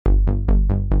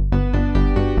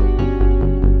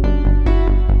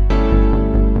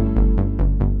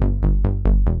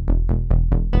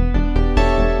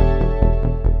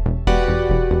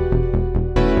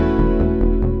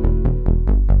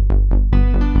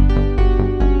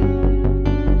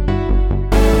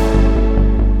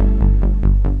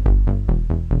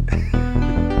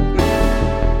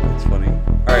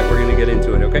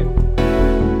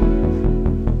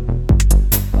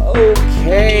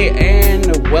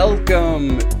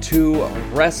welcome to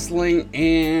Wrestling,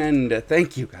 and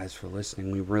thank you guys for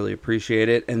listening. We really appreciate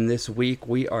it. And this week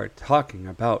we are talking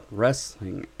about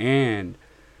wrestling and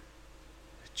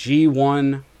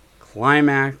G1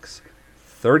 Climax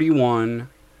 31.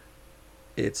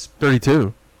 It's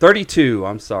 32. 32,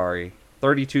 I'm sorry.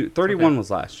 32. 31 Okay.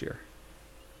 was last year.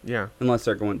 Yeah. Unless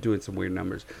they're doing some weird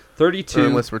numbers. 32. Or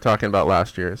unless we're talking about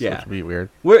last year's, Yeah. which would be weird.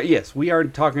 Yes, we are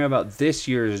talking about this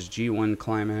year's G1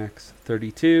 Climax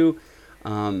 32.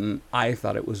 I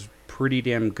thought it was pretty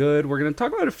damn good. We're going to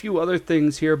talk about a few other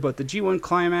things here, but the G1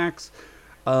 Climax,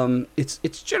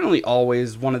 it's generally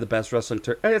always one of the best wrestling.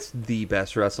 It's the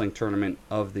best wrestling tournament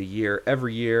of the year,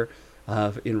 every year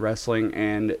in wrestling,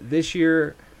 and this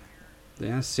year,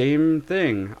 yeah, same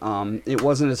thing. It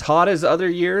wasn't as hot as other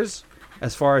years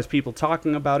as far as people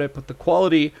talking about it, but the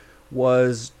quality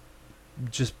was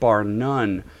just bar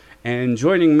none. And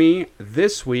joining me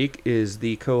this week is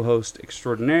the co-host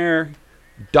extraordinaire,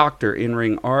 Dr.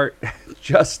 In-Ring Art,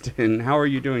 Justin. How are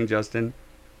you doing, Justin?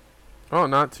 Oh,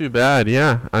 not too bad.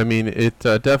 Yeah. I mean, it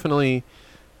definitely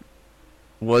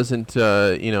wasn't,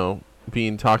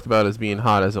 being talked about as being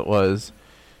hot as it was,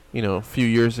 a few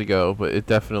years ago, but it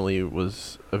definitely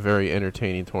was a very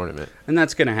entertaining tournament. And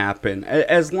that's going to happen.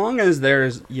 As long as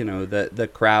there's, the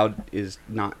crowd is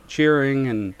not cheering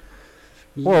and...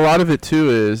 Well, a lot of it, too,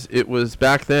 is it was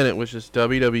back then, it was just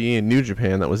WWE and New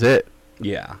Japan. That was it.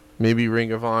 Yeah. Maybe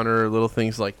Ring of Honor, little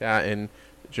things like that. And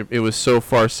it was so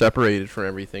far separated from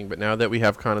everything. But now that we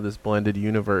have kind of this blended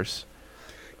universe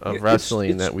of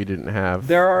wrestling that we didn't have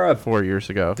 4 years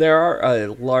ago. There are a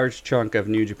large chunk of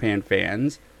New Japan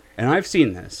fans, and I've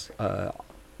seen this.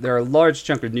 There are a large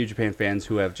chunk of New Japan fans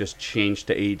who have just changed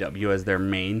to AEW as their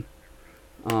main.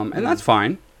 And that's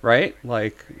fine. Right,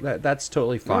 like that's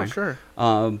totally fine. Oh, sure.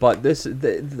 But this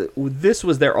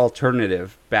was their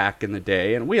alternative back in the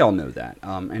day, and we all know that.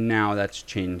 And now that's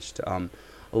changed. A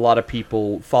lot of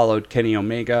people followed Kenny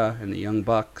Omega and the Young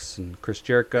Bucks and Chris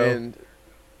Jericho. And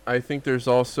I think there's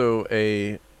also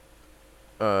a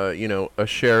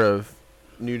share of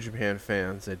New Japan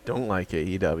fans that don't like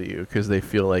AEW because they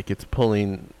feel like it's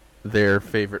pulling their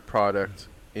favorite product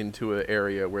into an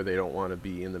area where they don't want to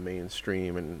be in the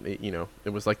mainstream, and it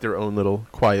was like their own little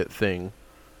quiet thing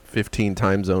 15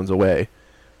 time zones away.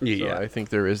 Yeah. So I think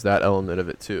there is that element of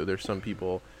it too. There's some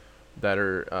people that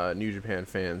are New Japan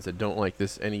fans that don't like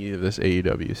any of this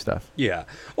AEW stuff. Yeah.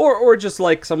 Or just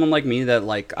like someone like me that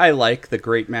I like the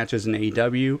great matches in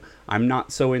AEW. I'm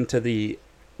not so into the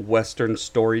Western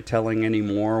storytelling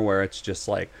anymore where it's just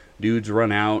like dudes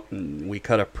run out and we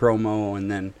cut a promo and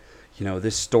then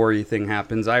this story thing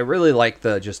happens. I really like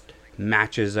the just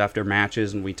matches after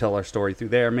matches, and we tell our story through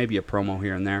there. Maybe a promo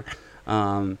here and there.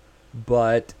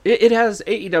 But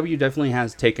AEW definitely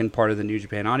has taken part of the New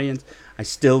Japan audience. I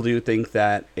still do think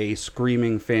that a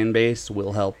screaming fan base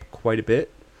will help quite a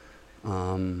bit.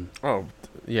 Oh,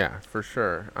 yeah, for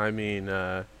sure. I mean,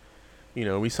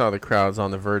 we saw the crowds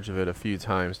on the verge of it a few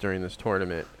times during this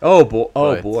tournament. Oh,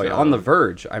 boy. On the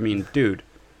verge. I mean, dude.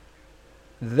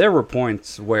 There were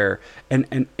points where,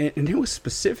 and it was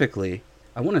specifically,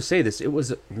 I want to say this, it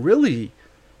was really,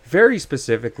 very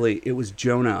specifically, it was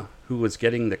Jonah who was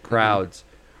getting the crowds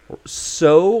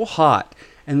so hot.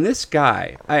 And this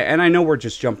guy, I know we're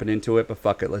just jumping into it, but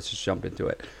fuck it, let's just jump into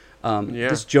it.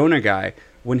 This Jonah guy,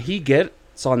 when he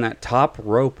gets on that top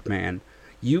rope, man,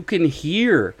 you can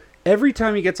hear, every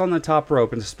time he gets on the top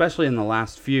rope, and especially in the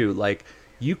last few,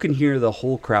 you can hear the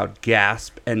whole crowd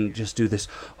gasp and just do this.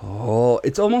 Oh,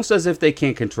 it's almost as if they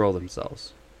can't control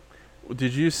themselves.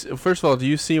 First of all, do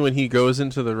you see when he goes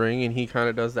into the ring and he kind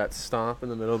of does that stomp in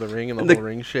the middle of the ring and the whole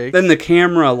ring shakes? Then the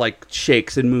camera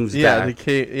shakes and moves back.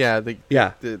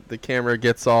 The camera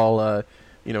gets all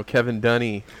Kevin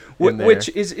Dunny in there. Which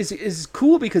is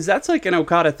cool because that's like an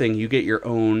Okada thing. You get your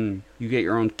own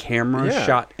camera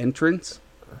shot entrance.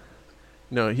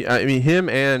 No, him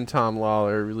and Tom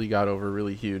Lawler really got over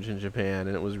really huge in Japan,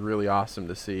 and it was really awesome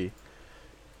to see.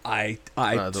 I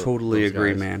totally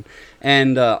agree, man.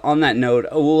 And on that note,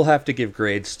 we'll have to give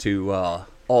grades to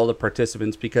all the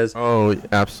participants because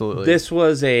absolutely, this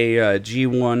was a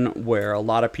G1 where a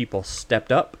lot of people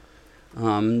stepped up.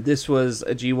 This was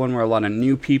a G1 where a lot of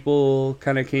new people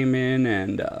kind of came in,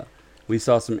 and we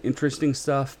saw some interesting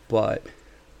stuff. But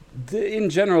in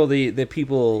general, the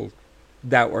people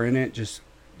that were in it just,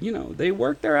 they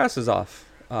worked their asses off.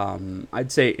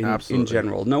 I'd say in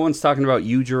general. No one's talking about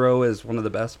Yujiro as one of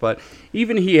the best, but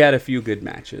even he had a few good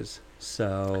matches.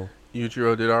 So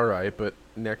Yujiro did all right, but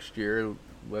next year,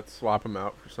 let's swap him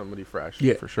out for somebody fresh,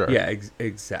 for sure. Yeah,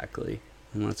 exactly.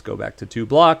 And let's go back to 2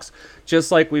 blocks,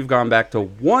 just like we've gone back to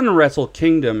 1 Wrestle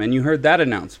Kingdom. And you heard that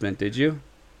announcement, did you?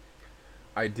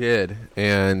 I did,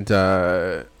 and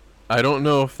I don't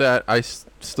know if that.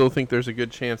 Still think there's a good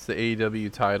chance the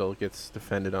AEW title gets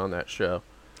defended on that show.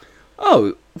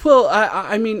 Oh, well,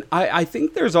 I mean, I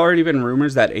think there's already been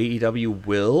rumors that AEW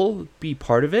will be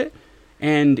part of it.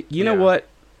 And you know what?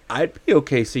 I'd be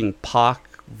okay seeing Pac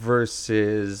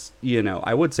versus,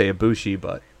 I would say Ibushi,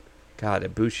 but God,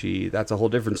 Ibushi, that's a whole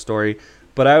different story.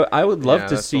 But I would love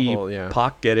to see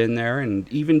Pac get in there, and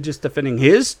even just defending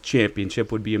his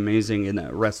championship would be amazing in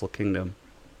Wrestle Kingdom.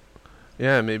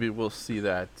 Yeah, maybe we'll see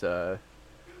that,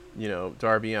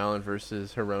 Darby Allin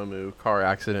versus Hiromu car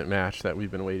accident match that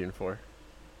we've been waiting for.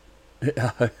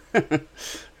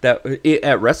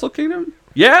 At Wrestle Kingdom?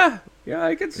 Yeah,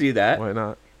 I could see that. Why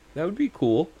not? That would be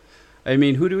cool. I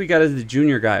mean, who do we got as the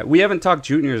junior guy? We haven't talked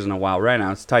juniors in a while. Right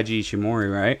now, it's Taiji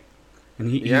Ishimori, right? And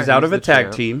he's out of a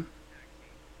tag team.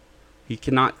 He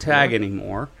cannot tag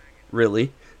anymore,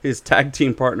 really. His tag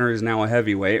team partner is now a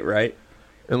heavyweight, right?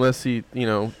 Unless he,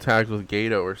 tags with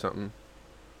Gato or something.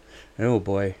 Oh,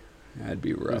 boy. That'd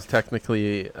be rough. He's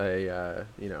technically a,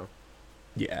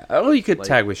 Yeah. Oh, you could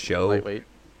tag with Show. Lightweight.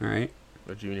 Right?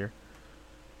 A junior.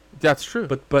 That's true.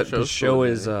 But the Show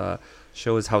is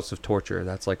House of Torture.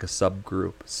 That's like a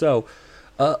subgroup. So,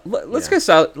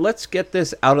 let's get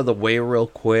this out of the way real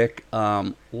quick.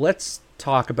 Let's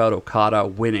talk about Okada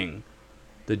winning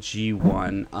the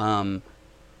G1.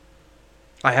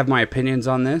 I have my opinions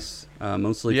on this,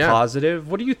 mostly positive.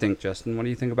 What do you think, Justin? What do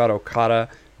you think about Okada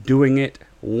doing it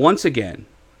once again?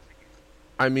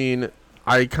 I mean,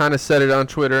 I kind of said it on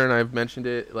Twitter, and I've mentioned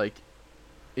it. Like,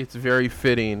 it's very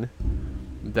fitting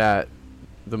that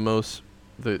the most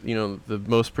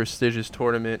prestigious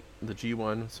tournament, the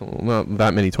G1, so not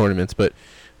that many tournaments, but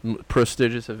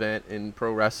prestigious event in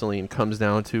pro wrestling comes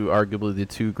down to arguably the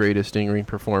two greatest in-ring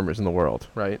performers in the world,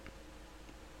 right?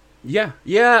 Yeah.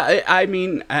 I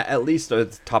mean, at least the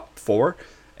top four.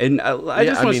 And I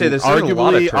just want to say this: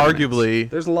 arguably,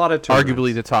 there's a lot of tournaments.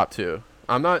 Arguably the top two.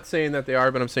 I'm not saying that they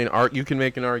are, but I'm saying you can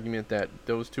make an argument that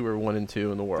those two are 1 and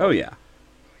 2 in the world. Oh yeah.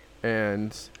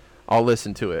 And I'll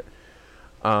listen to it.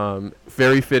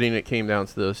 Very fitting it came down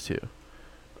to those two.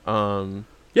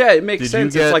 Yeah, it makes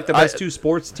sense. It's like the best two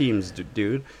sports teams,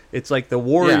 dude. It's like the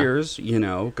Warriors,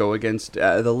 go against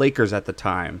the Lakers at the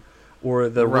time, or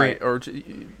the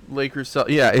Lakers.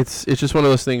 Yeah, it's just one of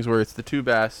those things where it's the two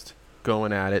best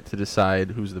going at it to decide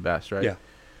who's the best, right? Yeah.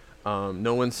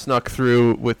 No one snuck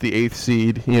through with the 8th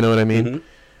seed. You know what I mean?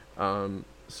 Mm-hmm.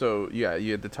 So yeah,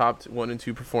 you had the top 1 and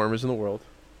 2 performers in the world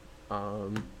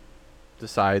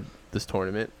decide this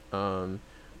tournament.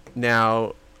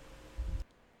 Now,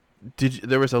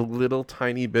 there was a little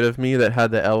tiny bit of me that had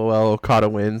the LOL Okada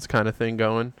wins kind of thing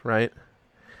going, right?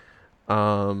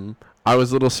 I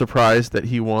was a little surprised that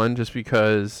he won just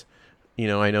because,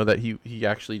 I know that he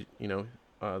actually,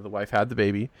 the wife had the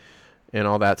baby and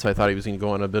all that, so I thought he was going to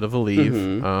go on a bit of a leave.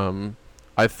 Mm-hmm.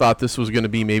 I thought this was going to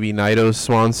be maybe Naito's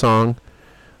swan song,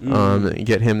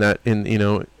 get him that in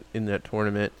that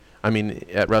tournament. I mean,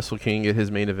 at Wrestle King, get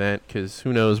his main event, because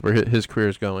who knows where his career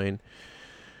is going.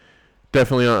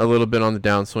 Definitely a little bit on the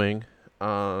downswing.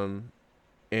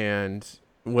 And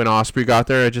when Ospreay got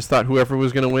there, I just thought whoever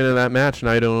was going to win in that match,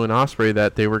 Naito and Ospreay,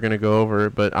 that they were going to go over.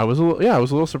 But I was a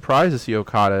little surprised to see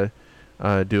Okada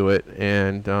do it.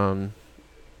 And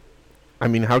I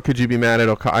mean, how could you be mad at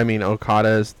Okada? I mean, Okada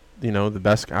is the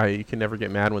best guy. You can never get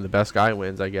mad when the best guy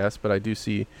wins, I guess. But I do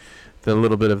see the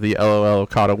little bit of the LOL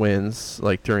Okada wins,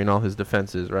 like during all his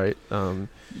defenses, right?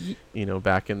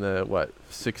 Back in the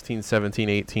 16, 17,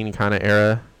 18 kind of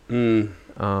era.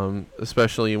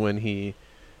 Especially when he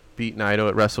beat Naito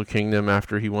at Wrestle Kingdom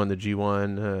after he won the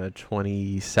G1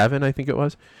 27, I think it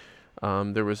was.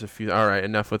 There was a few. All right,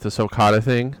 enough with this Okada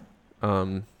thing.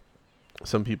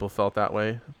 Some people felt that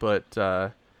way,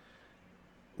 but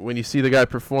when you see the guy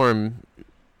perform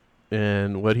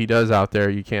and what he does out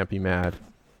there, you can't be mad.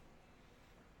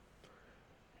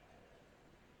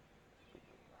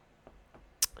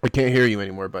 I can't hear you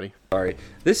anymore, buddy. Sorry.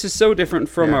 This is so different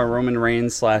from a Roman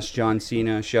Reigns / John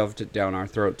Cena shoved it down our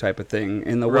throat type of thing,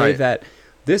 in the way that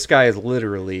this guy is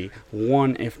literally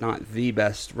one, if not the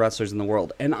best wrestlers in the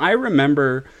world. And I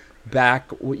remember back,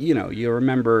 you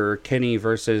remember Kenny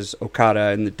versus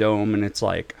Okada in the Dome, and it's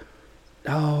like,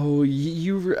 oh,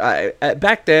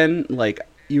 back then, like,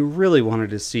 you really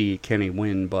wanted to see Kenny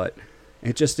win, but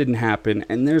it just didn't happen.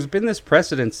 And there's been this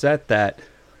precedent set that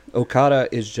Okada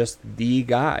is just the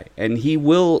guy, and he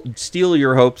will steal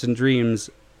your hopes and dreams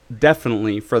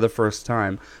definitely for the first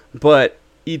time, but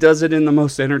he does it in the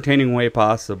most entertaining way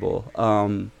possible.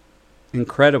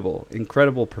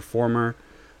 Incredible performer,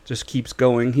 just keeps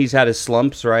going. He's had his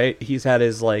slumps, right? He's had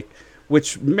his, like,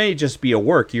 which may just be a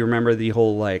work. You remember the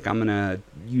whole like I'm gonna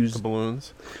use The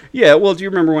balloons. Yeah, well, do you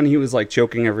remember when he was like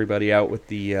choking everybody out with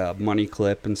the money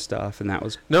clip and stuff, and that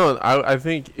was No, I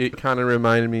think it kind of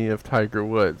reminded me of Tiger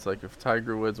Woods. Like if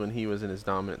Tiger Woods, when he was in his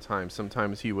dominant time,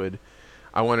 sometimes he would,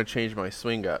 I want to change my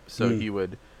swing up, so he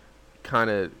would kind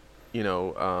of,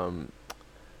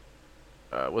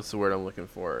 what's the word I'm looking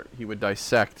for? He would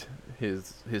dissect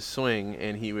his swing,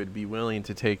 and he would be willing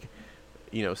to take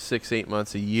 6-8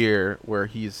 months a year where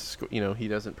he's he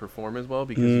doesn't perform as well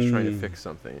because he's trying to fix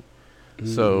something.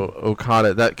 So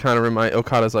Okada, that kind of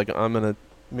Okada's like, I'm gonna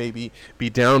maybe be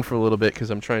down for a little bit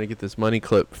because I'm trying to get this money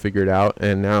clip figured out,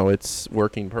 and now it's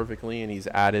working perfectly, and he's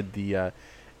added the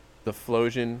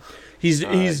Flosion. He's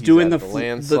doing the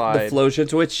landslide. The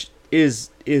Flosions, which is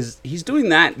he's doing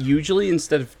that usually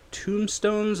instead of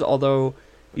tombstones, although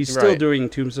he's still doing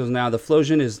tombstones now. The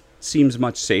Flosion seems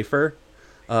much safer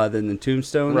than the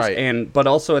tombstones, right? But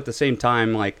also at the same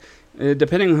time, like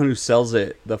depending on who sells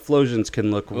it, the Flosions can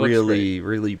look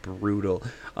really brutal.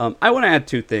 I want to add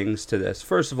two things to this.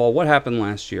 First of all, what happened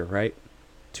last year, right?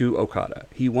 To Okada,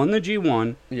 he won the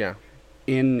G1,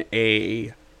 in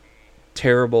a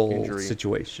terrible injury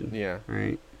situation, yeah,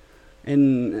 right.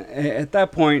 And at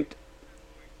that point,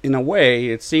 in a way,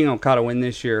 it's seeing Okada win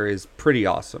this year is pretty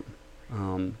awesome.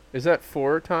 Is that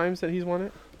 4 times that he's won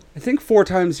it? I think 4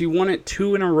 times. He won it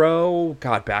 2 in a row.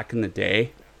 God, back in the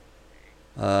day.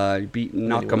 He beat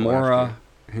Nakamura,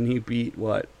 and he beat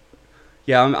what?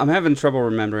 Yeah, I'm having trouble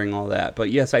remembering all that. But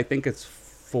yes, I think it's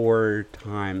 4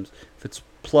 times. If it's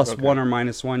plus 1 or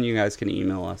minus 1, you guys can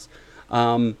email us.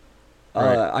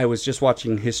 I was just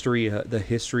watching the history of the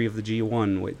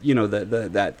G1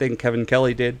 with that thing Kevin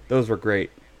Kelly did. Those were great.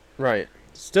 Right.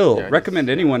 Still recommend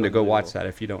anyone to go watch that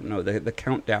if you don't know the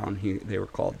countdown. They were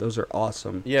called. Those are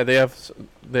awesome. Yeah, they have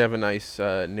a nice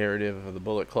narrative of the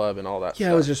Bullet Club and all that. Yeah,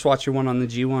 stuff. I was just watching one on the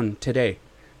G1 today,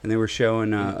 and they were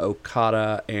showing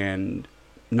Okada and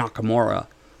Nakamura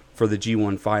for the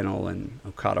G1 final, and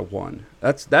Okada won.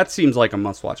 That seems like a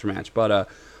must-watch match, but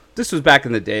this was back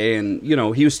in the day, and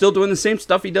he was still doing the same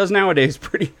stuff he does nowadays,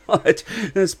 pretty much.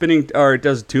 Spinning, or it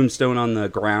does tombstone on the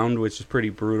ground, which is pretty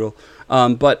brutal.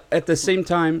 But at the same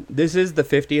time, this is the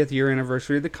 50th year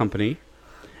anniversary of the company,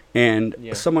 and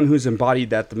someone who's embodied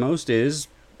that the most is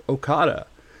Okada.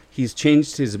 He's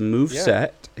changed his move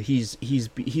set. He's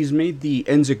made the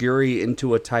Enziguri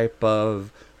into a type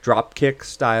of drop kick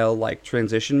style like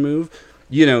transition move.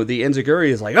 The Enziguri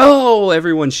is like, oh,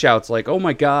 everyone shouts like, oh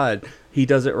my god. He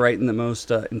does it right in the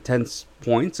most intense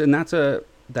points, and that's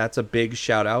a big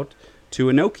shout out to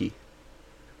Inoki.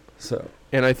 So,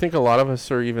 and I think a lot of us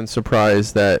are even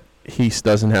surprised that he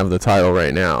doesn't have the title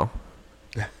right now.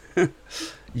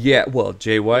 Yeah, well,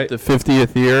 Jay White, with the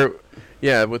 50th year.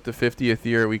 Yeah, with the 50th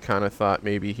year, we kind of thought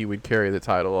maybe he would carry the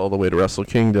title all the way to Wrestle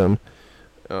Kingdom,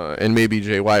 and maybe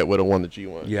Jay White would have won the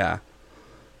G1. Yeah,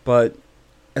 but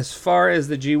as far as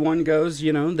the G1 goes,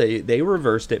 they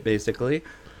reversed it basically.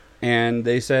 And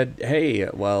they said, hey,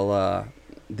 well,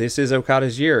 this is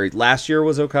Okada's year. Last year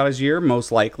was Okada's year,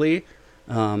 most likely,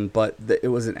 but it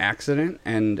was an accident.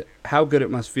 And how good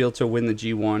it must feel to win the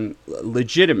G1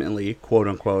 legitimately, quote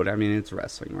unquote. I mean, it's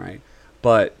wrestling, right?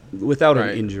 But without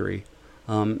an injury.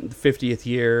 The 50th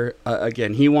year,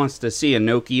 again, he wants to see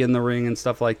Inoki in the ring and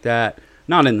stuff like that.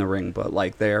 Not in the ring, but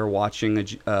like there watching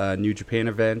a New Japan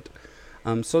event.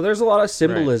 So there's a lot of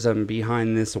symbolism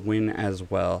behind this win as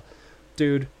well.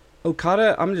 Dude.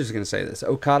 Okada, I'm just going to say this.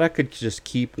 Okada could just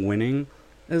keep winning.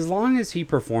 As long as he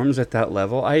performs at that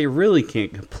level, I really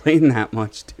can't complain that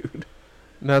much, dude.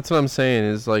 That's what I'm saying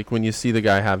is like when you see the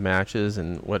guy have matches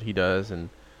and what he does and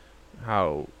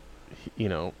how,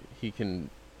 he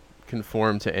can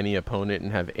conform to any opponent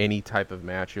and have any type of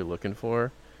match you're looking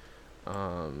for.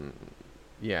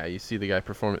 You see the guy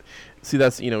perform. See,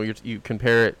 that's, you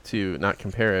compare it to, not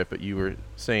compare it, but you were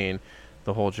saying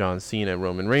the whole John Cena,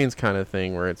 Roman Reigns kind of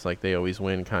thing where it's like they always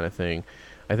win kind of thing.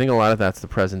 I think a lot of that's the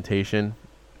presentation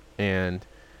and,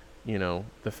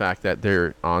 the fact that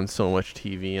they're on so much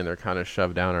TV and they're kind of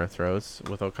shoved down our throats.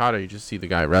 With Okada, you just see the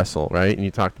guy wrestle, right? And you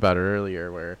talked about it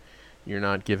earlier where you're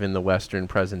not given the Western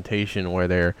presentation where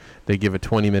they give a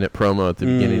 20-minute promo at the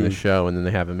beginning of the show and then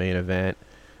they have a main event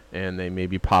and they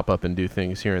maybe pop up and do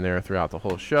things here and there throughout the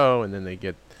whole show and then they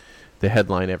get the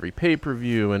headline every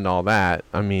pay-per-view and all that.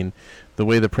 I mean, the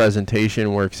way the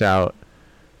presentation works out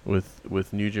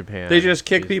with New Japan, they just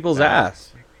kick people's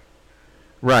ass.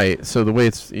 Right. So the way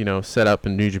it's set up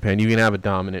in New Japan, you can have a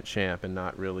dominant champ and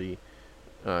not really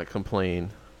complain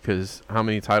because how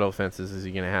many title defenses is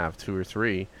he going to have? 2 or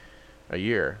 3 a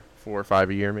year, 4 or 5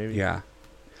 a year, maybe. Yeah,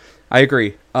 I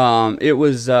agree. It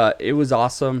was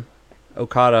awesome.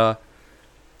 Okada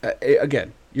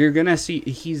again, you're gonna see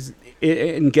he's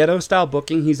in ghetto style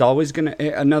booking. He's always gonna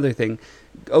another thing.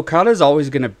 Okada's always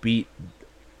gonna beat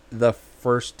the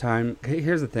first time.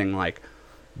 Here's the thing, like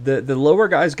the lower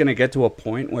guy's gonna get to a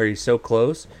point where he's so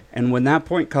close, and when that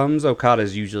point comes,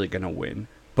 Okada's usually gonna win.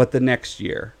 But the next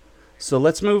year. So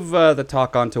let's move the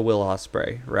talk on to Will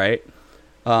Ospreay, right?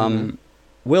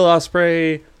 Will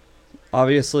Ospreay,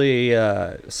 obviously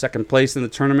second place in the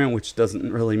tournament, which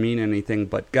doesn't really mean anything,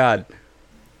 but God,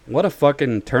 what a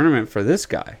fucking tournament for this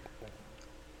guy.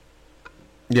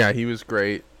 Yeah, he was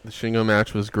great. The Shingo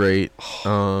match was great.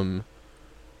 Who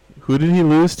did he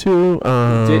lose to?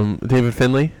 David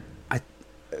Finlay?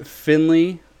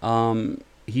 Finlay,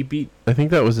 he beat... I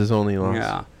think that was his only loss.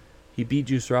 Yeah. He beat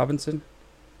Juice Robinson.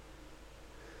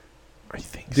 I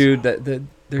think Dude, so.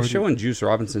 they're showing Juice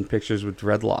Robinson pictures with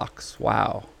dreadlocks.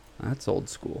 Wow. That's old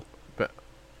school. But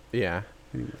yeah.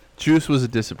 Anyway. Juice was a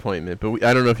disappointment, but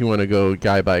I don't know if you want to go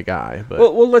guy by guy. But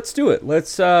Well, let's do it.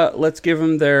 Let's give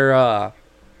them their...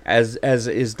 as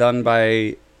is done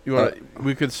by... you want?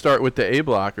 We could start with the A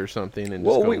block or something, and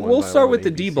we'll start with the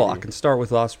D block and start with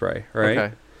Ospreay, right?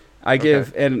 Okay. I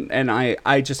give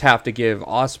I just have to give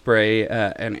Ospreay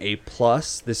an A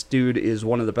plus. This dude is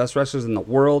one of the best wrestlers in the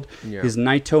world. Yeah. His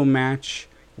Naito match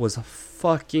was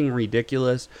fucking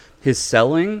ridiculous. His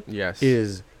selling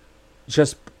is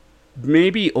just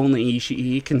maybe only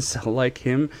Ishii can sell like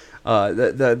him.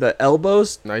 The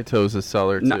elbows. Naito's a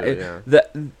seller too. Yeah.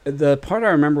 The part I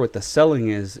remember with the selling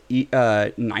is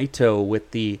Naito with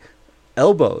the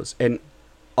elbows and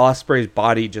Ospreay's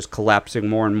body just collapsing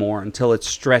more and more until it's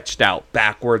stretched out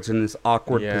backwards in this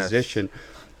awkward position,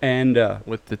 and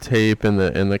with the tape and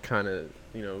the kind of,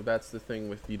 you know, that's the thing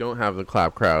with, you don't have the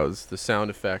clap crowds, the sound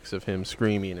effects of him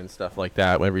screaming and stuff like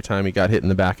that every time he got hit in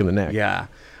the back of the neck.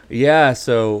 Yeah.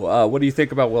 So what do you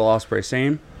think about Will Ospreay?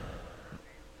 Same.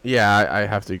 Yeah, I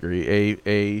have to agree.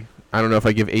 I don't know if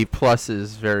I give A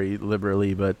pluses very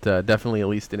liberally, but definitely at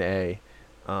least an A.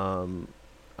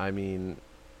 I mean,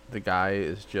 the guy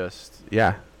is just,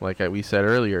 like we said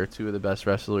earlier, two of the best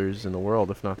wrestlers in the world,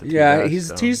 if not the two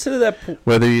best. He's to that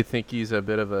whether you think he's a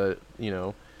bit of a, you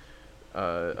know,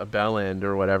 a bell end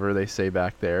or whatever they say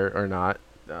back there or not,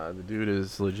 the dude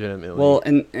is legitimately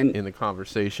and in the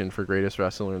conversation for greatest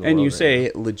wrestler in the world. And you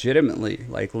say legitimately,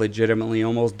 like legitimately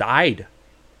almost died.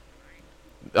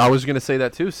 I was going to say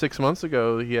that too. 6 months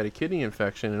ago, he had a kidney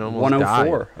infection and almost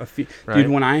 104. died. Right? Dude,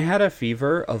 when I had a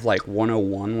fever of like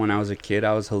 101 when I was a kid,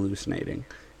 I was hallucinating.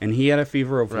 And he had a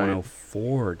fever of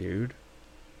 104, dude.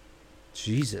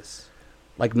 Jesus.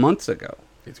 Like months ago.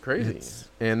 It's crazy.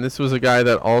 And this was a guy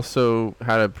that also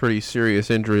had a pretty serious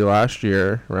injury last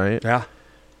year, right? Yeah.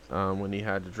 When he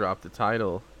had to drop the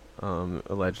title,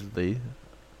 allegedly.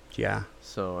 Yeah.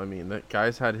 So, I mean, that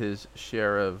guy's had his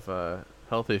share of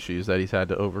health issues that he's had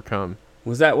to overcome.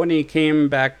 Was that when he came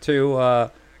back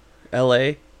to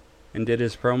L.A. and did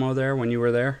his promo there when you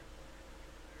were there?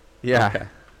 Yeah. Okay.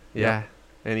 Yeah.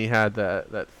 And he had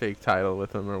that fake title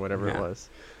with him or whatever it was.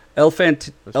 El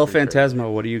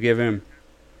Phantasmo, what do you give him?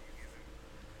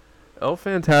 El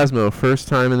Phantasmo, first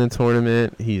time in the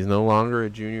tournament. He's no longer a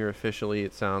junior officially,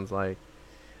 it sounds like.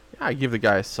 Yeah, I give the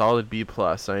guy a solid B+.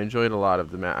 I enjoyed a lot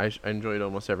of the match. I enjoyed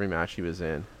almost every match he was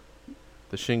in.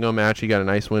 The Shingo match, he got a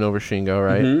nice win over Shingo,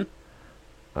 right?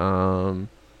 Mm-hmm.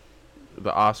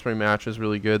 The Ospreay match was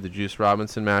really good. The Juice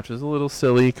Robinson match was a little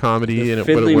silly comedy, the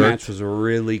Finlay match was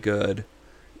really good.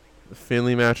 The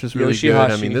Finlay match was really good.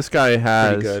 I mean, this guy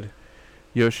has pretty good.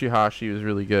 Yoshihashi was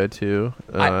really good too.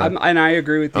 I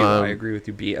agree with you. I agree with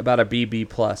you. About a B+.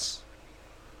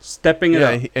 Stepping it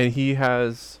up. And he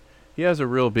has a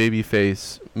real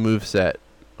babyface moveset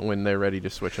when they're ready to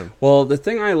switch him. Well, the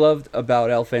thing I loved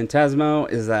about El Phantasmo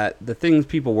is that the things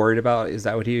people worried about is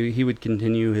that he would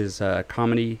continue his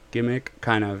comedy gimmick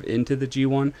kind of into the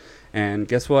G1. And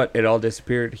guess what? It all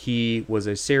disappeared. He was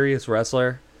a serious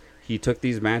wrestler. He took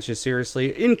these matches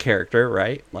seriously in character,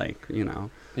 right? Like, you know.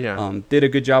 Yeah. Did a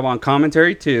good job on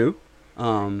commentary, too.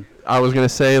 I was going to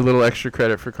say a little extra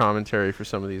credit for commentary for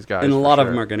some of these guys. And a lot of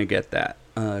them are going to get that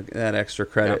extra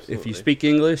credit. Absolutely. If you speak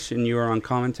English and you are on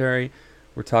commentary,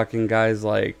 we're talking guys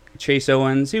like Chase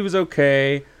Owens. He was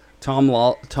okay. Tom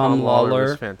Lawler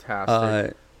was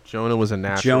fantastic. Jonah was a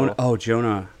natural.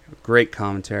 Jonah. Great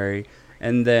commentary.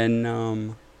 And then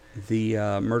the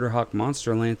Murder Hawk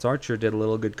Monster, Lance Archer, did a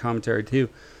little good commentary, too.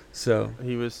 So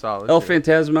he was solid. El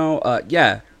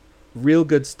Phantasmo, real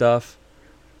good stuff.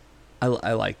 I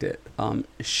liked it.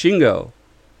 Shingo,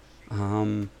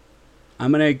 I'm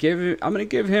gonna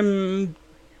give him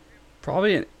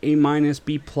probably an A-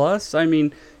 B+. I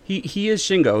mean, he is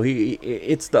Shingo.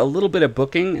 It's a little bit of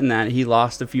booking in that he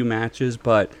lost a few matches,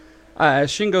 but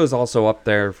Shingo's also up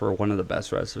there for one of the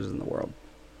best wrestlers in the world.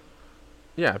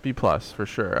 Yeah, B+ for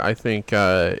sure. I think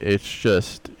it's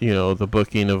just, the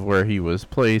booking of where he was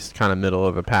placed, kind of middle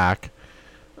of the pack,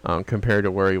 compared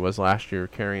to where he was last year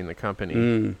carrying the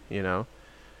company,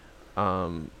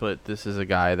 But this is a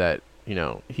guy that,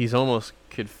 he's almost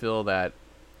could fill that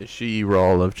Ishii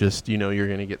role of just, you're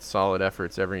going to get solid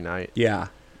efforts every night. Yeah.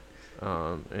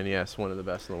 And yes, one of the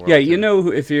best in the world. Yeah,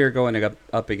 too. if you're going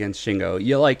up against Shingo,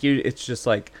 it's just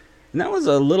like, and that was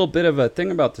a little bit of a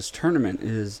thing about this tournament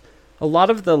is a lot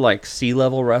of the like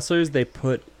C-level wrestlers they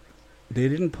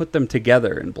didn't put them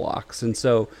together in blocks, and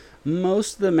so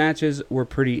most of the matches were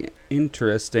pretty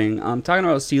interesting. I'm talking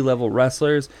about C-level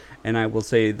wrestlers, and I will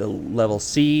say the level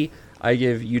C, I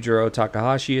give Yujiro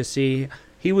Takahashi a C.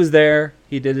 He was there,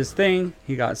 he did his thing,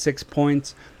 he got 6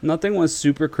 points. Nothing was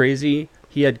super crazy.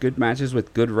 He had good matches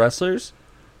with good wrestlers,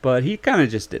 but he kind of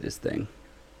just did his thing.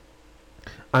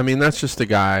 I mean, that's just a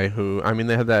guy who,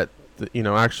 they had that,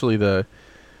 actually the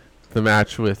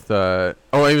match with, I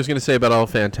was going to say about El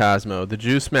Phantasmo. The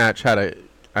Juice match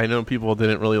I know people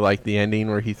didn't really like the ending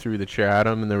where he threw the chair at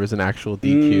him and there was an actual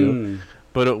DQ,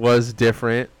 but it was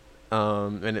different,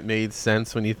 and it made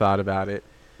sense when you thought about it.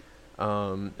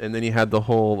 And then you had the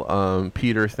whole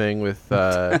Peter thing with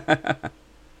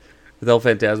with El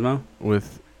Phantasmo?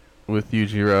 With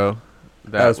Yujiro.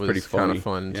 That was pretty funny. Kind of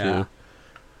fun, too.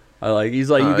 He's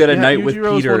like, you get a night with Peter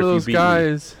one of those if you beat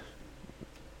guys.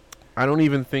 I don't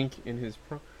even think in his...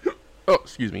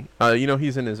 excuse me.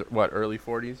 He's in his, early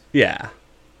 40s? Yeah.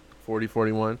 40,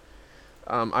 41.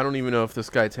 I don't even know if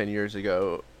this guy 10 years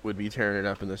ago would be tearing it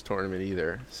up in this tournament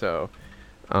either. So,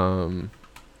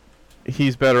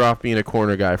 he's better off being a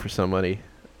corner guy for somebody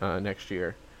next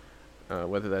year.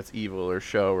 Whether that's Evil or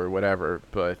Show or whatever.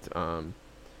 But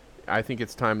I think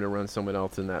it's time to run someone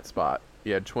else in that spot.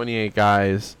 You had 28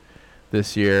 guys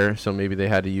this year, so maybe they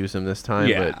had to use him this time.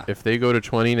 Yeah. But if they go to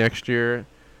 20 next year,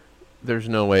 there's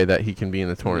no way that he can be in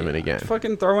the tournament again.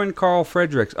 Fucking throw in Carl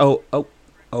Fredericks. Oh,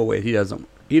 wait, he doesn't.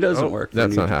 He doesn't work.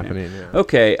 That's not happening. Yeah.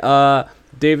 Okay,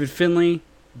 David Finlay,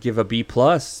 give a B+.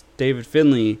 David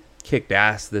Finlay kicked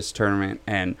ass this tournament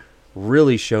and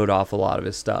really showed off a lot of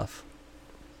his stuff.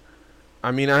 I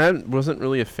mean, wasn't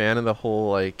really a fan of the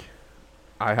whole I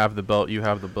have the belt, you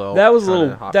have the belt. That was a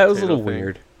little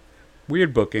weird.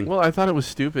 Weird booking. Well, I thought it was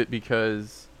stupid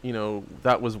because,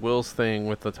 that was Will's thing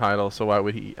with the title, so why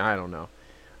would he? I don't know.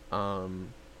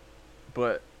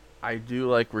 But I do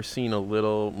like we're seeing a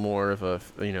little more of a,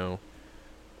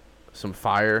 some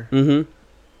fire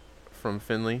from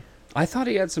Finlay. I thought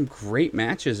he had some great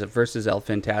matches versus El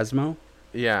Phantasmo.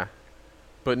 Yeah.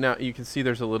 But now you can see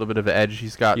there's a little bit of edge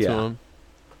he's got to him.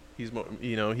 He's more,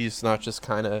 he's not just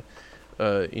kind of,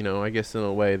 I guess in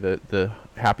a way the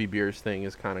Happy Beers thing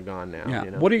is kind of gone now.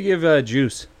 Yeah. What do you give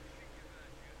Juice?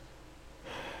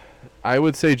 I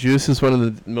would say Juice is one of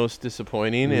the most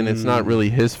disappointing, and it's not really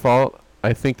his fault.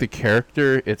 I think the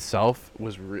character itself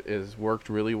is worked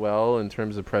really well in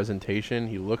terms of presentation.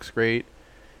 He looks great.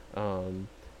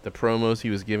 The promos he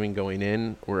was giving going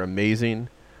in were amazing.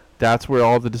 That's where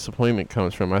all the disappointment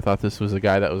comes from. I thought this was a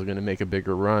guy that was going to make a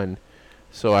bigger run,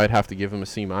 so I'd have to give him a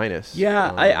C-.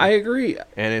 Yeah, I agree.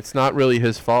 And it's not really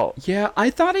his fault. Yeah,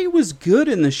 I thought he was good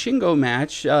in the Shingo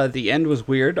match. The end was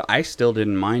weird. I still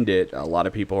didn't mind it. A lot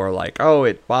of people were like, oh,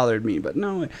 it bothered me. But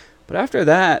no. But after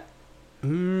that,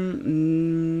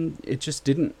 it just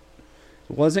didn't.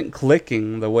 It wasn't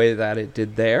clicking the way that it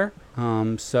did there.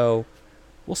 So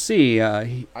we'll see.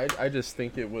 I just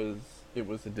think it was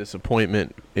a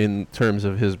disappointment in terms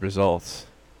of his results.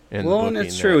 And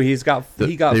it's true. He got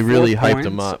they 4 really hyped points,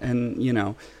 him up.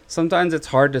 And sometimes it's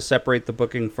hard to separate the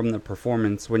booking from the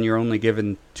performance when you're only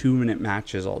given 2-minute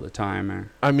matches all the time.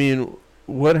 I mean,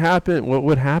 what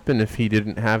would happen if he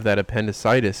didn't have that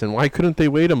appendicitis, and why couldn't they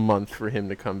wait a month for him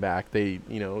to come back?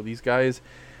 These guys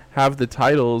have the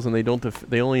titles and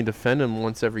they only defend them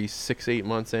once every 6-8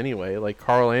 months anyway. Like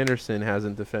Carl Anderson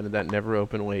hasn't defended that never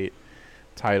open weight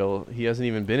title. He hasn't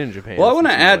even been in Japan. Well, I want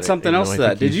to add something else to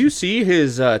that. Did you see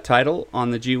his title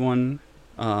on the G1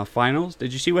 finals?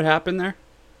 Did you see what happened there?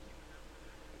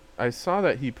 I saw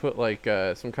that he put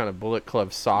some kind of Bullet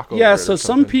Club sock over Yeah, it so or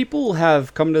some people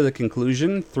have come to the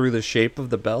conclusion through the shape of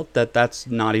the belt that that's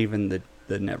not even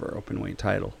the never open weight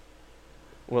title.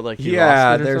 Well,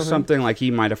 there's something like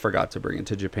he might have forgot to bring it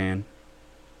to Japan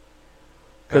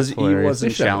because he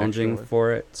wasn't challenging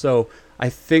for it. So I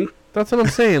think that's what I'm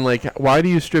saying. Why do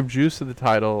you strip Juice of the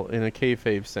title in a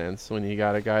kayfabe sense when you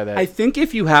got a guy that? I think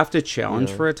if you have to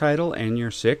challenge for a title and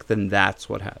you're sick, then that's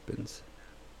what happens.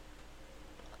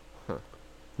 Huh.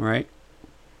 Right?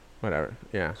 Whatever.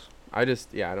 Yeah. I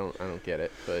don't get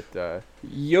it. But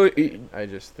Yo, I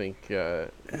just think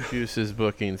Juice's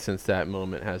booking since that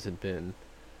moment hasn't been,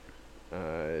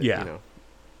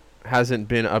 hasn't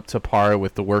been up to par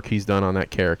with the work he's done on that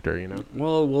character.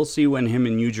 well, we'll see when him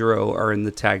and Yujiro are in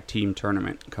the tag team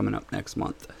tournament coming up next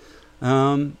month.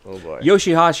 Oh boy.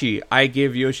 Yoshihashi, I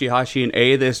give Yoshihashi an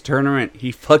A this tournament.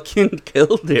 He fucking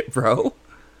killed it, bro.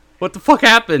 What the fuck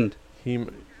happened?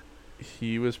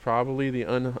 He was probably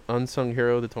the unsung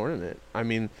hero of the tournament. I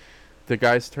mean, the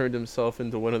guy's turned himself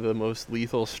into one of the most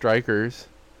lethal strikers.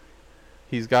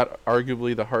 He's got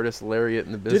arguably the hardest lariat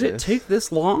in the business. Did it take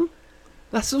this long?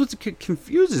 That's what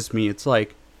confuses me. It's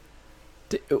like,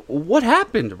 what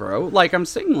happened, bro? Like, I'm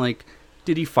saying, like,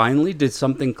 did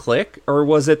something click? Or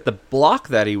was it the block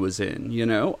that he was in,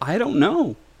 I don't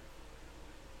know.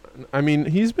 I mean,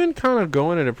 he's been kind of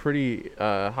going at a pretty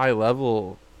high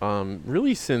level,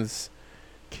 really since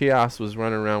Chaos was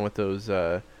running around with those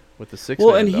with the 6-man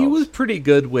Well, and belts. he was pretty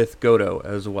good with Goto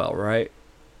as well, right?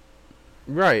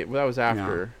 Right. Well, that was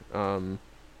after. Yeah.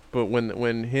 But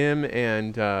when him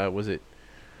and was it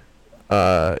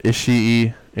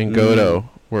Ishii and Goto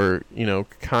were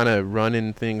kind of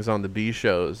running things on the B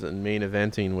shows and main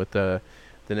eventing with the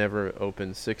never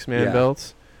open 6-man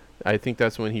belts, I think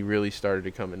that's when he really started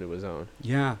to come into his own.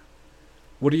 Yeah.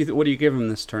 What do you give him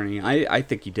this tourney? I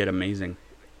think he did amazing.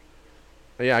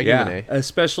 Yeah, I give him an A.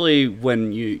 Especially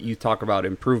when you talk about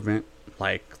improvement,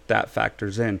 like that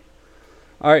factors in.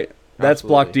 All right, that's Absolutely.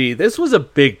 Block D. This was a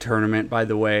big tournament, by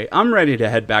the way. I'm ready to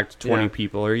head back to 20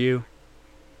 people. Are you?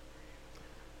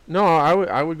 No,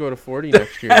 I would go to 40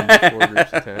 next year and do 4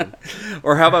 groups of 10.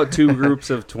 Or how about 2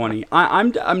 groups of 20?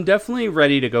 I'm definitely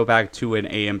ready to go back to an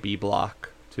A and B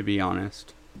block, to be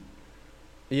honest.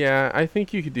 Yeah, I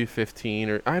think you could do 15,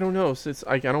 or I don't know. So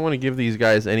I don't want to give these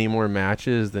guys any more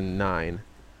matches than 9,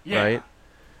 right?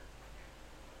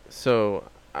 So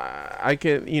I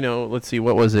could, let's see,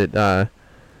 what was it? I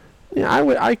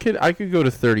could go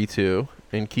to 32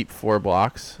 and keep 4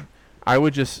 blocks. I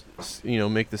would just,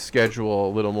 make the schedule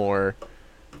a little more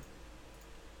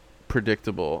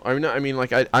predictable. I mean,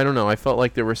 like I don't know. I felt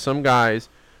like there were some guys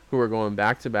who were going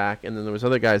back to back, and then there was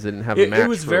other guys that didn't have a match. It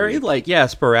was very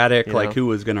sporadic, like who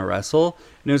was gonna wrestle,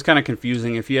 and it was kind of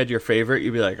confusing. If you had your favorite,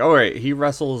 you'd be like, "Oh wait, he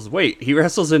wrestles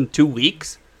in 2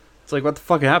 weeks." It's like, what the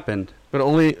fuck happened?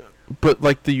 But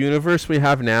like the universe we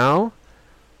have now,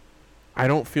 I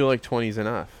don't feel like 20 is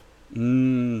enough.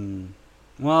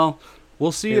 Well,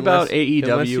 we'll see about AEW.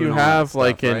 Unless you and all have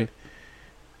that stuff, right?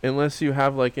 unless you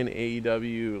have like an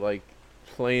AEW like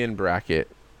play-in bracket.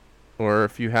 Or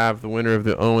if you have the winner of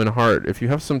the Owen Hart, if you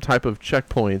have some type of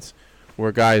checkpoints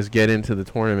where guys get into the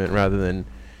tournament rather than,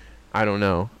 I don't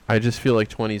know. I just feel like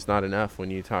 20 is not enough when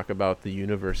you talk about the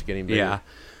universe getting bigger.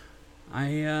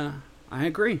 Yeah, I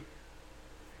agree.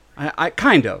 I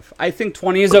kind of. I think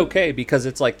 20 is okay because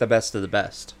it's like the best of the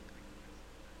best.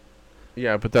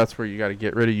 Yeah, but that's where you got to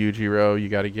get rid of Yujiro. You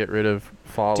got to get rid of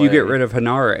Fale. Do you get rid of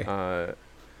Hanare?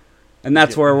 And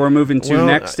that's where we're moving to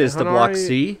next is the Block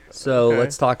C. So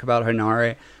let's talk about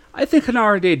Hanare. I think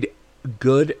Hanare did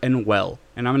good and well,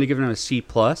 and I'm going to give him a C+.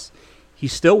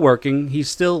 He's still working. He's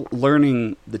still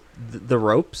learning the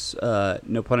ropes,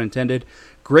 no pun intended.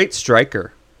 Great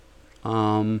striker.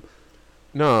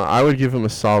 No, I would give him a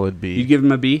solid B. You give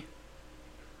him a B?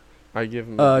 I give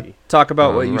him a B. Talk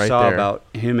about what you saw there. about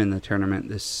him in the tournament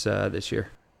this year.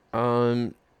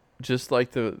 Just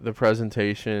like the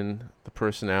presentation, the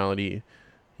personality,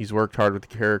 he's worked hard with the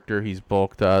character, he's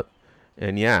bulked up,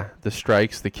 and the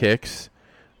strikes, the kicks,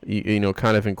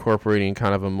 kind of incorporating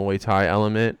kind of a Muay Thai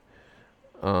element.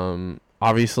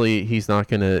 Obviously, he's not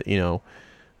going to,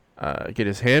 get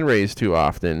his hand raised too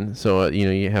often, so,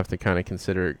 you have to kind of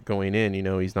consider going in,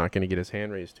 he's not going to get his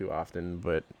hand raised too often,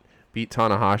 but beat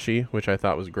Tanahashi, which I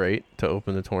thought was great to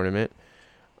open the tournament,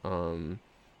 and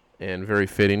very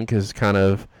fitting because kind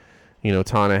of,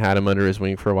 Tana had him under his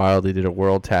wing for a while. They did a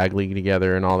World Tag League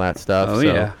together and all that stuff. Oh,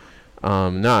 yeah.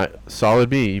 Not solid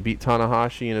B. You beat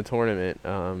Tanahashi in a tournament.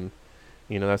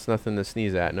 That's nothing to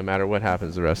sneeze at, no matter what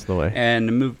happens the rest of the way.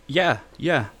 And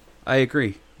I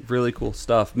agree. Really cool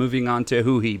stuff. Moving on to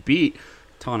who he beat,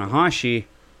 Tanahashi.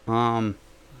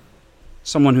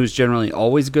 Someone who's generally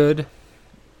always good.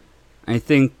 I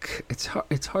think it's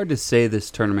hard to say this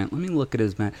tournament. Let me look at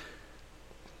his match.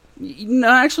 No,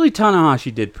 actually,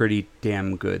 Tanahashi did pretty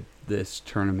damn good this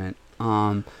tournament.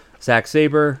 Zack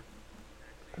Sabre,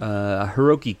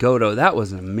 Hiroki Goto, that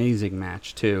was an amazing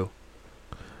match too.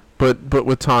 But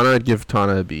with Tana, I'd give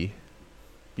Tana a B.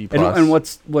 B+. And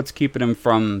what's keeping him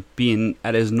from being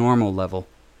at his normal level?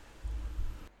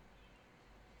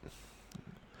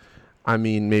 I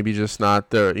mean, maybe just not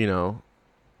the,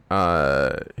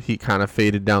 he kind of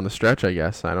faded down the stretch, I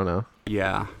guess. I don't know.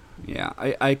 Yeah,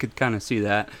 I could kind of see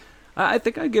that. I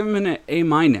think I'd give him an A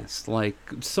minus. Like,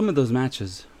 some of those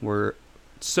matches were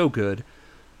so good.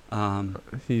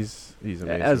 He's amazing.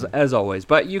 As always.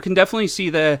 But you can definitely see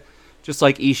just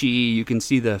like Ishii, you can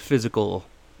see the physical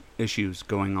issues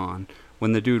going on.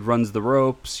 When the dude runs the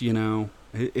ropes,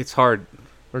 it's hard.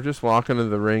 Or just walking into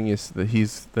the ring,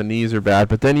 the knees are bad.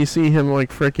 But then you see him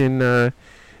like freaking,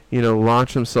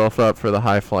 launch himself up for the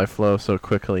high fly flow so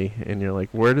quickly, and you're like,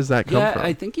 where does that come from? Yeah,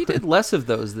 I think he did less of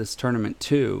those this tournament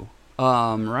too.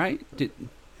 Right?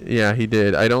 Yeah, he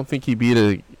did. I don't think he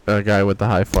beat a guy with the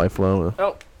high fly flow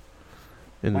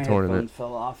in the tournament. My headphone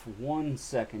fell off 1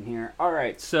 second here. All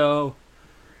right, so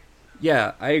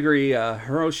yeah, I agree.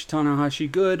 Hiroshi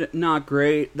Tanahashi, good, not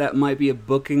great. That might be a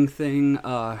booking thing.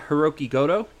 Hiroki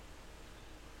Goto.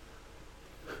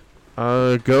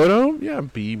 Goto, yeah,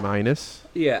 B minus.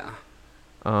 Yeah.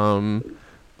 The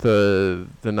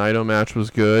Naito match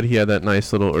was good. He had that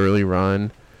nice little early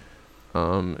run.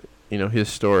 His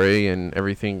story and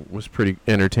everything was pretty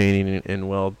entertaining and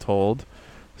well told.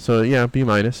 So yeah, B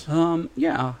minus.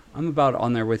 Yeah, I'm about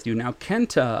on there with you now.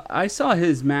 Kenta, I saw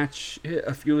his match.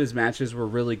 A few of his matches were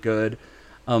really good.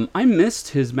 I missed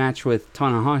his match with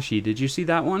Tanahashi. Did you see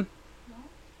that one?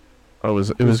 Oh,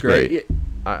 it was great.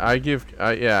 I give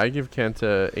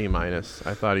Kenta A minus.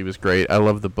 I thought he was great. I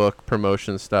love the book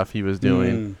promotion stuff he was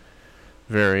doing.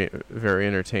 Very, very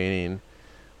entertaining.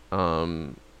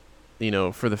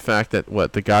 For the fact that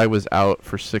the guy was out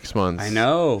for 6 months. I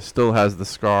know. Still has the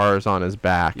scars on his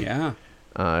back. Yeah.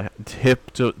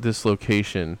 Hip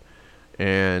dislocation,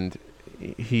 and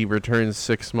he returns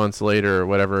 6 months later or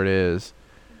whatever it is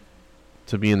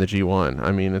to be in the G1.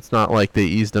 I mean, it's not like they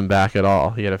eased him back at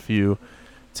all. He had a few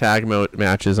tag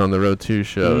matches on the Road 2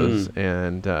 shows,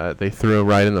 and they threw him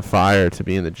right in the fire to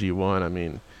be in the G1. I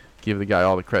mean, give the guy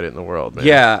all the credit in the world, man.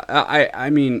 Yeah, I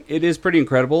mean, it is pretty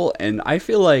incredible, and I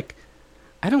feel like,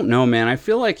 I don't know, man. I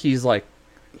feel like he's like,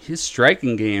 his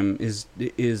striking game is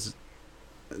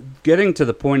getting to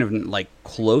the point of like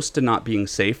close to not being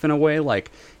safe in a way. Like,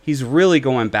 he's really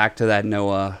going back to that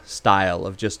Noah style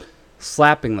of just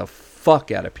slapping the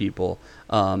fuck out of people.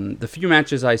 The few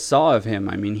matches I saw of him,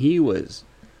 I mean, he was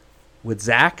with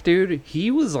Zach, dude.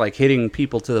 He was like hitting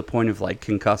people to the point of like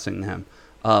concussing them,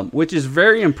 which is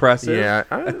very impressive. Yeah.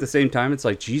 At the same time, it's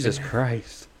like, Jesus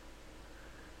Christ.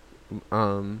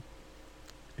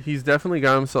 He's definitely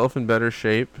got himself in better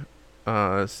shape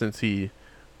since he,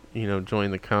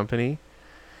 joined the company.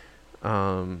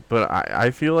 But I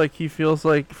feel like he feels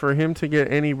like for him to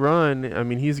get any run, I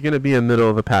mean, he's going to be a middle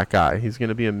of the pack guy. He's going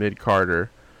to be a mid-carder.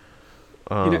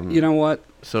 You know what?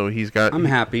 So I'm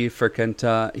happy for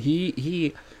Kenta.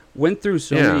 He went through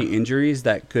so many injuries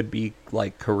that could be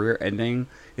like career-ending.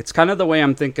 It's kind of the way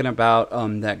I'm thinking about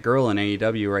that girl in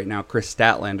AEW right now, Chris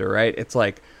Statlander, right? It's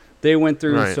like they went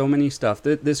through so many stuff.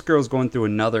 This girl's going through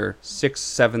another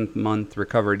 6-7 month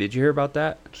recovery. Did you hear about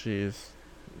that? Jeez.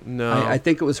 No. I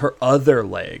think it was her other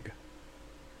leg.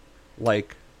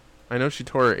 Like, I know she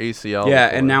tore her ACL. Yeah,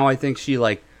 before. And now I think she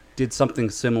like did something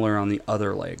similar on the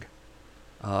other leg.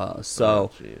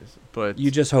 But you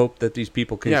just hope that these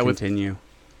people can continue.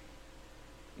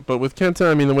 But with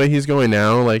Kenta, I mean, the way he's going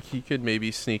now, like, he could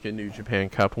maybe sneak a New Japan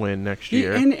Cup win next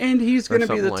year. And he's going to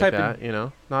be the type of,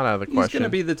 not out of the question. He's going to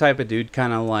be the type of dude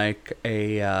kind of like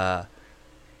a,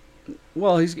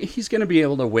 he's going to be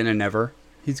able to win a never.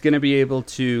 He's going to be able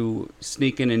to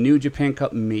sneak in a New Japan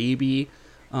Cup maybe.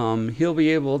 He'll be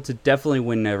able to definitely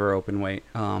win never open weight.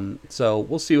 So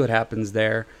we'll see what happens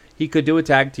there. He could do a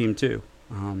tag team too.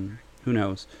 Who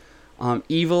knows?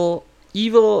 Evil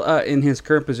in his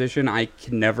current position, I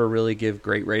can never really give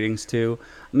great ratings to.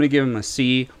 I'm going to give him a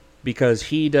C because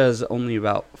he does only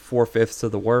about 4/5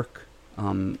 of the work.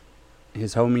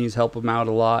 His homies help him out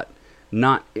a lot.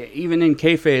 Not even in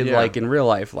kayfabe, like in real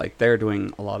life, like they're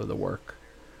doing a lot of the work.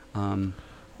 I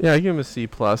give him a C+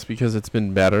 because it's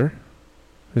been better.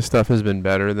 His stuff has been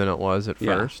better than it was at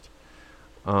first.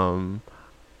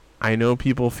 I know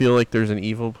people feel like there's an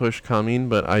Evil push coming,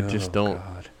 but I just don't.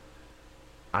 God.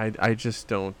 I just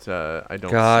don't. I don't.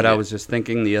 God, I was just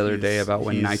thinking the other day about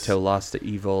when Naito lost to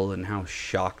Evil and how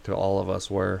shocked all of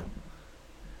us were.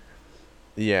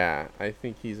 Yeah, I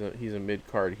think he's a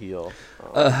mid-card heel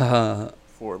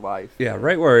for life. Yeah,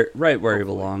 right where he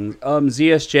belongs.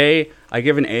 ZSJ, I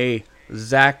give an A.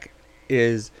 Zach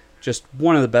is just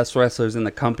one of the best wrestlers in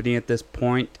the company at this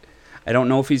point. I don't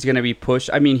know if he's going to be pushed.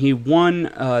 I mean, he won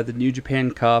the New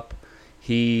Japan Cup.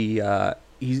 He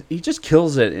just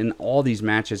kills it in all these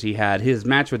matches he had. His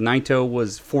match with Naito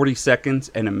was 40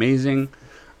 seconds and amazing.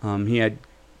 He had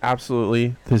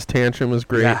Absolutely. His tantrum was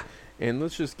great. Yeah. And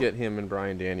let's just get him and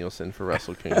Bryan Danielson for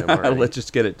Wrestle Kingdom already. Let's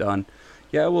just get it done.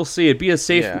 Yeah, we'll see. It'd be a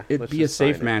safe. Yeah, it'd let's be a just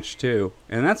sign safe it. match too,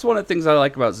 and that's one of the things I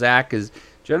like about Zach is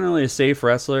generally a safe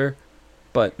wrestler,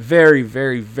 but very,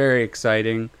 very, very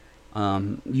exciting.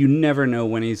 You never know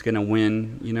when he's gonna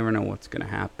win. You never know what's gonna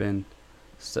happen.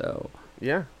 So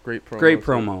Yeah, great promo. great too.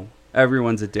 promo.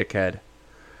 Everyone's a dickhead.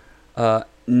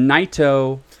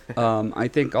 Naito, I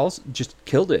think also just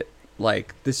killed it.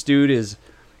 Like this dude is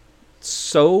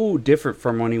so different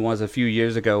from when he was a few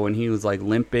years ago when he was like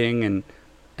limping and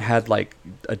had like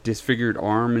a disfigured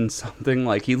arm and something.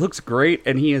 Like he looks great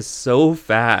and he is so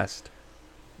fast.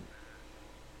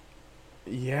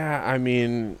 Yeah, I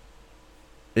mean,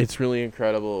 it's really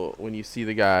incredible when you see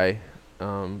the guy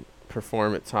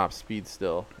perform at top speed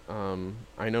still.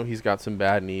 I know he's got some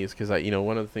bad knees because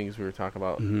one of the things we were talking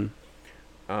about Hmm.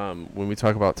 when we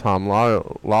talk about Tom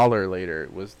Lawler later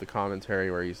was the commentary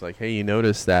where he's like, hey, you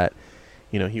notice that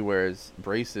he wears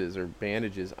braces or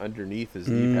bandages underneath his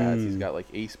knee pads. He's got like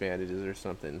ace bandages or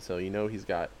something, so he's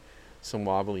got some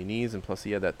wobbly knees, and plus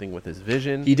he had that thing with his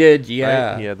vision. He did, right?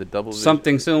 yeah. He had the double vision.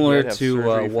 Something He similar had to have to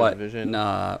surgery for the vision.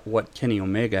 what Kenny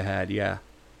Omega had, yeah.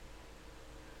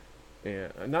 Yeah,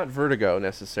 not vertigo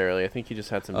necessarily. I think he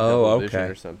just had some Oh, double vision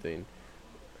okay. or something.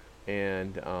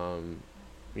 And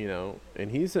and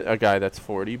he's a guy that's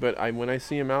 40, but when I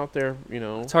see him out there,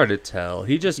 It's hard to tell.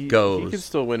 He just he goes. could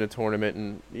still win a tournament,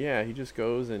 and yeah, he just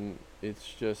goes, and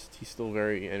it's just he's still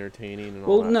very entertaining and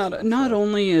all Well, that stuff, not so.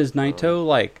 only is Naito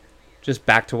like just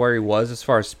back to where he was as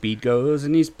far as speed goes,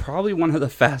 and he's probably one of the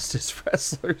fastest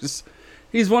wrestlers.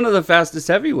 He's one of the fastest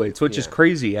heavyweights, which is Yeah.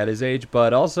 crazy at his age,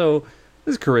 but also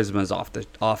his charisma is off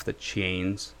the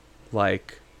chains.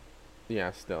 Like,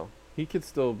 Yeah, still he could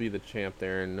still be the champ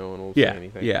there, and no one will yeah, say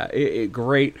anything. yeah,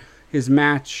 great. His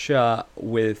match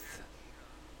with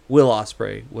Will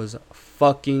Ospreay was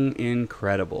fucking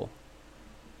incredible.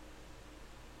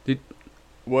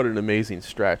 What an amazing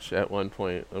stretch at one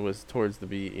point. It was towards the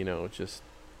beat,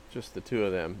 just the two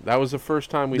of them. That was the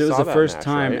first time we It saw was that the first match,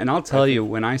 time, right? and I'll tell you,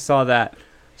 when I saw that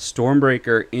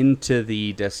Stormbreaker into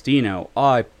the Destino,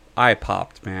 I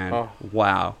popped, man. Oh,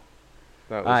 Wow.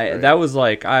 that was great. That was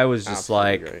like, I was just Absolutely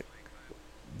like, great.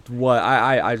 what?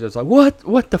 I just like,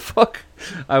 what the fuck?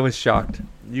 I was shocked.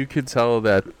 You could tell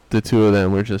that the two of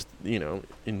them were just,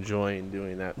 enjoying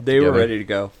doing that. They were together. ready to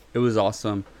go. It was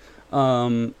awesome.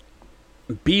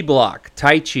 B Block,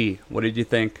 Tai Chi. What did you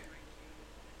think?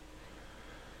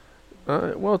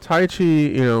 Well, Tai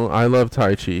Chi, I love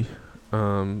Tai Chi,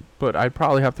 but I'd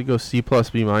probably have to go C plus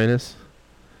B minus.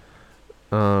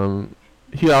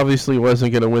 He obviously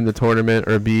wasn't going to win the tournament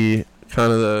or be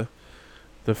kind of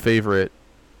the favorite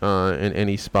in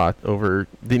any spot over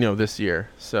this year.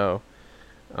 So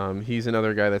he's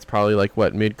another guy that's probably like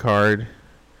mid card.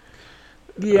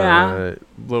 Yeah.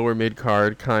 Lower mid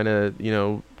card, kind of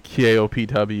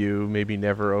KOPW, maybe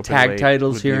never open Tag weight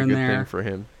titles would be here a and good there. thing for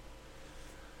him.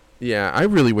 Yeah, I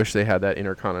really wish they had that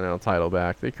Intercontinental title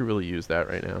back. They could really use that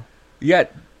right now. Yeah.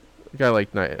 A guy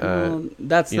like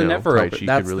That's the never Tai open. Chi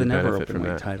That's could really the never benefit open from weight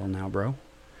that. title now, bro.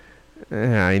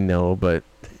 I know, but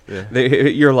yeah.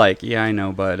 You're like, yeah, I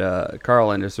know, but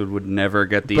Carl Anderson would never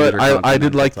get the. But I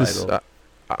did Intercontinental like this. title.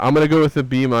 I'm gonna go with a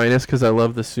B minus because I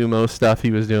love the sumo stuff he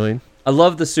was doing. I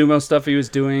love the sumo stuff he was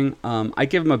doing. I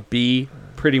give him a B.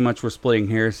 Pretty much, we're splitting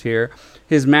hairs here.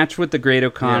 His match with the Great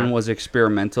O'Khan Yeah. was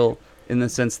experimental in the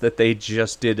sense that they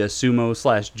just did a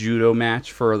sumo/judo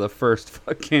match for the first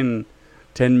fucking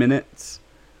 10 minutes.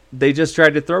 They just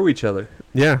tried to throw each other,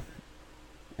 Yeah,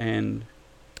 and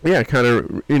yeah, kind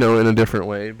of in a different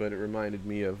way, but it reminded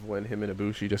me of when him and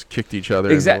Ibushi just kicked each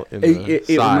other. exactly. In the It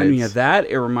reminded me of sides. that.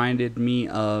 It reminded me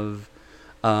of,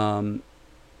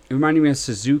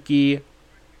 Suzuki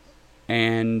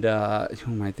and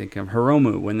who am I thinking of?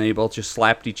 Hiromu, when they both just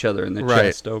slapped each other in the Right.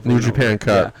 chest over New and Japan over.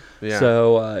 Cup. Yeah. Yeah.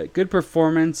 So good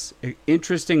performance,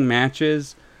 interesting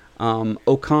matches.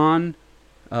 Okan,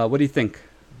 what do you think?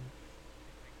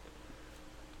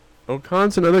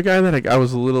 Okan's another guy that I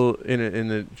was a little in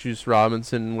the Juice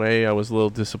Robinson way. I was a little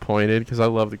disappointed because I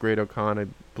love the Great Okan. I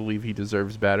believe he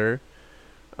deserves better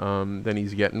than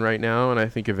he's getting right now, and I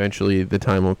think eventually the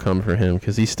time will come for him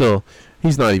because he's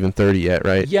not even 30 yet,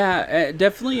 right? Yeah,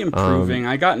 definitely improving.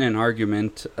 I got in an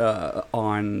argument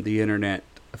on the internet,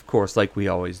 of course, like we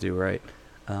always do, right?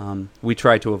 We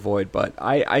try to avoid, but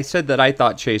I said that I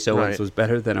thought Chase Owens Right. was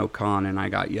better than Okan, and I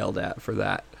got yelled at for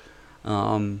that.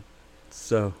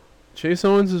 So Chase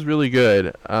Owens is really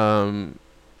good.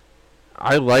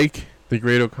 I like the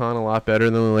Great Okan a lot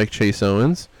better than I like Chase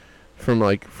Owens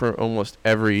for almost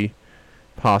every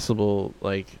possible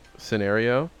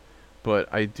scenario. but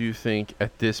I do think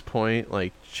at this point,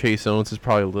 like, Chase Owens is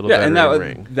probably a little better in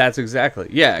ring. That's exactly.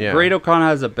 Yeah, Great-O-Khan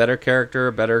has a better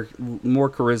character, more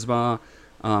charisma.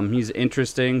 He's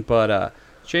interesting, but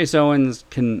Chase Owens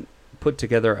can put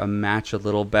together a match a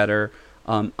little better.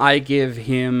 I give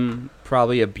him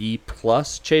probably a B+,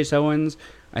 Chase Owens.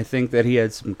 I think that he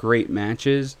had some great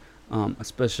matches,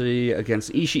 especially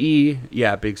against Ishii.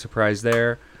 Yeah, big surprise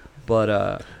there.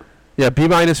 But yeah, B-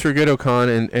 for Great-O-Khan,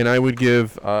 and I would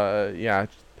give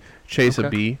Chase a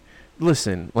B.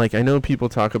 Listen, like, I know people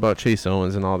talk about Chase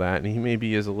Owens and all that, and he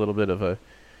maybe is a little bit of a,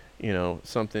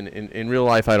 something in real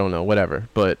life, I don't know, whatever.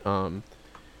 But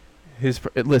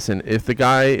listen, if the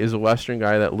guy is a Western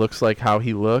guy that looks like how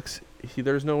he looks,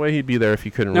 there's no way he'd be there if he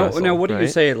couldn't wrestle. Now, what do right? you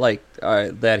say, like,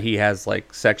 that he has,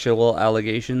 like, sexual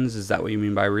allegations? Is that what you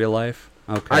mean by real life?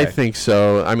 Okay. I think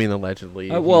so. I mean, allegedly.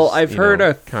 Well, I've heard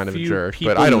a kind of a few jerk,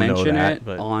 people but I don't know mention that. it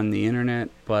But on the internet,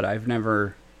 but I've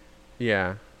never.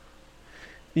 Yeah.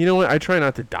 You know what? I try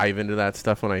not to dive into that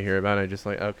stuff when I hear about it. I just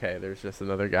like, okay, there's just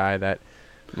another guy that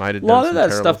might have done some A lot of that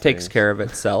terrible stuff things. takes care of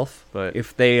itself. But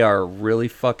if they are really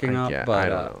fucking up, I but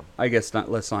don't know. I guess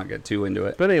not. Let's not get too into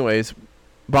it. But anyways,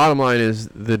 bottom line is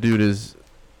the dude is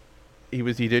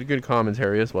he did good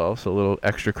commentary as well, so a little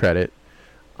extra credit.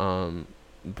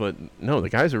 But no, the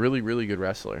guy's a really, really good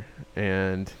wrestler,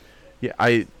 and yeah,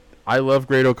 I love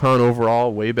Great-O-Khan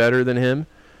overall, way better than him.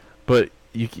 But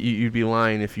you'd be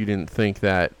lying if you didn't think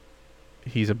that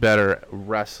he's a better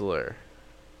wrestler.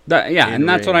 And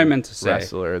that's what I meant to say.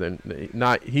 Wrestler than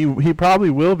not he probably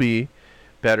will be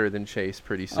better than Chase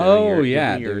pretty soon. Oh, in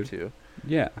yeah, a year or dude. two.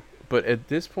 Yeah. But at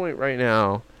this point right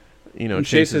now, And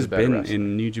Chase has is a better been wrestler.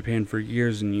 in New Japan for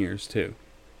years and years too.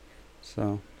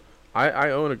 So I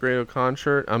own a Great-O-Khan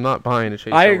shirt. I'm not buying a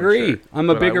Chase I Owens agree. shirt, I'm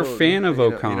a but I bigger will- fan of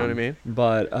O'Khan. You know what I mean?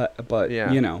 But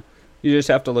Yeah. you just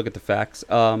have to look at the facts.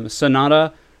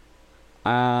 Sonata,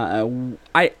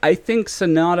 I think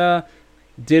Sonata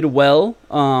did well.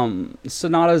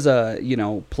 Sonata's a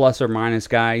plus or minus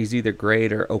guy. He's either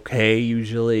great or okay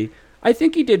usually. I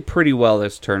think he did pretty well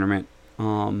this tournament.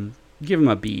 Give him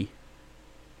a B.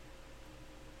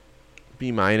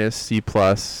 B-, C+.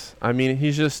 I mean,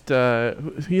 he's just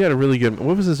he had a really good.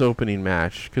 What was his opening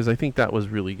match? Because I think that was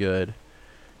really good.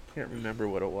 Can't remember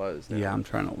what it was. Now. Yeah, I'm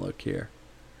trying to look here.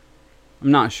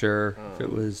 I'm not sure if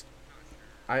it was.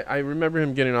 I remember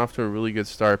him getting off to a really good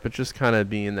start, but just kind of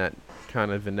being that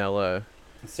kind of vanilla,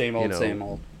 Same old.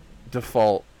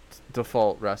 default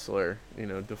wrestler.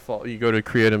 Default. You go to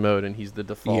creative mode and he's the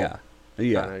default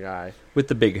kind of guy with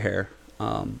the big hair.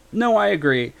 No, I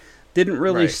agree. Didn't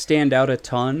really stand out a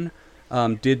ton.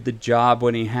 Did the job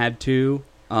when he had to,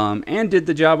 and did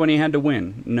the job when he had to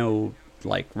win. No,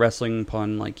 like, wrestling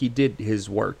pun. Like, he did his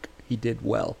work. He did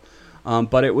well.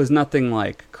 But it was nothing,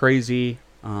 like, crazy.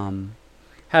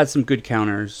 Had some good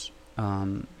counters.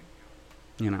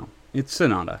 It's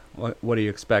Sonata. What do you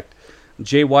expect?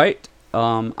 Jay White.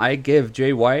 I give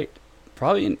Jay White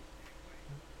probably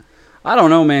I don't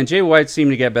know, man. Jay White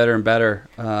seemed to get better and better.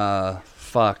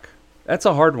 Fuck. That's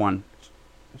a hard one.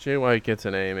 Jay White gets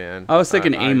an A, man. I was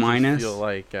thinking A-. I feel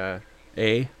like A.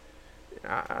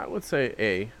 I would say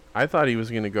A. I thought he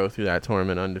was going to go through that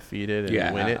tournament undefeated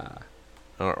and win it,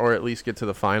 or at least get to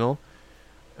the final.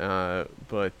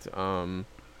 But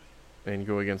and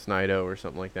go against Naito or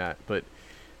something like that. But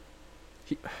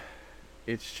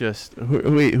it's just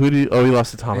wait, who did? Oh, he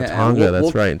lost to Tama Tonga.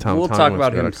 That's right. And we'll talk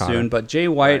about him soon. But Jay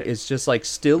White is just like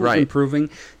still improving.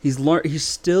 He's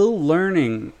still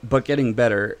learning, but getting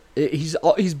better.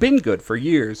 He's been good for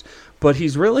years, but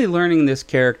he's really learning this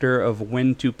character of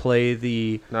when to play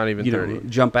the not even 30.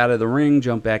 Jump out of the ring,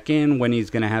 jump back in. When he's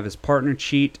going to have his partner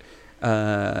cheat.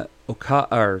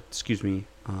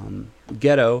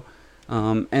 Ghetto.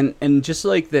 And just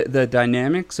like the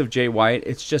dynamics of Jay White,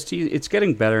 it's just it's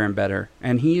getting better and better,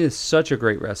 and he is such a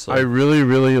great wrestler. I really,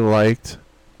 really liked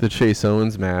the Chase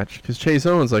Owens match because Chase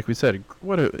Owens, like we said,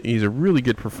 he's a really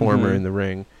good performer in the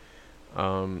ring.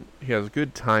 He has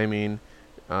good timing.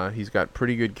 He's got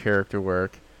pretty good character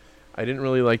work. I didn't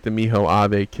really like the Miho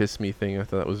Abe kiss me thing. I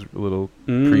thought that was a little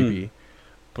creepy,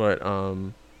 but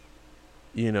the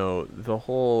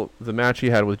match he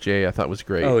had with Jay, I thought was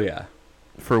great. Oh yeah.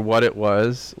 For what it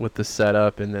was with the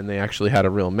setup, and then they actually had a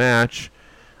real match.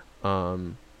 I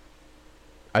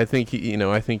think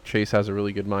I think Chase has a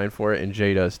really good mind for it, and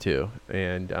Jay does too.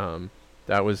 And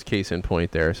that was case in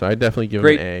point there. So I definitely give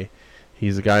him an A.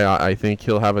 He's a guy. I think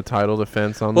he'll have a title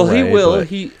defense on the way. Well,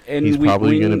 he will. He's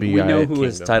probably going to be. We know who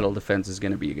his title defense is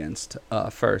going to be against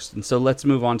first, and so let's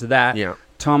move on to that. Yeah,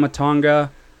 Tama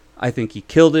Tonga, I think he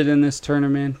killed it in this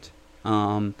tournament.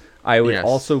 I would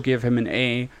also give him an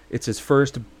A. It's his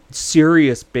first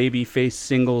serious babyface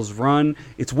singles run.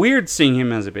 It's weird seeing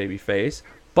him as a babyface,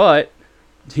 but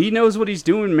he knows what he's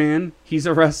doing, man. He's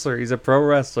a wrestler. He's a pro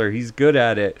wrestler. He's good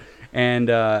at it. And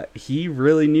he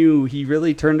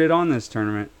really turned it on this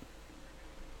tournament.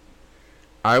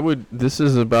 This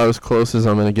is about as close as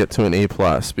I'm going to get to an A+,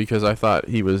 because I thought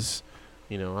he was,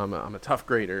 I'm a tough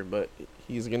grader, but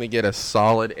he's going to get a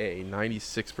solid A,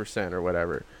 96% or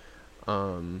whatever.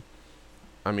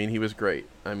 I mean, he was great.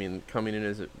 I mean, coming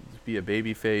in to be a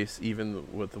baby face, even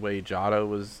with the way Jado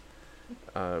was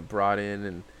brought in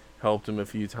and helped him a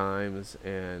few times,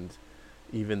 and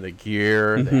even the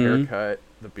gear, the haircut,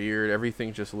 the beard,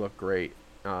 everything just looked great.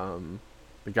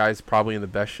 The guy's probably in the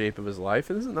best shape of his life,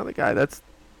 and this is another guy that's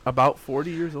about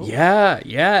 40 years old. Yeah,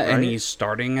 right? And he's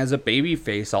starting as a baby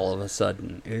face all of a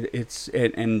sudden.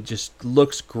 And just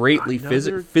looks greatly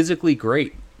physically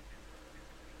great.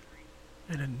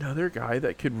 And another guy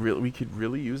that we could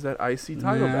really use that IC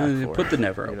title back for. Put the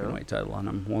never openweight title on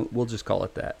him. We'll just call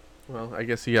it that. Well, I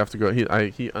guess you have to go.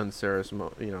 He unserious.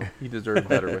 He deserved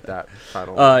better with that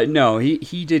title. No,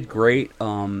 he did great.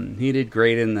 He did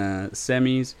great in the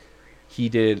semis. He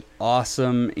did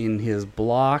awesome in his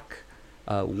block.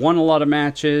 Won a lot of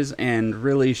matches and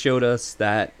really showed us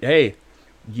that, hey,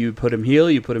 you put him heel,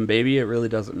 you put him baby, it really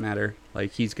doesn't matter.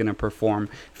 Like, he's going to perform. In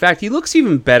fact, he looks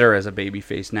even better as a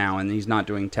babyface now, and he's not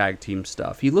doing tag team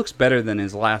stuff. He looks better than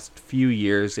his last few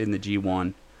years in the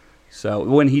G1. So,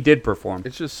 when he did perform.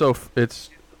 It's just it's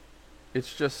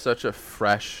just such a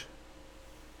fresh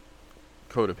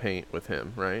coat of paint with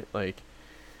him, right? Like,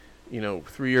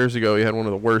 3 years ago, he had one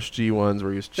of the worst G1s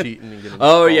where he was cheating and getting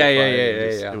yeah.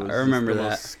 It was I remember the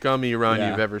most scummy run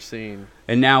you've ever seen.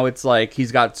 And now it's like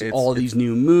he's got all these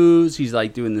new moves. He's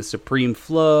like doing the Supreme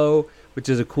Flow, which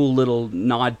is a cool little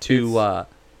nod to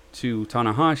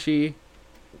Tanahashi.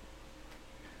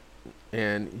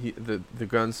 And the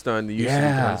gun stun, the use of the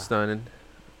gun stun.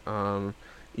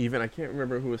 Even I can't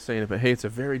remember who was saying it, but hey, it's a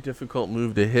very difficult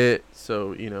move to hit.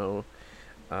 So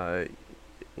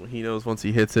he knows once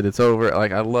he hits it, it's over.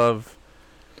 Like, I love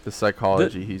the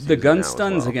psychology he's using. The gun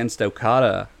stuns against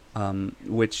Okada,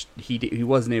 which he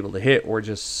wasn't able to hit, were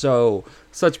just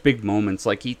such big moments.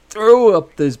 Like, he threw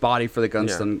up his body for the gun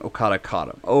stun. Okada caught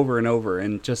him over and over,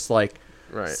 and just like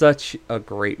such a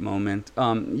great moment.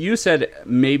 You said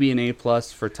maybe an A+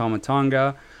 for Tama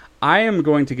Tonga. I am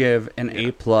going to give an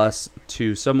A+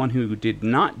 to someone who did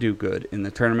not do good in the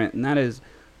tournament, and that is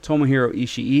Tomohiro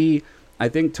Ishii. I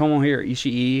think Tomohiro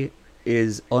Ishii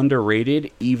is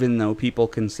underrated, even though people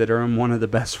consider him one of the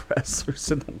best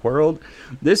wrestlers in the world.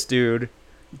 This dude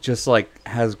just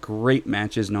has great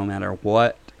matches no matter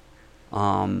what.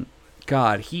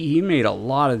 God, he made a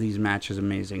lot of these matches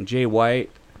amazing. Jay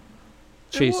White,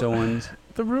 Chase Owens.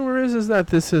 The rumor is that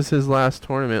this is his last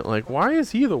tournament. Like, why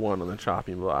is he the one on the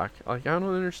chopping block? Like, I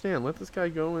don't understand. Let this guy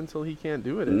go until he can't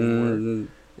do it anymore.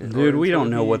 Dude, we don't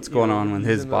know what's going on with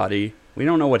his body. We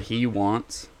don't know what he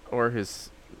wants. Or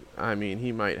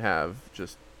he might have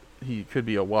he could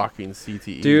be a walking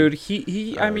CTE. Dude,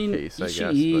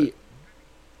 Ishii,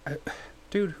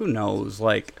 dude, who knows?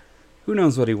 Like, who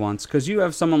knows what he wants? Because you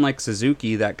have someone like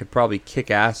Suzuki that could probably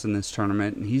kick ass in this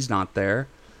tournament, and he's not there.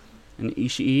 And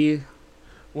Ishii...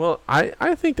 Well, I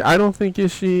don't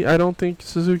think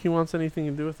Suzuki wants anything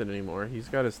to do with it anymore. He's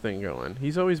got his thing going.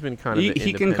 He's always been kind of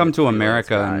he can come to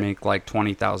America and make like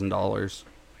 $20,000.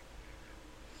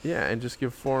 Yeah, and just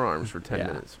give forearms for 10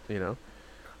 minutes,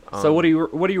 So what do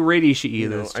you rate Ishii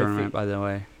this tournament, by the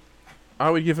way? I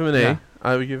would give him an A.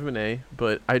 I would give him an A,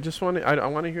 but I just want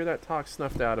to hear that talk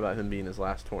snuffed out about him being his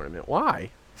last tournament.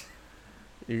 Why?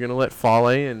 You're going to let Fale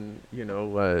and,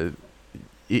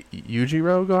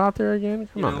 Yujiro go out there again?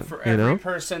 Come on. For every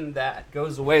person that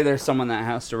goes away, there's someone that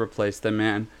has to replace them,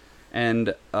 man.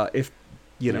 And if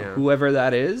whoever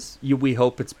that is, we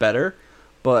hope it's better.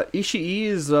 But Ishii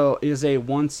is a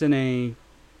once in a...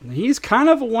 He's kind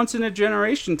of a once in a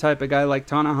generation type of guy like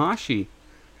Tanahashi.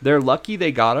 They're lucky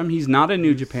they got him. He's not a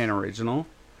New Japan original.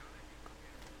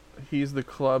 He's the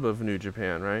club of New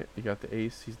Japan, right? You got the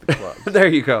ace. He's the club. There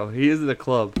you go. He is the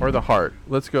club. Or the heart.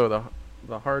 Let's go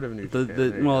the heart of New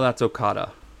Japan. Well, that's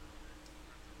Okada.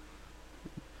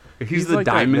 He's the like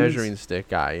diamonds. That measuring stick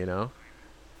guy,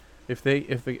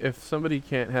 If somebody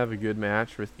can't have a good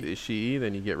match with Ishii,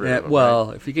 then you get rid of him. Well,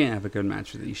 right? If you can't have a good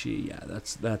match with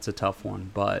Ishii, that's a tough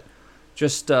one. But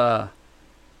just I've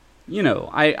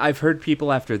heard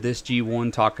people after this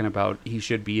G1 talking about he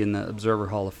should be in the Observer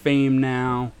Hall of Fame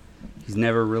now. He's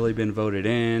never really been voted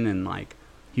in, and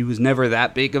he was never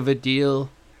that big of a deal.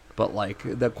 But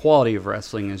the quality of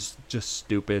wrestling is just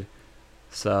stupid.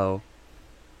 So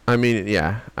I mean,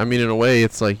 yeah. I mean, in a way,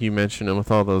 it's like you mentioned him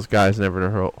with all those guys never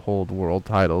to hold world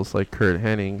titles, like Kurt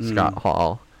Hennig, Scott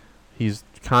Hall. He's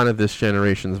kind of this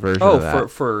generation's version of that.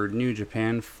 For New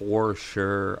Japan, for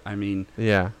sure. I mean,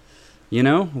 yeah.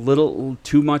 Little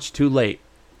too much too late.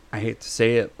 I hate to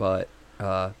say it, but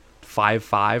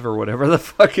 5'5" or whatever the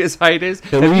fuck his height is.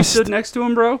 Have you stood next to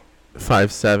him, bro?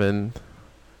 5'7".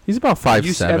 He's about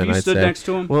 5'7". Have you stood next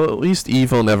to him? Well, at least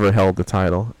Evil never held the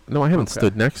title. No, I haven't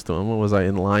stood next to him. What was I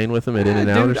in line with him at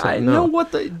In-N-Out or something? I know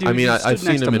what the dude. I mean, I've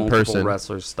seen him in person.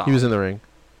 Wrestlers. Stop. He was in the ring.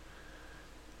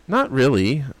 Not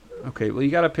really. Okay, well, you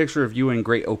got a picture of you and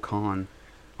Great O'Khan.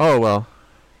 Oh well,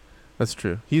 that's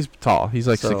true. He's tall. He's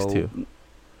like 6'2".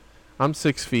 I'm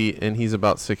 6 feet, and he's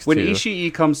about 6'2". When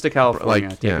Ishii comes to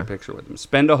California, take a picture with him.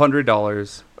 Spend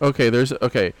 $100.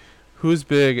 Okay, who's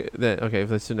big? Then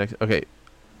let's do next. Okay.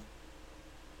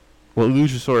 Well,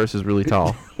 Luchasaurus is really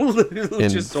tall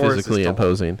and physically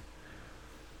imposing.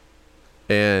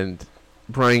 And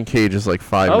Brian Cage is like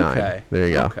 5'9". Okay. There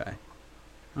you go.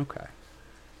 Okay.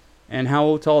 And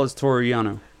how tall is Toru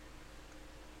Yano?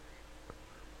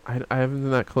 I haven't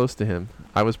been that close to him.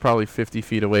 I was probably 50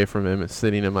 feet away from him,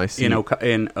 sitting in my seat. In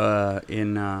Japan.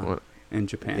 In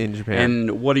Japan.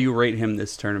 And what do you rate him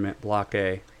this tournament? Block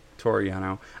A, Toru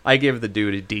Yano. I give the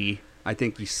dude a D. I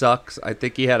think he sucks. I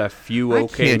think he had a few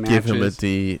matches. I can't give him a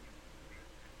D.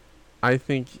 I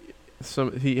think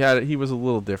he was a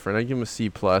little different. I give him a C+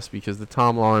 because the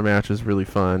Tom Lawler match was really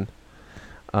fun.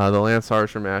 The Lance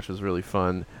Archer match was really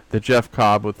fun. The Jeff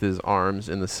Cobb with his arms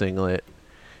in the singlet.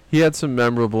 He had some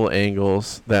memorable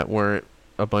angles that weren't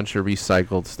a bunch of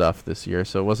recycled stuff this year,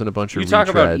 so it wasn't a bunch of retreads. You talk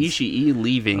about Ishii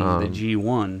leaving the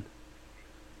G1.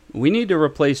 We need to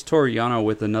replace Toru Yano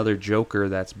with another Joker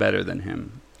that's better than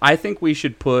him. I think we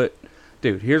should put...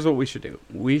 Dude, here's what we should do.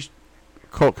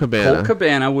 Colt Cabana. Colt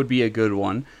Cabana would be a good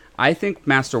one. I think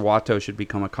Master Wato should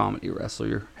become a comedy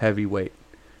wrestler, heavyweight.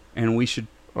 And we should...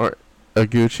 Or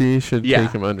Aguchi should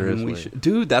take him under his wing.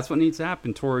 Dude, that's what needs to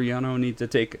happen. Toru Yano needs to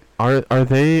take... Are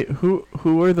they... Who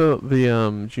are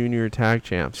the junior tag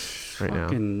champs right now?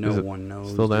 Fucking no one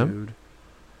knows, still them? Dude.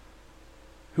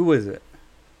 Who is it?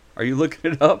 Are you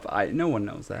looking it up? No one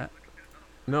knows that.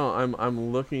 No,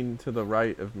 I'm looking to the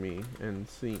right of me and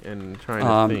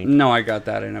trying to think. No, I got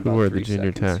that in about 3 seconds. Who are the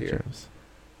junior tag champs?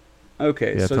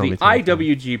 Okay, so the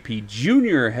IWGP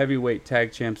Junior Heavyweight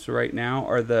Tag Champs right now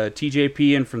are the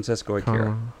TJP and Francisco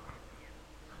Akira.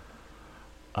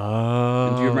 Oh.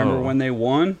 And do you remember when they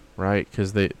won? Right,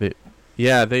 because they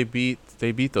beat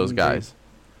those guys.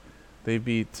 They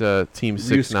beat Team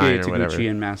 6ix9ine or whatever. Taguchi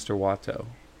and Master Wato.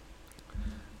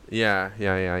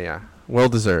 Yeah. Well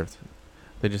deserved.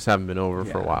 They just haven't been over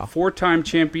for a while. 4-time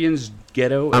champions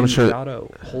Geto and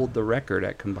Jado hold the record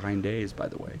at combined days, by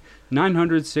the way.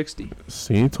 960.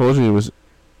 See, told you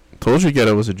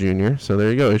Geto was a junior, so there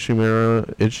you go.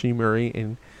 Ishimori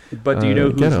and But do you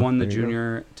know who's won the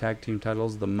junior tag team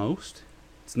titles the most?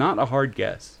 It's not a hard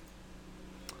guess.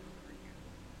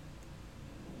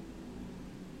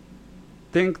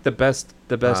 Think the best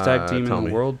tag team in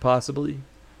the world, possibly.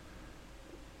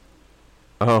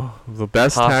 Oh, the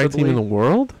best tag team in the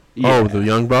world? Yeah. Oh, the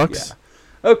Young Bucks?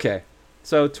 Yeah. Okay.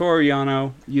 So, Toru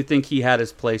Yano, you think he had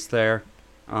his place there?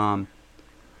 Yeah.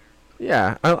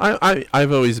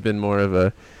 I've always been more of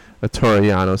a Toru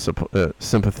Yano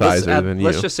sympathizer than you.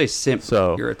 Let's just say simp.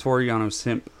 So, you're a Toru Yano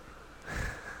simp.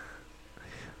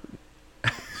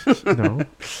 No.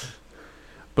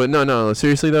 But no.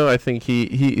 Seriously, though, I think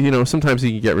he sometimes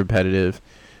he can get repetitive.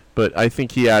 But I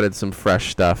think he added some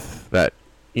fresh stuff that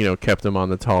kept him on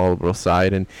the tolerable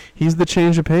side, and he's the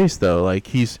change of pace, though.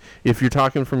 Like, if you're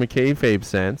talking from a kayfabe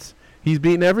sense, he's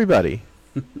beating everybody.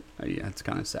 Yeah, it's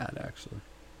kind of sad, actually.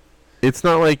 It's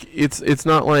not like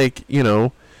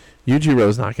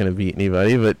Yujiro's not going to beat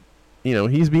anybody, but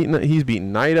he's beaten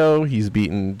Naito, he's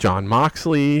beaten Jon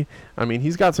Moxley. I mean,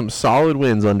 he's got some solid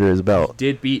wins under his belt. He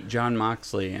did beat Jon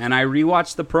Moxley, and I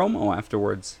rewatched the promo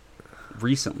afterwards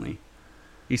recently.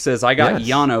 He says, "I got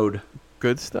Yano'd."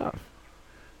 Good stuff.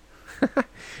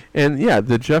 And yeah,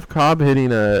 the Jeff Cobb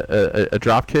hitting a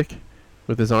drop kick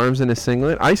with his arms in his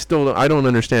singlet. I don't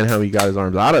understand how he got his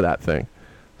arms out of that thing.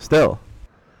 Still,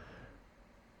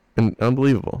 and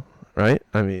unbelievable, right?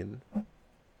 I mean,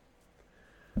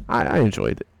 I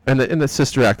enjoyed it, and the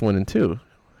Sister Act 1 and 2.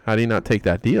 How do you not take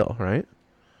that deal, right?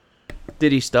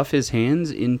 Did he stuff his hands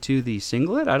into the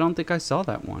singlet? I don't think I saw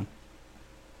that one.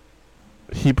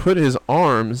 He put his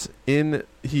arms in.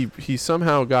 He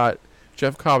somehow got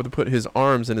Jeff Cobb to put his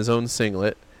arms in his own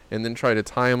singlet and then try to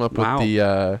tie him up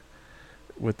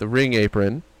with the ring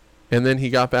apron, and then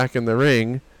he got back in the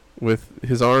ring with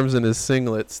his arms in his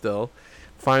singlet still,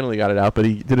 finally got it out, but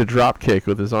he did a drop kick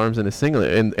with his arms in a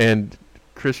singlet, and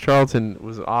Chris Charlton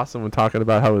was awesome when talking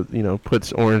about how it,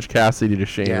 puts Orange Cassidy to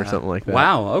shame or something like that.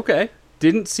 Wow. Okay.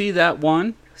 Didn't see that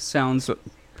one. Sounds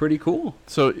pretty cool.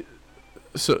 So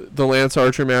the Lance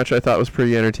Archer match I thought was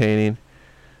pretty entertaining.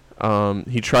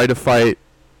 He tried to fight.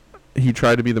 He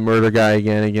tried to be the murder guy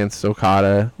again against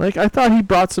Okada. Like, I thought he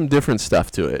brought some different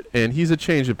stuff to it, and he's a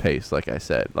change of pace, like I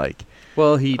said. Like,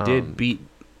 well, he did beat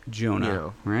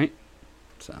Jonah, right?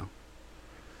 So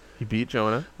he beat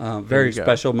Jonah. Very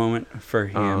special moment for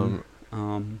him.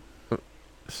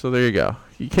 So there you go.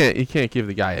 You can't give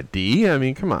the guy a D. I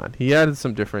mean, come on. He added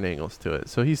some different angles to it,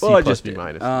 so he's C plus B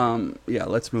minus. Yeah,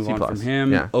 let's move C on plus. from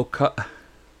him. Yeah.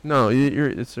 No,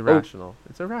 it's irrational.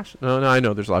 It's irrational. No, I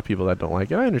know there's a lot of people that don't like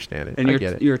it. I understand it. And I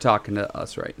get it. You're talking to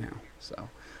us right now. So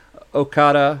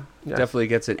Okada definitely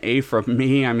gets an A from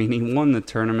me. I mean, he won the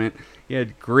tournament. He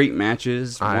had great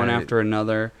matches, one after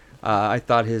another. I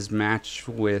thought his match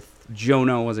with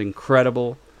Jonah was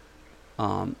incredible.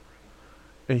 And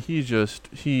he just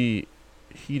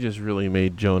really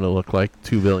made Jonah look like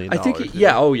 $2 billion. I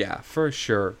think, for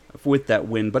sure, with that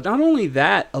win. But not only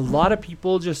that, a lot of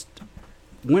people just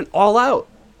went all out.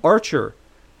 Archer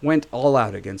went all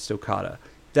out against Okada.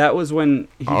 That was when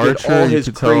he did all his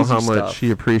you could crazy tell how stuff. much he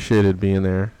appreciated being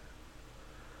there.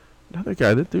 Another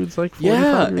guy, that dude's like 45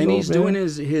 years old, and he's doing man.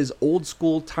 his old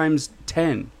school times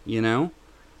 10,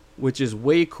 which is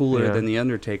way cooler than The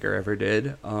Undertaker ever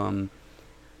did.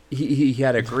 He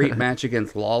had a great match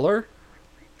against Lawler.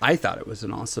 I thought it was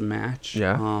an awesome match.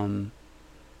 Yeah.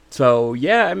 So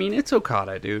yeah, I mean, it's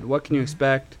Okada, dude. What can you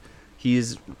expect?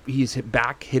 He's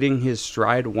back hitting his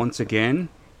stride once again.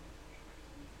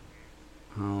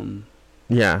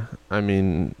 Yeah, I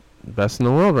mean, best in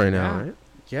the world right now, right?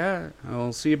 Yeah,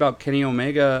 we'll see about Kenny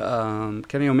Omega.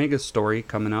 Kenny Omega's story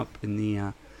coming up in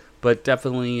the, but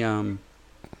definitely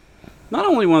not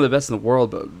only one of the best in the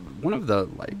world, but one of the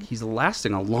he's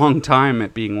lasting a long time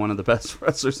at being one of the best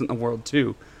wrestlers in the world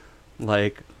too.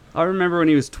 Like, I remember when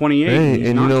he was 28, and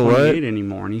he's not 28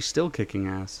 anymore, and he's still kicking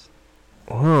ass.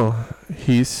 Well,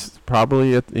 he's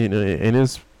probably in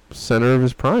his center of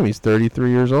his prime. He's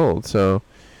 33 years old, so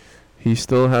he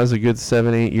still has a good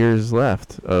 7-8 years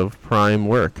left of prime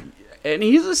work. And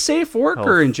he's a safe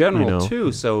worker in general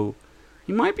too, so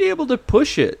he might be able to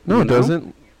push it. No, it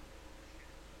doesn't.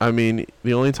 I mean,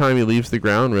 the only time he leaves the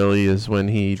ground really is when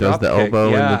he does the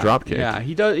elbow and the drop kick. Yeah,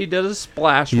 he does a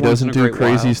splash. He doesn't do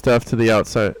crazy stuff to the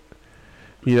outside.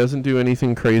 He doesn't do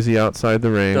anything crazy outside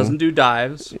the ring. Doesn't do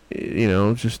dives. Pretty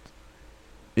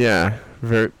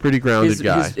grounded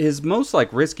guy. His most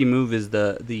risky move is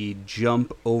the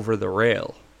jump over the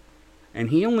rail,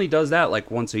 and he only does that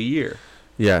once a year.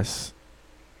 Yes.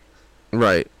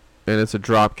 Right. And it's a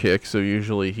drop kick, so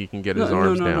usually he can get his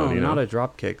arms down. No, not a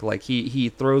drop kick. He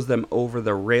throws them over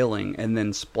the railing and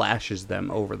then splashes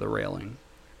them over the railing.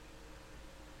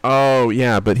 Oh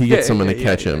yeah, but he gets someone to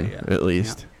catch him at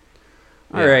least.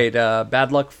 Yeah. All right,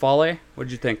 Bad Luck Fale. What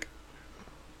did you think?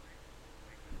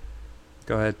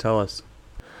 Go ahead, tell us.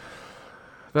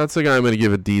 That's the guy I'm going to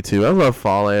give a D to. I love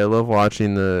Fale. I love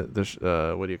watching the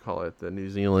the New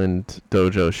Zealand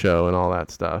dojo show and all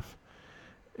that stuff.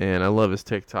 And I love his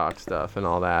TikTok stuff and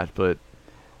all that. But,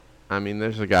 I mean,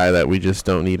 there's a guy that we just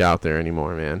don't need out there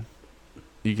anymore, man.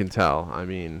 You can tell. I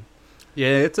mean...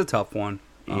 Yeah, it's a tough one.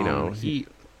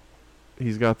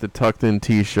 He's got the tucked-in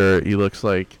T-shirt. He looks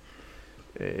like...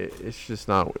 It's just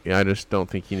not... I just don't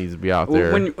think he needs to be out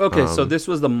there. So this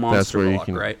was the monster block,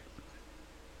 right?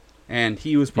 And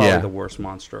he was probably the worst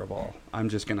monster of all. I'm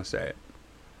just going to say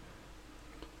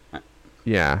it.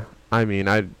 Yeah. I mean,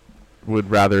 I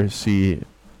would rather see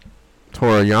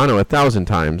Toru Yano 1,000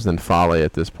 times than Fale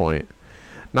at this point.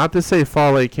 Not to say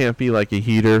Fale can't be a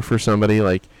heater for somebody.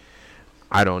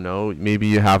 I don't know. Maybe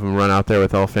you have him run out there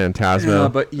with El Phantasmo. Yeah,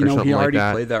 but, he already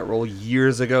played that role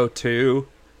years ago, too.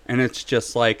 And it's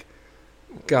just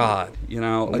God,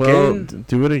 again. Well,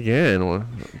 do it again.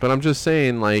 But I'm just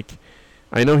saying,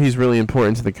 I know he's really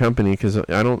important to the company because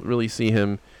I don't really see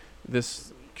him.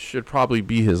 This should probably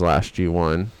be his last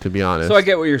G1, to be honest. So I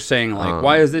get what you're saying.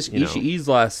 Why is this Ishii's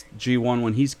last G1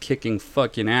 when he's kicking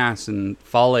fucking ass and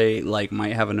Fale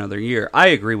might have another year? I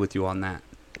agree with you on that.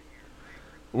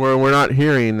 We're not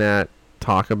hearing that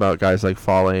talk about guys like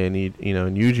Fale and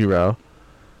Yujiro.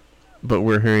 But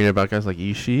we're hearing about guys like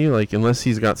Ishii. Unless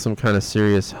he's got some kind of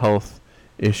serious health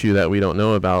issue that we don't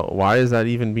know about, why is that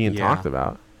even being talked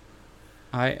about?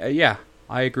 I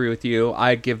agree with you.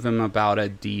 I give him about a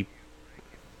D.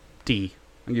 I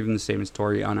give him the same as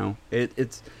Toru Yano.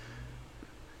 It's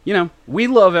we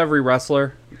love every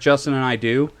wrestler. Justin and I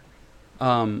do.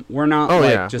 We're not Oh,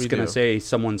 like yeah, just we gonna do. say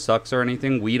someone sucks or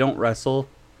anything. We don't wrestle.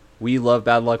 We love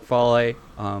Bad Luck Fale.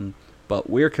 But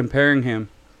we're comparing him.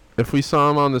 If we saw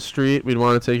him on the street, we'd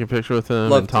want to take a picture with him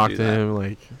Love and to talk do to that. him.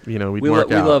 Like, we'd We work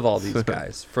out. love all these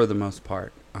guys for the most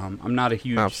part. I'm not a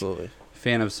huge Absolutely.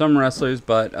 fan of some wrestlers,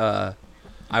 but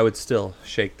I would still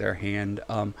shake their hand.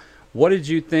 What did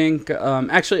you think?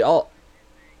 Actually, I'll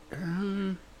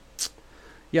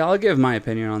give my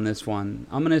opinion on this one.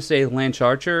 I'm gonna say Lance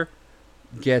Archer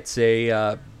gets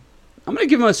I'm gonna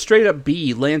give him a straight up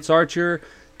B. Lance Archer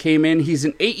came in. He's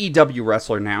an AEW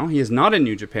wrestler now. He is not a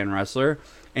New Japan wrestler,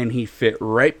 and he fit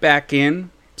right back in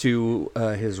to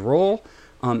his role.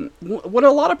 What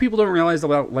a lot of people don't realize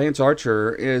about Lance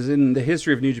Archer is in the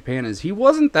history of New Japan is he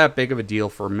wasn't that big of a deal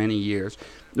for many years.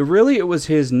 Really, it was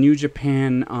his New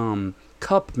Japan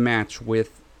Cup match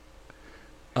with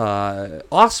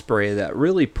Ospreay that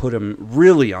really put him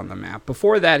really on the map.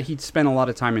 Before that, he'd spent a lot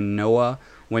of time in Noah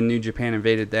when New Japan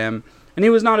invaded them, and he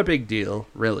was not a big deal,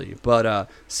 really. But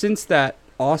since that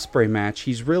Ospreay match,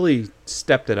 he's really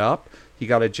stepped it up. He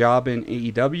got a job in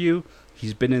AEW.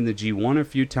 He's been in the G1 a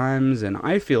few times, and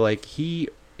I feel like he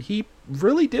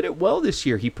really did it well this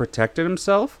year. He protected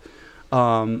himself.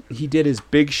 He did his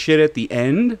big shit at the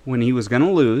end when he was going to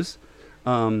lose.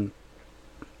 I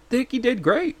think he did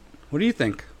great. What do you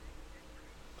think?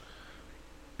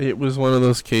 It was one of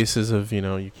those cases of,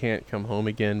 you can't come home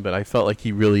again, but I felt like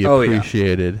he really Oh, yeah.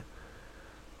 appreciated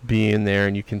being there,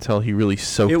 and you can tell he really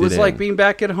soaked it in. It was like being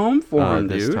back at home for him,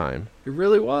 this dude. time. It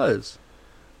really was.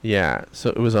 Yeah,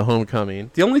 so it was a homecoming.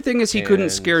 The only thing is he couldn't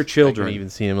and scare I children. can even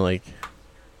see him like...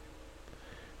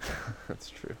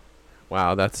 That's true.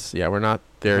 Wow, we're not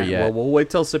there Right, yet. well, we'll wait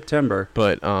till September.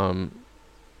 But,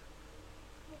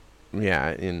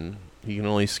 yeah, he can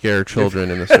only scare children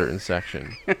in a certain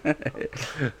section.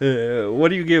 What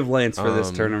do you give Lance for this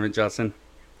tournament, Justin?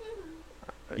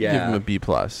 Give him a B+.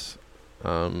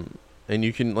 And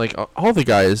you can, like, all the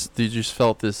guys, they just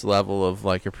felt this level of,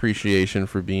 like, appreciation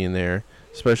for being there,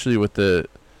 especially with the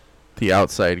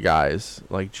outside guys,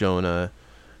 like Jonah,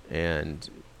 and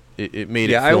it made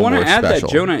it feel I want more to add that special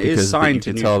Jonah is because signed to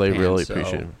you New can tell Japan, they really so-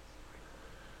 appreciate him.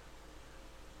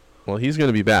 Well, he's going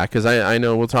to be back, because I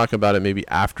know we'll talk about it maybe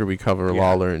after we cover Yeah.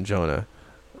 Lawler and Jonah.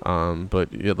 But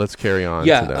let's carry on to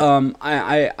Yeah, that.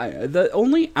 I the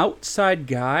only outside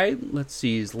guy, let's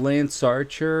see, is Lance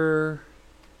Archer.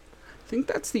 I think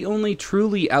that's the only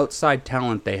truly outside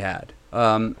talent they had.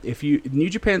 New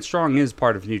Japan Strong is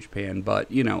part of New Japan, but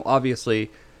obviously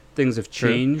things have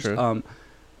changed. True.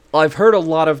 I've heard a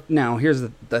lot of now. Here's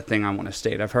the thing I want to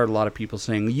state. I've heard a lot of people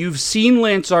saying you've seen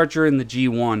Lance Archer in the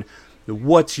G1.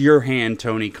 What's your hand,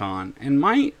 Tony Khan? And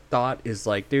my thought is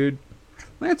like, dude,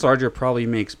 Lance Archer probably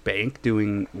makes bank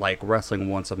doing like wrestling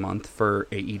once a month for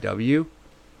AEW,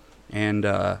 and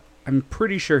I'm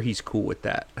pretty sure he's cool with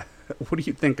that. What do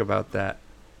you think about that?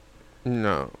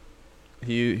 No.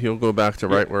 He'll go back to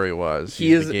right where he was.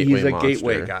 He's a monster.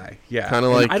 gateway guy. Yeah. Kinda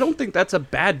And like- I don't think that's a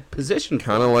bad position. for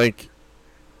Kind of him. like...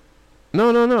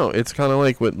 No. It's kind of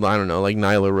like what, I don't know, like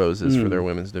Nyla Rose is for Mm. their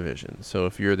women's division. So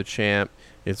if you're the champ,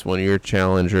 it's one of your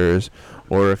challengers.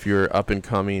 Or if you're up and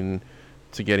coming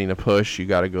to getting a push, you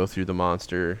got to go through the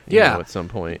monster Yeah. at some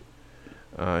point.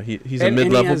 He's and a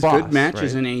mid-level he has boss. good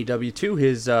matches right? in AEW too.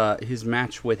 His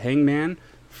match with Hangman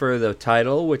for the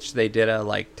title, which they did a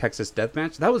like Texas Death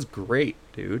Match, that was great,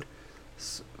 dude.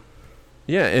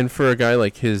 Yeah, and for a guy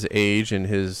like his age and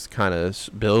his kind of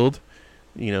build,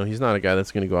 he's not a guy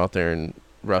that's going to go out there and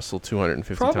wrestle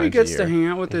 250 Probably times gets a to year. hang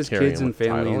out with and his carry kids him and with the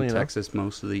family title, in you know? Texas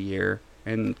most of the year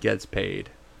and gets paid.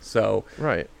 So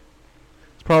Right.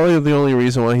 It's probably the only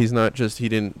reason why he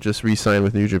didn't just re-sign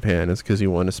with New Japan is because he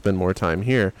wanted to spend more time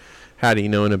here. Had he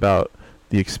known about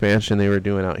the expansion they were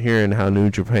doing out here and how New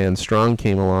Japan Strong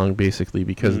came along basically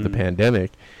because of the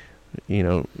pandemic, he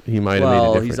might have made a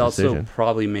different he's also decision.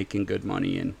 probably making good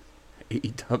money in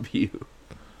AEW.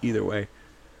 Either way.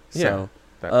 Yeah, So,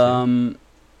 that too.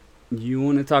 you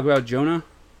want to talk about Jonah?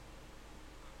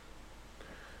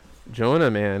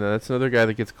 Jonah, man, that's another guy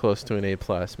that gets close to an A+,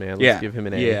 man. Let's give him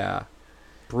an A. Yeah.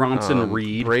 Bronson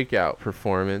Reed. Breakout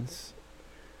performance.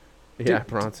 Yeah,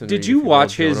 Bronson Reed. Did if you will,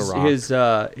 watch Jonah his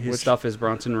Rock. stuff as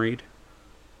Bronson Reed?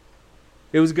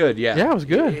 It was good, yeah. Yeah, it was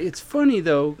good. It's funny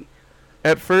though.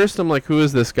 At first, I'm like, who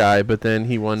is this guy? But then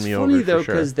he won me over Funny though for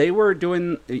sure. because they were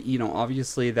doing,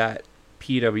 obviously that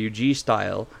PWG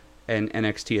style and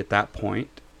NXT at that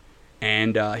point,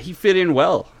 and he fit in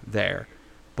well there.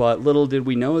 But little did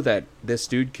we know that this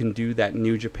dude can do that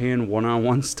New Japan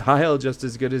one-on-one style just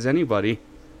as good as anybody.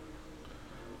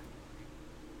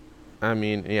 I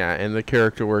mean, yeah, and the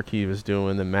character work he was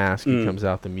doing, the mask, he comes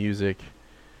out, the music.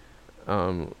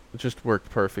 just worked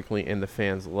perfectly, and the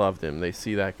fans loved him. They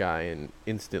see that guy, and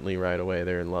instantly right away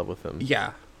they're in love with him.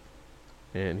 Yeah.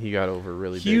 And he got over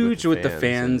really Huge big with the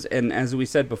fans. And as we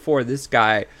said before, this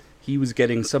guy, he was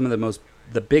getting some of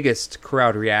the biggest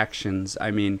crowd reactions.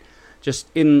 I mean, just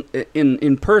in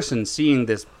person, seeing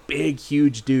this big,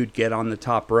 huge dude get on the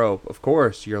top rope, of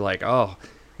course, you're like, oh,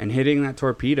 and hitting that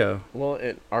torpedo. Well,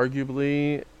 it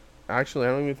arguably, actually,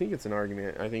 I don't even think it's an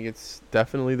argument. I think it's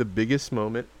definitely the biggest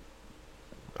moment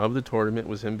of the tournament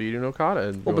was him beating Okada.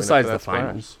 And Well, going up besides to the that splash.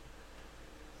 finals.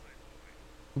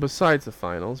 Besides the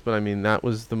finals, but I mean, that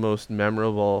was the most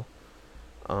memorable,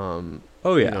 Oh,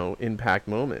 yeah. you know, impact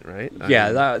moment, right? Yeah,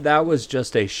 I mean, that was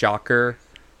just a shocker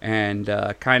and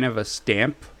kind of a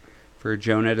stamp for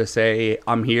Jonah to say,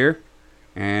 I'm here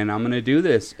and I'm going to do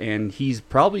this. And he's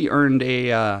probably earned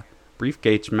a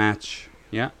briefcase match.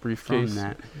 Yeah, briefcase. from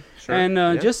that. Sure, And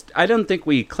yeah. just, I don't think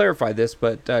we clarified this,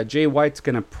 but Jay White's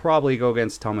going to probably go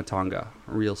against Tama Tonga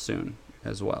real soon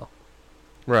as well.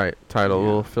 Right, title, Yeah.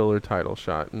 little filler title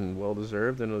shot, and well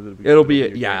deserved. And It'll be a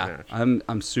great yeah. match.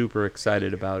 I'm super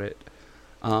excited about it.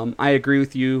 I agree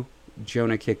with you.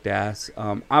 Jonah kicked ass.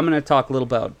 I'm gonna talk a little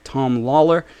about Tom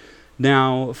Lawler.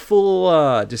 Now,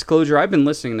 full disclosure, I've been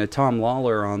listening to Tom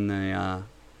Lawler on the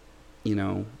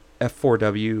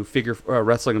F4W Figure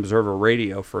Wrestling Observer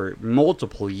Radio for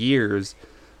multiple years.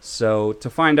 So to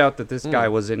find out that this guy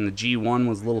was in the G1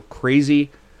 was a little crazy.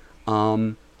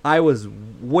 I was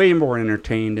way more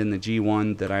entertained in the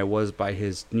G1 than I was by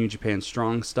his New Japan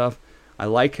Strong stuff. I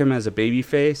like him as a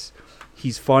babyface.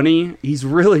 He's funny. He's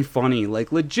really funny,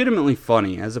 like legitimately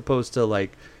funny, as opposed to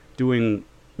like doing,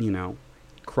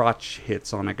 crotch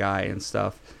hits on a guy and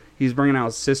stuff. He's bringing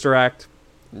out Sister Act.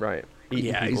 Right.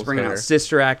 Yeah, he's bringing out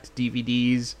Sister Act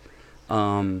DVDs.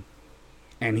 And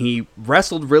he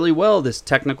wrestled really well, this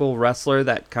technical wrestler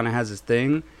that kind of has his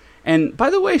thing. And by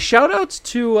the way, shout outs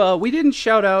to, we didn't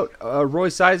shout out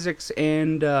Royce Isaacs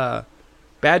and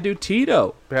Bad Dude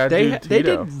Tito. They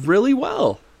did really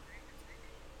well.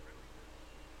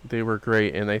 They were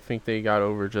great, and I think they got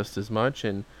over just as much.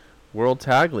 And World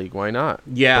Tag League, why not?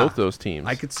 Yeah. Both those teams.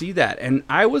 I could see that. And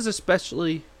I was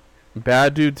especially...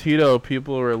 Bad Dude Tito,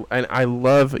 people were... And I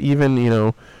love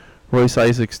even, Royce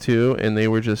Isaacs too, and they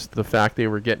were just... The fact they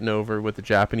were getting over with the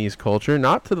Japanese culture,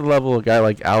 not to the level a guy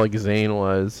like Alex Zane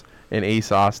was and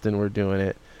Ace Austin were doing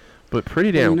it, but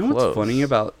pretty damn close. What's funny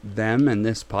about them and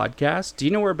this podcast? Do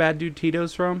you know where Bad Dude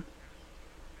Tito's from?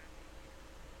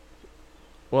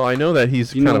 Well, I know that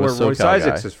he's You kind know of a where Royce SoCal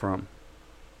Isaacs guy. is from.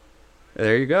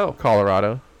 There you go.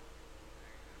 Colorado.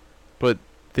 But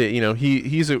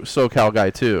he's a SoCal guy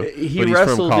too. He but he's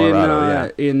wrestled from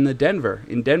Colorado, in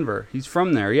Denver. He's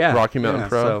from there, yeah. Rocky Mountain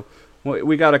Pro. So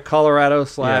we got a Colorado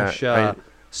 / Yeah,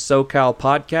 SoCal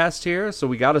podcast here, so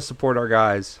we got to support our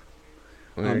guys.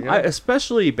 There you go.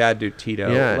 Especially Bad Dude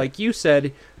Tito. Yeah. Like you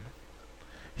said,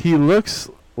 He looks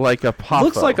like a Poffo.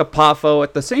 looks like a Poffo.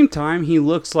 At the same time, he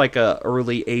looks like a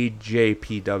early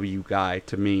AJPW guy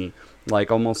to me.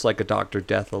 Like almost like a Dr.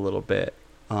 Death a little bit.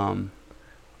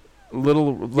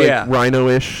 little like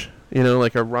Rhino-ish,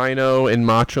 like a Rhino and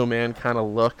Macho Man kind of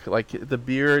look. Like the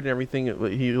beard and everything,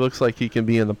 he looks like he can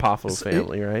be in the Poffo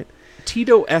family, right?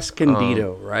 Tito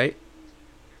Escondido, right?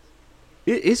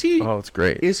 Is he? Oh, it's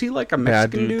great. Is he like a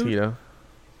Bad Mexican dude? Tito.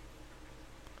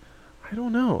 I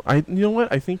don't know. You know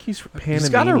what? I think he's Panamanian. He's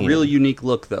got a real unique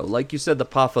look, though. Like you said, the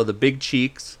Poffo, the big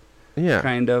cheeks, yeah,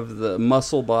 kind of the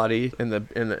muscle body, and the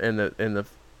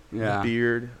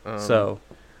beard. So,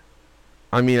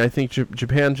 I mean, I think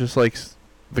Japan just likes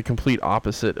the complete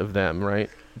opposite of them, right?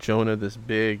 Jonah, this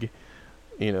big,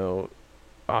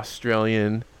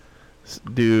 Australian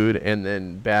dude, and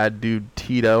then Bad Dude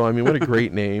Tito. I mean, what a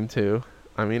great name too.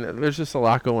 I mean, there's just a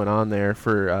lot going on there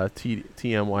for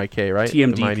TMYK, right?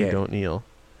 TMDK. The Mighty Don't Kneel.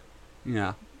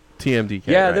 yeah. TMDK.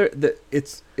 Yeah, right?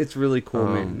 it's really cool,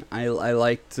 man. I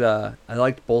liked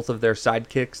both of their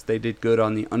sidekicks. They did good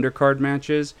on the undercard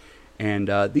matches, and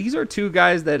these are two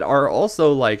guys that are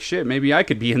also like shit. Maybe I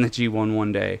could be in the G1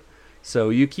 one day. So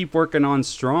you keep working on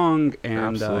strong,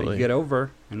 and you get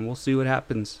over, and we'll see what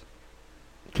happens.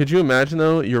 Could you imagine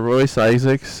though? You're Royce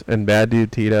Isaacs and Bad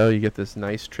Dude Tito. You get this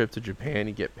nice trip to Japan.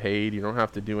 You get paid. You don't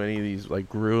have to do any of these like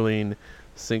grueling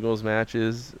singles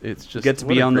matches. It's just You get to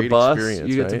be on the bus.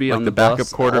 You get to be on the backup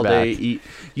bus quarterback. all day.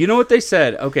 You know what they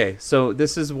said? Okay, so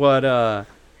this is what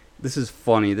this is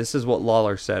funny. This is what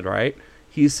Lawler said, right?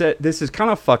 He said this is kind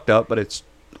of fucked up, but it's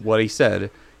what he said.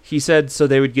 He said so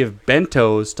they would give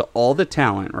bentos to all the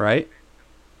talent, right?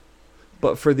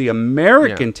 But for the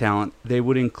American talent, they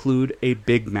would include a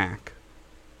Big Mac.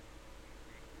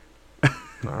 All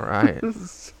right.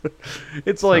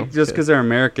 It's like Sounds just good. because they're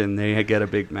American, they get a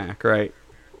Big Mac, right?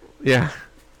 Yeah.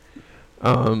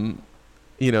 And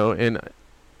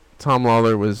Tom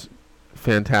Lawler was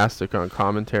fantastic on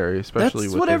commentary, especially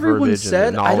That's with what the everyone verbiage said.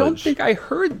 and the I don't knowledge. think I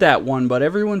heard that one, but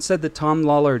everyone said that Tom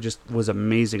Lawler just was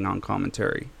amazing on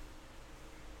commentary.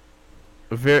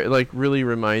 Very, really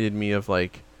reminded me of, where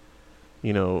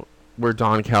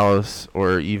Don Callis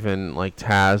or even,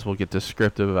 Taz will get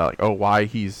descriptive about, why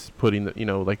he's putting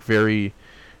the, very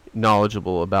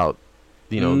knowledgeable about,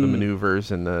 the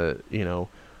maneuvers and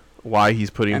why he's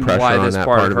putting And pressure why on this that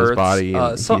part part of his hurts. body.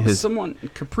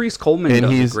 And Caprice Coleman and does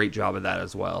a he's- great job of that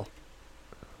as well.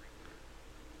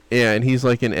 Yeah, and he's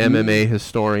like an MMA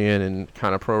historian and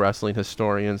kind of pro wrestling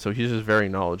historian, so he's just very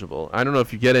knowledgeable. I don't know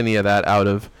if you get any of that out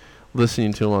of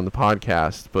listening to him on the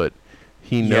podcast, but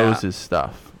he knows his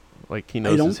stuff. He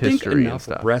knows his history I don't think and enough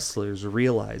stuff. wrestlers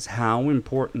realize how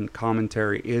important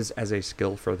commentary is as a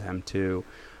skill for them too.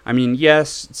 I mean,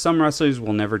 yes, some wrestlers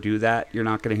will never do that. You're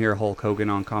not going to hear Hulk Hogan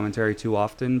on commentary too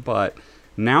often, but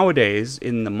nowadays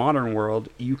in the modern world,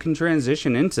 you can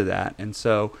transition into that, and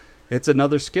so it's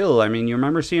another skill. I mean, you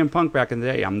remember CM Punk back in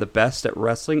the day. I'm the best at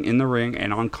wrestling in the ring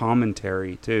and on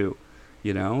commentary too.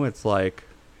 It's like,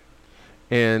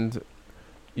 And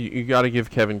you got to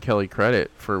give Kevin Kelly credit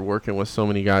for working with so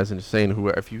many guys and saying,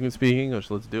 if you can speak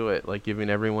English, let's do it. Giving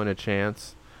everyone a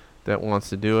chance that wants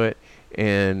to do it.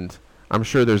 And I'm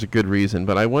sure there's a good reason,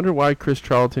 but I wonder why Chris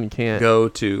Charlton can't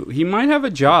he might have a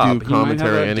job. do He might have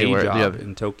commentary a day anywhere. job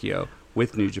in Tokyo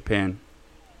with New Japan.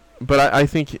 But I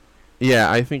think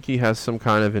he has some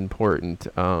kind of important.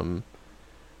 I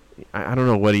don't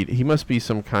know what he must be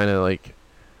some kind of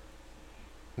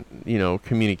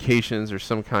communications or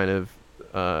some kind of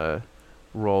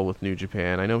role with New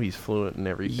Japan. I know he's fluent in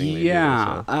everything.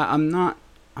 Yeah, they do, so.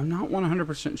 I'm not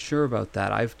 100% sure about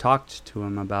that. I've talked to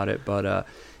him about it, but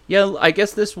yeah, I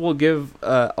guess this will give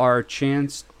our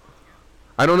chance.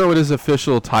 I don't know what his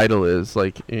official title is.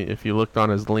 If you looked on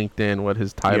his LinkedIn, what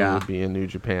his title would be in New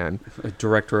Japan.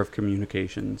 Director of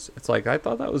Communications. It's I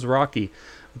thought that was Rocky,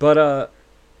 but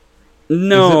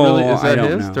no, Is that I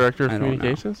don't his know. Director of I don't know.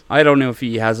 Communications? I don't know if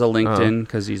he has a LinkedIn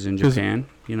because he's in Japan.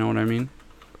 You know what I mean?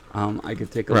 I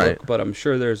could take a look, but I'm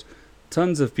sure there's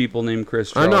tons of people named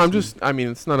Chris Charlton. I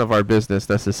know. It's none of our business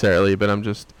necessarily, but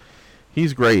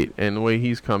he's great, and the way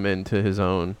he's come into his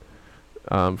own.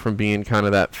 From being kind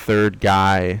of that third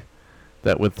guy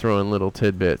that would throw in little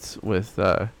tidbits with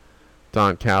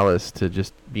Don Callis to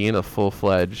just being a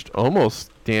full-fledged,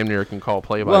 almost damn near can call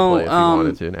play-by-play if he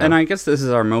wanted to now. And I guess this is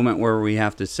our moment where we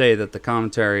have to say that the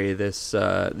commentary this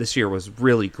year was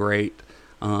really great.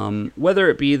 Whether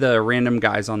it be the random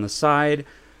guys on the side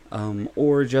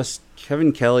or just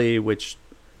Kevin Kelly, which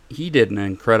he did an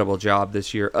incredible job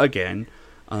this year again.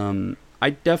 I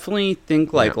definitely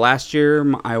think last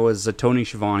year I was a Tony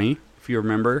Schiavone, if you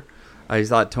remember. I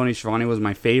thought Tony Schiavone was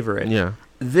my favorite. Yeah.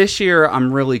 This year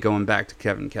I'm really going back to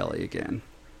Kevin Kelly again.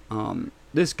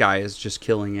 This guy is just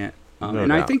killing it. No and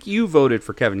doubt. I think you voted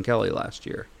for Kevin Kelly last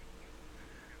year.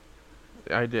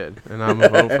 I did, and I'm a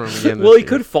vote for him again this Well, he year.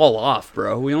 could fall off,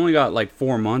 bro. We only got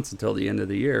 4 months until the end of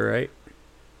the year, right?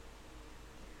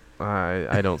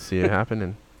 I don't see it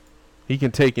happening. He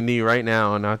can take a knee right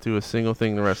now and not do a single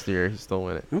thing the rest of the year. He'll still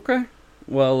win it. Okay.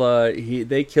 Well,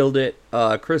 they killed it.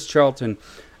 Chris Charlton,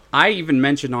 I even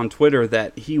mentioned on Twitter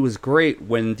that he was great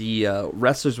when the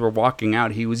wrestlers were walking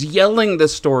out. He was yelling the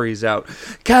stories out.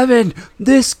 Kevin,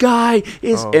 this guy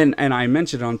is... Oh. And I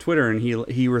mentioned it on Twitter, and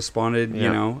he responded,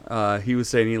 he was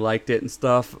saying he liked it and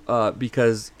stuff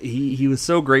because he was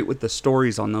so great with the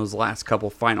stories on those last couple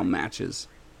final matches.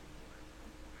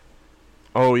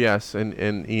 Oh, yes, and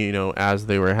as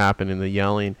they were happening, the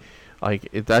yelling,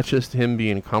 that's just him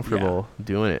being comfortable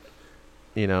doing it,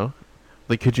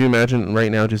 could you imagine right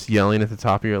now just yelling at the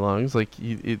top of your lungs? I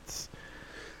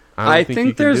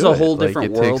think there's a whole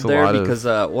different world there because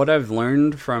of what I've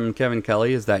learned from Kevin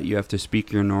Kelly is that you have to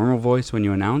speak your normal voice when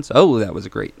you announce. Oh, that was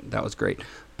great.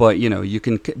 But, you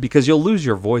can, because you'll lose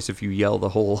your voice if you yell the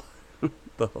whole.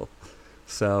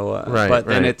 So, but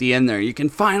then at the end there, you can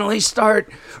finally start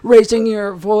raising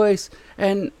your voice.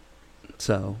 And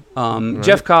so,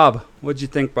 Jeff Cobb, what'd you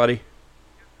think, buddy?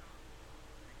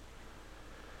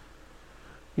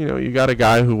 You got a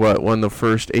guy who won the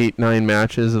first 8-9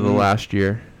 matches of the last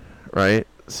year, right?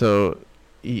 So,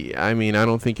 I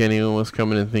don't think anyone was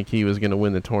coming and think he was going to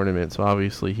win the tournament. So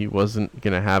obviously he wasn't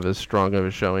going to have as strong of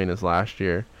a showing as last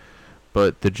year.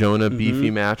 But the Jonah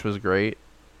Beefy match was great.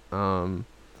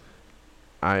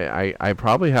 I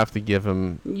probably have to give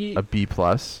him a B+.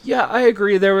 Yeah, I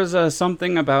agree. There was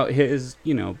something about his,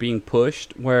 being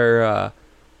pushed where,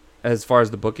 as far as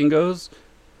the booking goes,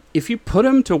 if you put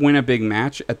him to win a big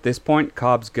match at this point,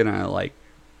 Cobb's gonna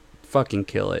fucking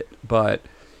kill it. But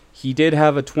he did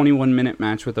have a 21-minute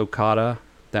match with Okada.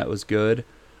 That was good.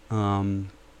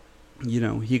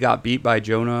 He got beat by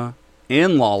Jonah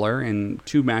and Lawler in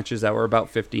 2 matches that were about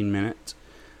 15 minutes.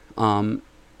 And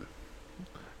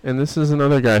this is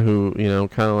another guy who,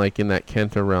 kind of like in that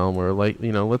Kenta realm where, like,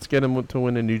 let's get him to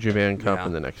win a New Japan Cup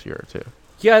in the next year or two.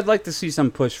 Yeah, I'd like to see some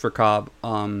push for Cobb.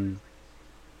 Not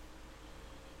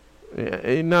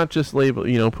just label,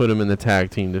 put him in the tag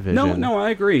team division. No,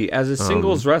 I agree. As a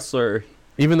singles wrestler,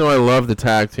 even though I love the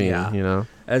tag team,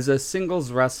 as a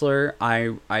singles wrestler,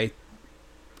 I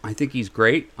think he's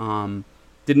great.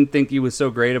 Didn't think he was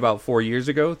so great about 3 years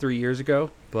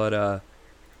ago, but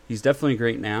he's definitely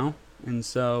great now. And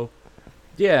so,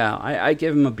 yeah, I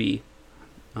give him a B.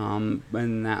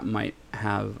 And that might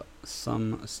have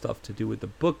some stuff to do with the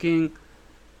booking.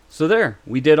 So there,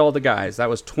 we did all the guys. That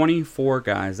was 24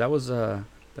 guys. That was Did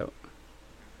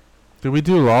we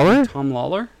do Lawler? Tom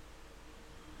Lawler.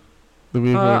 Did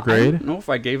we give him a grade? I don't know if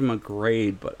I gave him a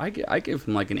grade, but I gave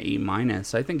him like an A-.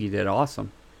 I think he did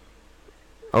awesome.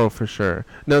 Oh, for sure.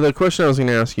 Now, the question I was going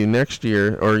to ask you next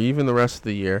year, or even the rest of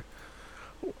the year,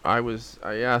 I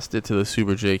asked it to the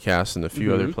Super J-Cast and a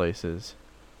few other places.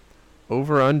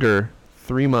 Over under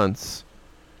 3 months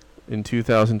in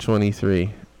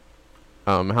 2023.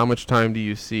 How much time do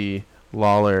you see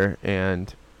Lawler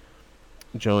and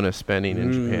Jonah spending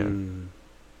in Japan?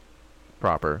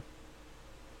 Proper.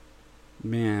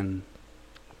 Man.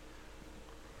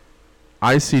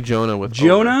 I see Jonah with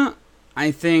Jonah,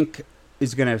 I think,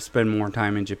 is going to spend more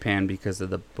time in Japan because of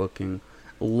the booking.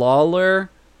 Lawler,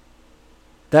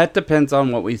 that depends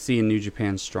on what we see in New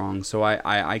Japan Strong, so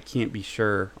I can't be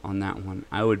sure on that one.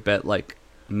 I would bet like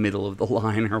middle of the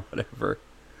line or whatever.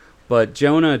 But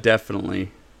Jonah,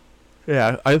 definitely.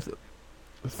 Yeah,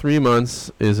 3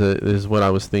 months is what I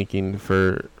was thinking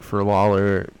for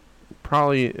Lawler.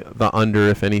 Probably the under,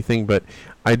 if anything, but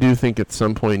I do think at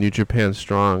some point New Japan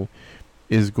Strong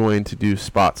is going to do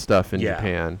spot stuff in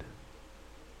Japan.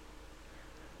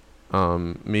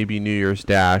 Maybe New Year's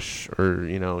Dash, or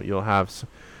you'll have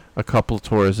a couple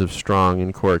tours of Strong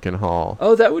in Cork and Hall.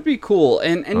 Oh, that would be cool.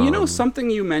 And something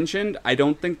you mentioned, I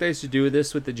don't think they should do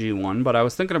this with the G1, but I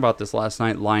was thinking about this last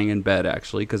night lying in bed,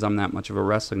 actually, because I'm that much of a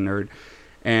wrestling nerd.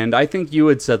 And I think you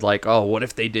had said, like, oh, what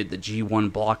if they did the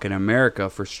G1 block in America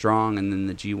for Strong and then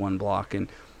the G1 block? And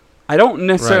I don't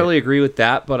necessarily agree with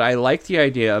that, but I like the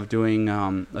idea of doing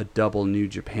a double New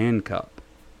Japan Cup.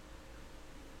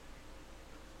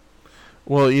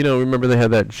 Well, remember they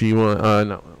had that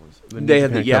G1... They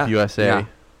had the Cup USA. Yeah.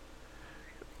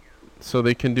 So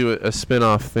they can do a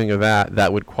spin-off thing of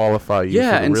that would qualify you for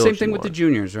the and real same thing G1. with the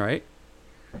juniors, right?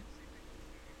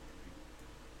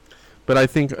 But I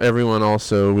think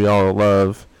we all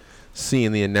love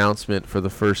seeing the announcement for the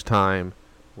first time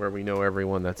where we know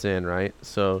everyone that's in, right?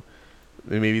 So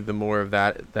maybe the more of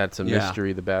that's a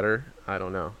mystery, the better. I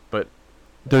don't know. But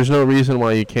there's no reason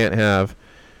why you can't have,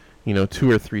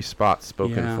 2 or 3 spots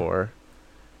spoken for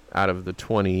out of the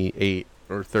 28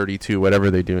 or 32, whatever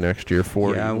they do next year.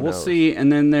 40. Yeah, we'll see. And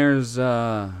then there's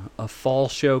a fall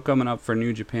show coming up for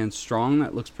New Japan Strong.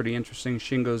 That looks pretty interesting.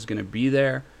 Shingo's going to be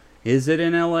there. Is it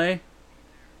in L.A.?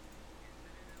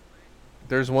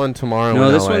 There's one tomorrow. No,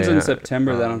 this one's in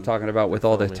September that I'm talking about with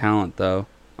all the talent, though.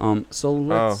 So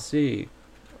let's see.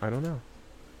 I don't know.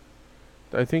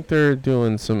 I think they're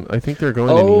doing some. I think they're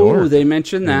going to New York. Oh, they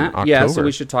mentioned that. October. Yeah, so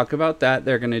we should talk about that.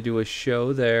 They're going to do a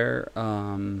show there.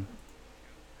 And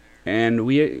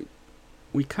we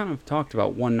kind of talked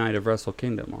about One Night of Wrestle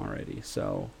Kingdom already.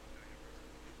 So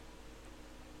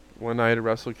One Night of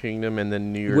Wrestle Kingdom and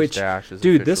then New Year's Dash is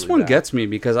dude, this one back. gets me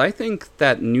because I think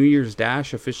that New Year's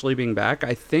Dash officially being back,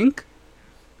 I think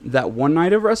that One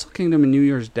Night of Wrestle Kingdom and New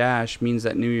Year's Dash means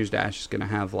that New Year's Dash is going to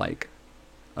have like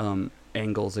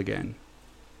angles again.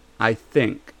 I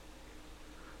think.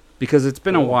 Because it's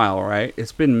been a while, right?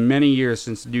 It's been many years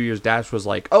since New Year's Dash was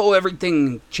like, oh,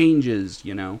 everything changes,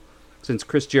 since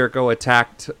Chris Jericho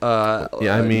attacked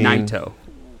Naito.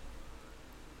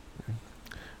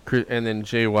 And then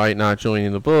Jay White not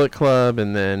joining the Bullet Club,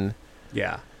 and then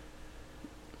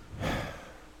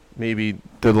maybe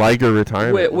the Liger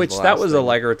retirement. Which that was a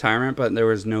Liger retirement, but there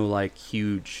was no like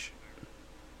huge.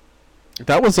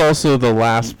 That was also the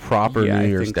last proper New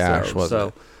Year's Dash, wasn't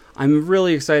it? I'm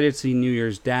really excited to see New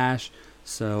Year's Dash.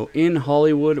 So in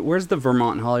Hollywood, where's the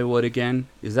Vermont Hollywood again?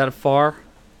 Is that far?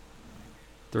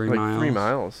 3 miles. 3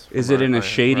 miles. Is it in a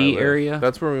shady area?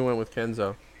 That's where we went with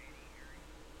Kenzo.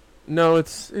 No,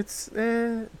 it's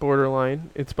borderline.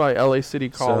 It's by LA City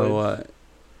College.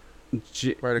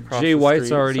 So right across Jay the White's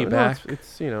street. already back.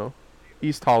 It's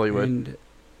East Hollywood. And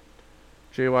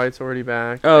Jay White's already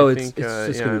back. Oh, I it's think,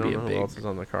 just yeah, going I to be don't a know who else is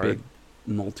on the card. big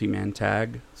multi-man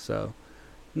tag, so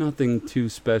nothing too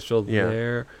special Yeah.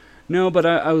 there. No, but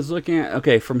I was looking at,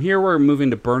 okay, from here we're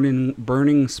moving to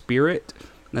Burning Spirit.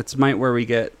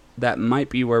 That might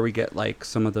be where we get like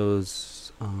some of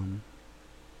those.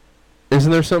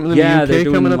 Isn't there something in Yeah, the they're UK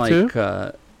doing coming up like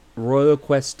too? Royal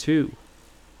Quest 2.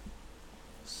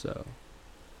 So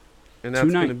And 2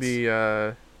 that's going to nights. be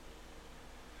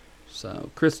So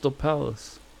Crystal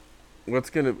Palace. what's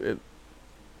going to.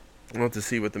 We'll have to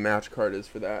see what the match card is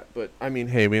for that, but I mean,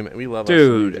 hey, we love us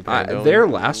Dude, New Japan, don't their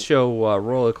we? last show,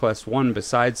 Royal Quest 1,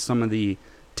 besides some of the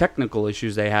technical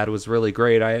issues they had, was really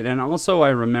great. And also I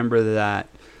remember that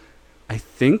I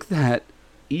think that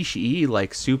Ishii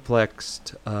like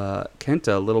suplexed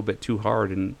Kenta a little bit too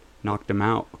hard and knocked him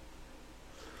out.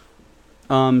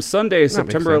 Sunday, makes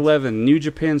September sense. 11th, New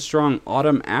Japan Strong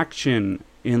Autumn Action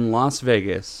in Las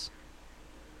Vegas.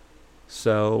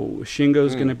 So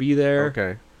Shingo's going to be there.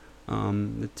 Okay.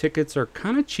 The tickets are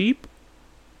kind of cheap.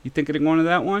 You thinking of going to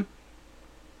that one?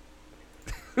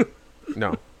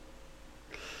 No.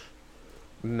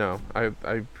 No,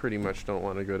 I pretty much don't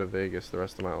want to go to Vegas the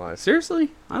rest of my life.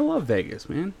 Seriously? I love Vegas,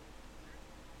 man.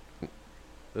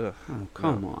 Ugh. Oh,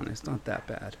 come on. It's not that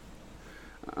bad.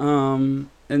 And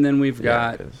then we've Yeah,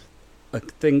 got it is. a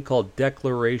thing called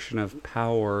Declaration of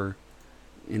Power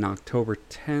in October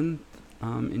 10th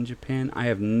in Japan. I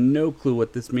have no clue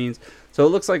what this means. So it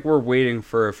looks like we're waiting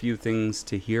for a few things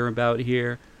to hear about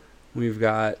here. We've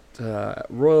got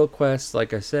Royal Quest,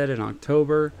 like I said, in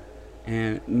October,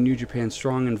 and New Japan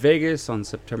Strong in Vegas on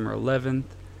September 11th.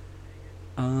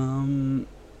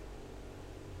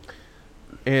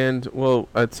 And well,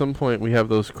 at some point we have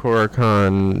those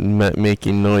Korakon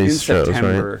making In noise shows,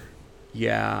 September. right?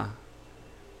 Yeah.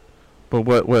 But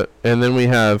what? And then we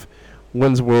have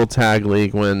when's World Tag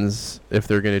League? When's if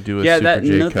they're gonna do a Yeah, Super that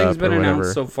J nothing's Cup been or announced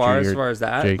whatever, so far as Junior far as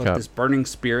that. J But Cup. this Burning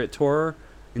Spirit tour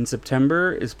in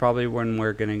September is probably when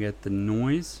we're gonna get the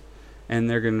noise, and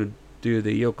they're gonna do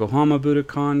the Yokohama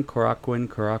Budokan,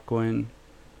 Korakuen,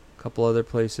 a couple other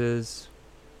places,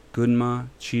 Gunma,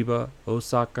 Chiba,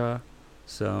 Osaka.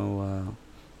 So,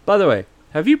 by the way,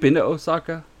 have you been to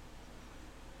Osaka?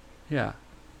 Yeah,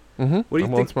 Mm-hmm. What do you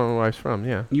well, think- that's where my wife's from.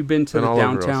 Yeah. you been to Been the all over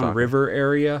downtown Osaka. river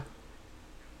area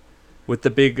with the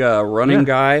big running Yeah.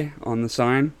 guy on the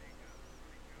sign?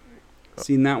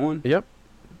 Seen that one? Yep.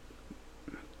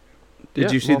 Did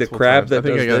Yeah, you see the multiple crab times. that I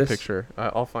think does I got this? a picture.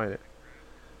 I'll find it.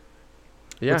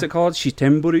 Yeah. What's it called?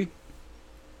 Shitemburi?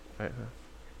 I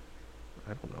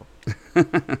don't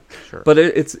know. Sure. But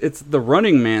it's the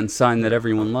Running Man sign that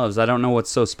everyone loves. I don't know what's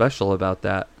so special about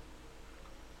that.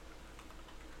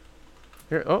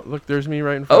 Here, oh, look, there's me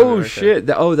right in front of it. Oh right shit!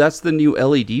 That's the new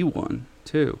LED one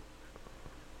too.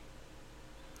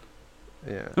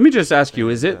 there. Yeah. Let me just ask you: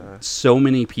 is it And, so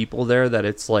many people there that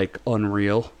it's like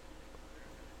unreal?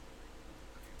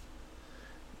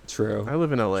 True. I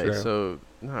live in LA, True. so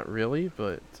not really,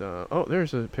 but oh,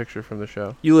 there's a picture from the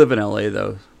show. You live in LA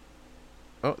though.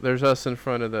 Oh, there's us in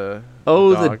front of the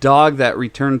Oh, dog. the dog that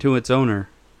returned to its owner.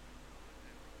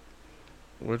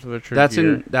 Which Richard That's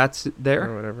Gere that's or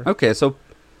there. whatever. Okay, so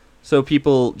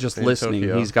people just In listening.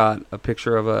 Tokyo. He's got a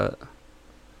picture of a.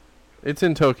 It's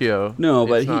in Tokyo. No,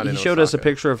 but It's not he in showed us a Osaka.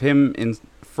 picture of him in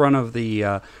front of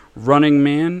the Running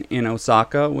Man in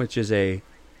Osaka, which is a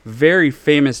very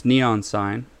famous neon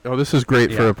sign. Oh, this is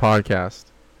great for Yeah. a podcast.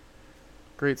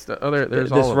 Great stuff. Oh,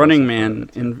 there's all This of us Running in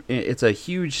front Man, of it, too. it's a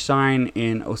huge sign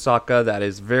in Osaka that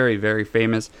is very, very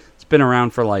famous. It's been around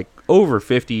for like over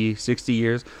 50, 60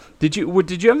 years. Did you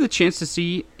have the chance to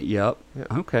see? Yep. Yeah.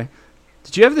 Okay.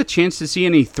 Did you have the chance to see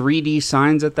any 3D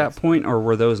signs at that point, or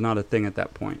were those not a thing at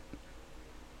that point?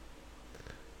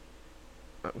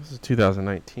 That was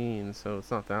 2019, so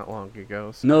it's not that long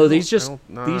ago. So No, I these don't- just I don't-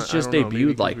 nah, these I just don't know, maybe debuted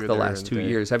 'cause like we were the there last in 2 the day.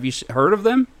 years. Have you heard of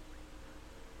them?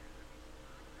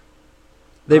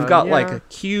 They've got yeah. like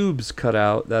cubes cut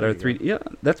out that There are you 3D. Yeah,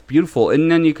 that's beautiful.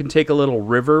 And then you can take a little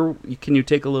river. Can you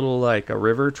take a little like a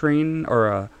river train or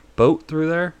a boat through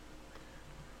there?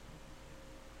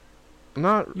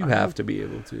 Not. You I have don't- to be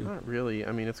able to. Not really.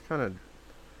 I mean, it's kind of.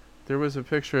 There was a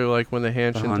picture like when the The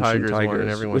Hanshin Hanshin Tigers won and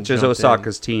everyone which is jumped in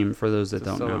Osaka's team for those that to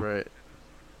don't know. celebrate.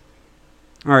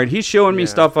 All right, he's showing me Yeah.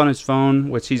 stuff on his phone,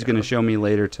 which he's Yeah. going to show me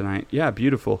later tonight. Yeah,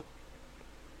 beautiful.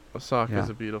 Osaka's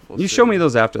Yeah. a beautiful. You city. show me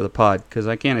those after the pod because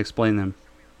I can't explain them.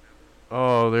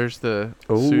 Oh, there's the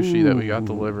sushi that we got Ooh,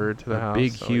 delivered to the a house.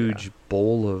 big, Oh, huge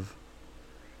bowl of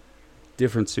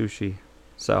different sushi.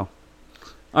 So,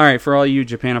 all right, for all you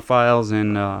Japanophiles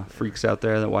and freaks out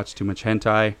there that watch too much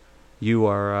hentai, you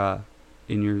are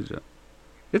in your.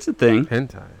 It's a thing. yeah.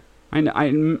 Hentai.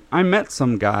 I met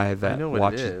some guy that know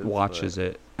what it is, watches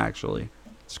it. Actually,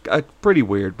 it's pretty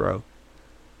weird, bro.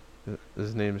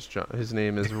 His name is John. His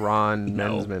name is Ron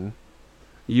No. Mensman.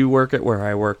 You work at where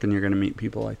I work, and you're gonna meet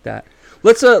people like that.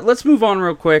 Let's move on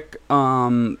real quick.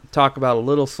 Talk about a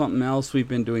little something else. We've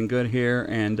been doing good here,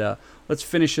 and let's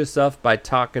finish this up by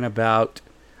talking about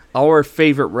our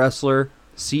favorite wrestler,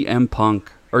 CM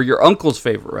Punk, or your uncle's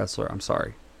favorite wrestler. I'm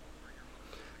sorry.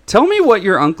 Tell me what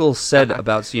your uncle said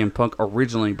about CM Punk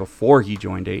originally before he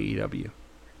joined AEW.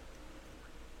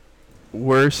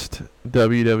 Worst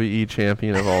WWE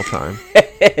champion of all time.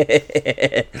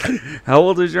 How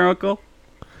old is your uncle?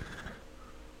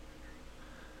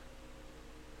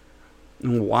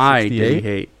 And why did he 68?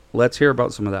 hate? Let's hear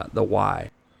about some of that. The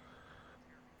why.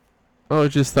 Oh,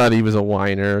 just thought he was a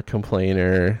whiner,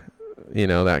 complainer,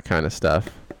 that kind of stuff.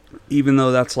 Even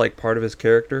though that's like part of his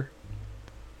character?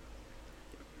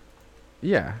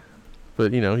 Yeah.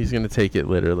 But, he's going to take it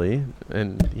literally.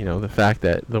 And, the fact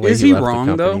that the way Is he he left wrong,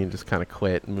 the company though? and just kind of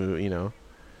quit and move,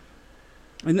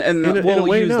 And In a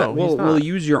way, no, he's we'll not.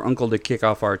 use your uncle to kick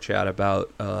off our chat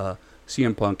about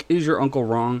CM Punk. Is your uncle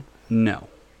wrong? No.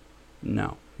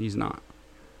 No, he's not.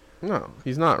 No,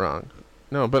 he's not wrong.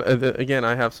 No, but again,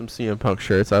 I have some CM Punk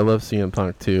shirts. I love CM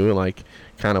Punk too, like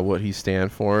kind of what he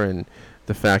stand for and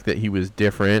the fact that he was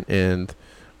different and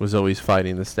was always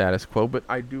fighting the status quo. But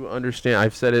I do understand.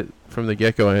 I've said it from the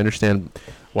get-go. I understand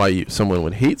why someone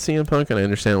would hate CM Punk, and I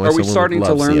understand why Are we someone starting would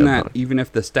to love learn CM that Punk. even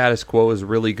if the status quo is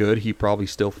really good, he probably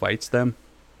still fights them?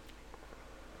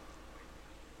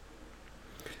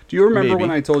 Do you remember Maybe.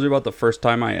 when I told you about the first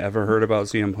time I ever heard about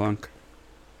CM Punk?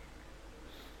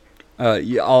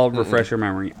 Yeah, I'll refresh your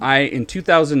memory. In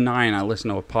 2009, I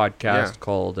listened to a podcast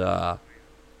called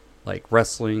like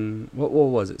wrestling. What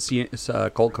was it? It's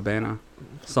Colt Cabana,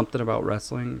 something about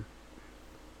wrestling.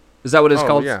 Is that what it's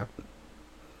called? Yeah.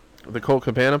 The Colt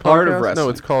Cabana podcast? Art of Wrestling. No,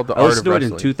 it's called The I Art of listened to it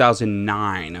Wrestling. in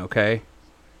 2009. Okay.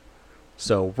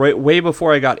 So way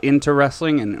before I got into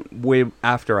wrestling and way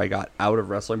after I got out of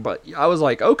wrestling, but I was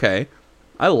like, okay,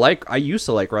 I used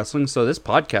to like wrestling, so this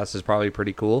podcast is probably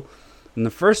pretty cool. And the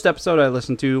first episode I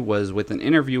listened to was with an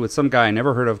interview with some guy I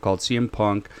never heard of called CM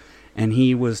Punk, and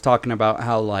he was talking about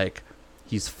how like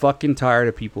he's fucking tired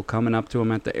of people coming up to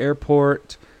him at the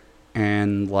airport,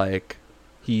 and like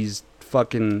he's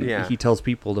fucking he tells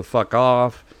people to fuck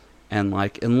off, and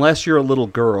like unless you're a little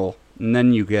girl, and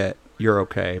then you're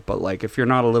okay. But like if you're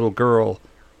not a little girl,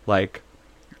 like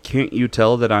can't you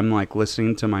tell that I'm like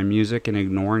listening to my music and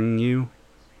ignoring you?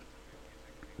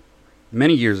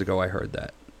 Many years ago I heard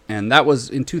that. And that was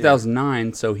in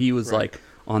 2009, so he was like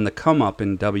on the come up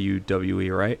in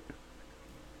WWE, right?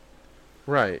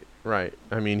 Right.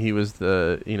 I mean, he was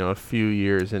a few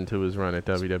years into his run at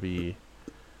WWE.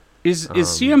 Is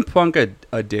CM Punk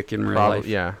a dick in real life?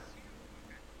 Yeah.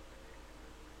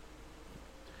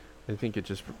 I think it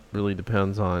just really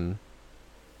depends on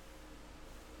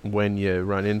when you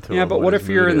run into him. Yeah, but what his if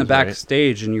you're mood in the is, right?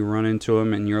 backstage and you run into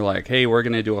him and you're like, hey, we're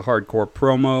going to do a hardcore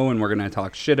promo and we're going to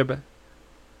talk shit about...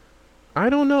 I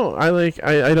don't know.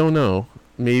 I don't know.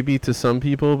 Maybe to some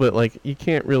people, but like you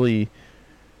can't really,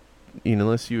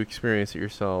 unless you experience it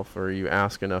yourself or you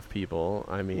ask enough people.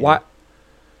 I mean, What?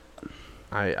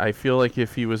 I feel like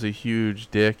if he was a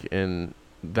huge dick and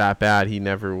that bad, he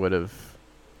never would have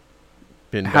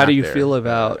been. How do you there, feel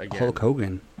about again. Hulk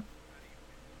Hogan?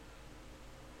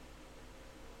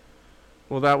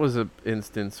 Well, that was an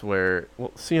instance where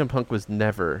CM Punk was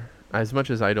never. As much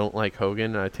as I don't like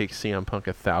Hogan, I take CM Punk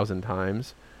 1,000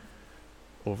 times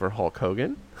over Hulk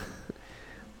Hogan.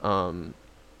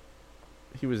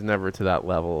 He was never to that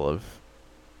level of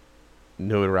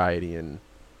notoriety and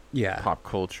pop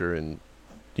culture and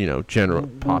general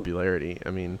popularity. I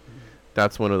mean,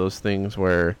 that's one of those things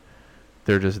where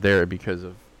they're just there because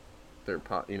of their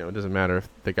it doesn't matter if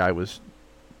the guy was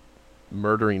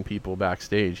murdering people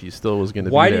backstage, he still was going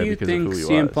to be there because of who he was. Why do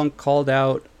you think CM Punk called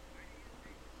out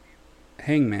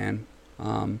Hangman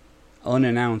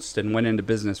unannounced and went into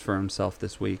business for himself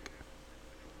this week?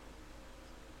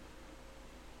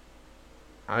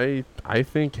 I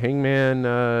think Hangman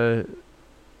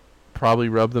probably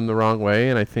rubbed them the wrong way,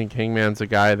 and I think Hangman's a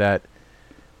guy that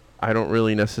I don't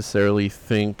really necessarily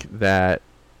think that,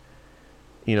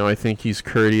 I think he's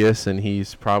courteous and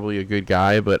he's probably a good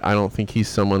guy, but I don't think he's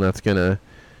someone that's going to,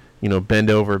 bend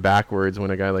over backwards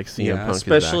when a guy like CM Punk is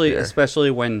back there.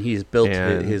 Especially when he's built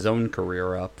his own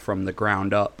career up from the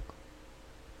ground up.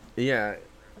 Yeah.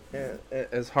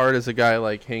 As hard as a guy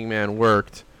like Hangman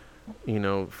worked,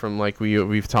 from like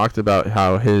we've talked about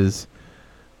how his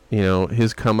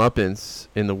his comeuppance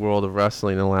in the world of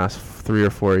wrestling in the last 3 or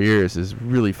 4 years is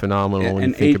really phenomenal when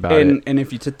you think about it. And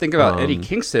if you think about Eddie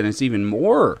Kingston, it's even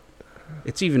more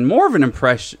of an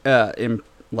impressive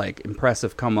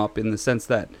come up in the sense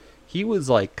that he was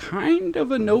like kind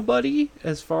of a nobody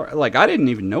as far like I didn't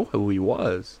even know who he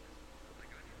was.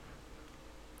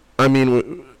 I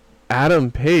mean,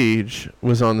 Adam Page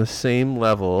was on the same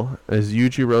level as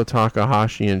Yujiro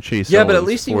Takahashi and Chase Owens. Yeah, but at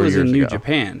least he was in New ago.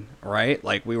 Japan, right?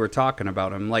 Like we were talking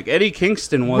about him. Like Eddie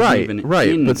Kingston wasn't even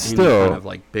in but still, kind of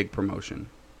like big promotion.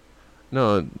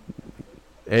 No,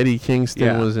 Eddie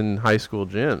Kingston was in high school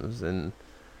gyms, and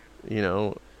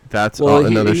that's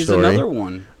another he's story. Another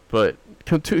one. But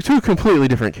two completely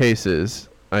different cases,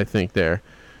 I think there.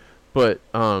 But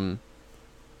I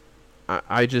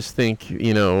just think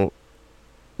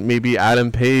maybe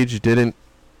Adam Page didn't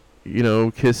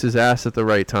kiss his ass at the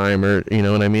right time, or you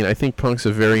know what I mean. I think Punk's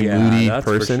a very moody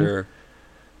person, for sure.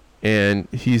 and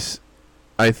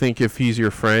I think if he's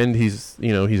your friend, he's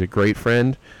a great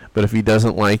friend. But if he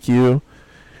doesn't like you,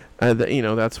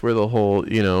 that's where the whole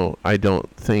I don't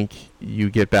think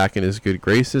you get back in his good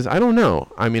graces. I don't know.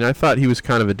 I mean, I thought he was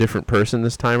kind of a different person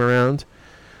this time around,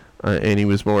 and he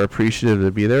was more appreciative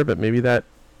to be there. But maybe that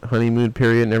honeymoon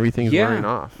period and everything's wearing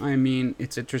off. I mean,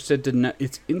 it's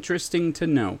interesting to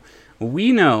know.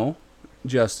 We know,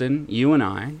 Justin, you and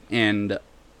I, and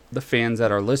the fans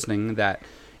that are listening, that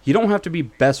you don't have to be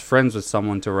best friends with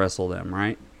someone to wrestle them,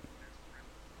 right?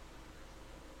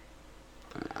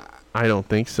 I don't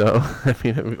think so. I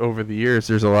mean, over the years,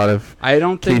 there's a lot of I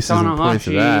don't think cases and points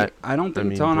of that. I don't think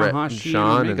Brett Tanahashi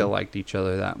and Omega liked each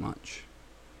other that much.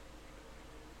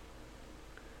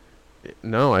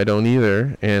 No, I don't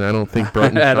either, and I don't think Brett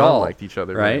and at Shawn all liked each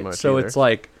other right? very much. So either. It's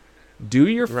like, do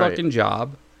your fucking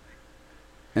job,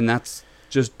 and that's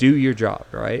just do your job,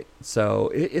 right?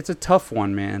 So it's a tough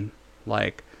one, man.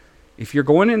 Like, if you're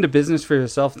going into business for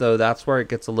yourself, though, that's where it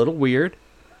gets a little weird.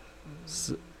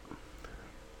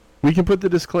 We can put the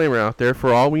disclaimer out there.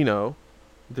 For all we know,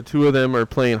 the two of them are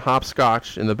playing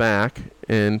hopscotch in the back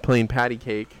and playing patty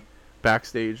cake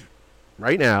backstage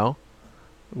right now.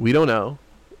 We don't know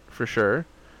for sure,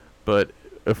 but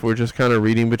if we're just kind of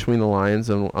reading between the lines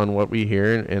on what we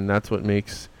hear, and that's what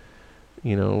makes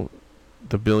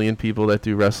the billion people that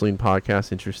do wrestling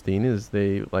podcasts interesting, is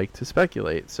they like to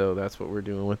speculate. So that's what we're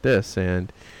doing with this.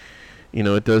 And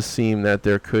it does seem that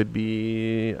there could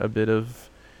be a bit of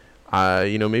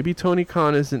maybe Tony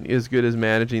Khan isn't as good as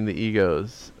managing the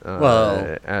egos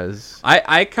as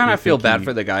I kind of feel bad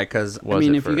for the guy, because I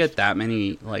mean, if you get that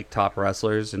many like top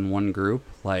wrestlers in one group,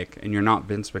 like, and you're not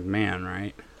Vince McMahon,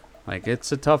 right? Like,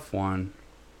 it's a tough one.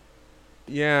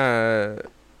 Yeah,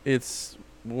 it's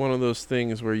one of those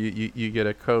things where you get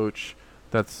a coach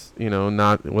that's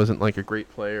wasn't like a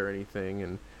great player or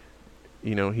anything,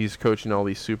 and he's coaching all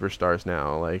these superstars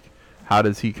now. Like, how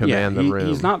does he command the room?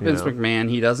 He's not Vince McMahon.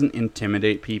 He doesn't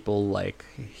intimidate people like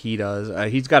he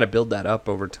does. He's got to build that up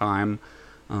over time.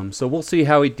 So we'll see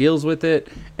how he deals with it.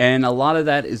 And a lot of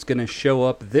that is going to show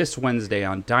up this Wednesday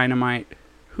on Dynamite.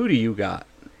 Who do you got?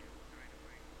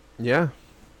 Yeah.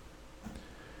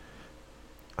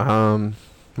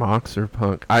 Mox or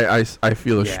Punk? I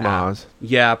feel a schmoz.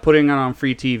 Yeah, putting it on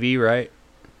free TV, right?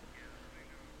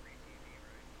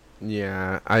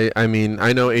 Yeah, I mean,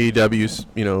 I know AEW's,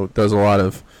 does a lot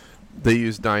of, they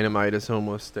use Dynamite as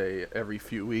almost every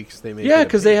few weeks they make. Yeah,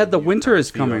 because they had the Winter is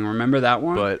Coming. Remember that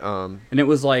one? But and it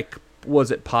was like,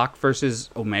 was it Pac versus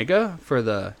Omega for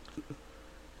the?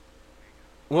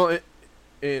 Well,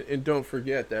 and don't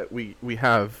forget that we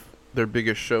have their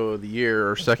biggest show of the year,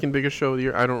 or second biggest show of the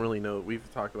year. I don't really know. We've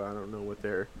talked about. I don't know what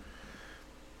their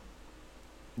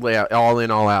layout. All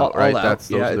in, all out, right? Out.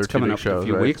 Those are their coming two up big shows, in a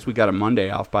few right? weeks. We got a Monday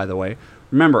off, by the way.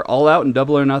 Remember, All Out and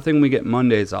Double or Nothing, we get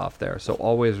Mondays off there. So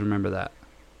always remember that.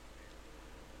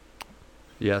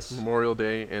 Yes. Memorial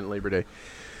Day and Labor Day.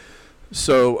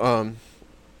 So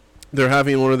they're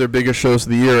having one of their biggest shows of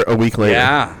the year a week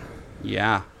later.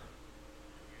 Yeah.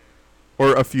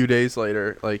 Or a few days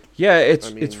later, yeah,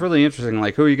 it's really interesting.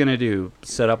 Like, who are you gonna do?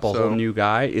 Set up a whole new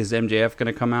guy? Is MJF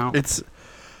gonna come out?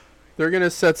 They're gonna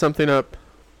set something up.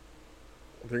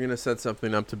 They're gonna set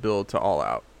something up to build to All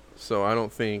Out. So I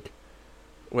don't think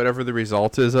whatever the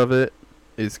result is of it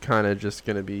is kind of just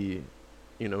gonna be,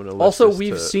 Also,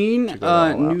 we've seen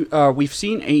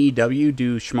AEW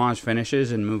do schmoz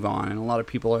finishes and move on, and a lot of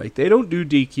people are like, they don't do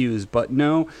DQs,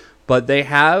 but they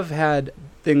have had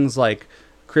things like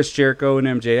Chris Jericho and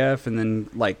MJF, and then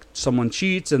like someone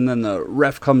cheats, and then the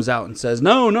ref comes out and says,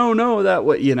 no, that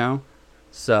way,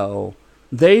 So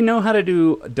they know how to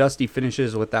do dusty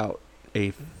finishes without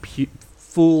a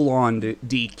full-on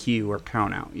DQ or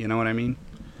count out. You know what I mean?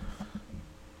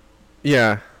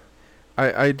 Yeah,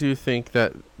 I do think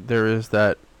that there is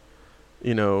that,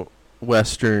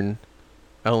 Western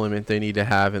element they need to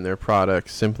have in their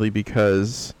products simply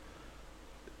because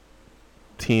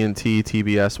TNT,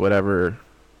 TBS, whatever.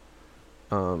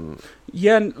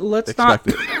 Yeah, and let's not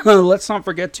Expected. let's not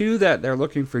forget too that they're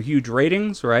looking for huge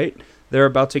ratings, right? They're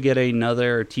about to get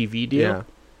another TV deal, Yeah.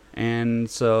 and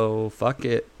so fuck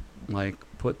it, like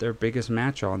put their biggest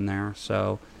match on there.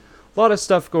 So a lot of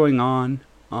stuff going on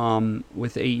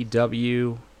with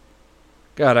AEW.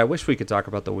 God, I wish we could talk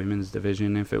about the women's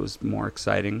division if it was more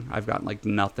exciting. I've got like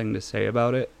nothing to say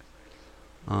about it.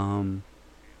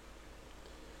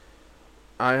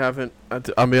 I haven't.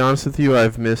 I'll be honest with you.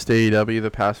 I've missed AEW the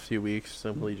past few weeks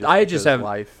simply just I just because have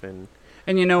life and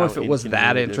And you know, how if it was that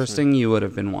inconvenient it is. interesting, you would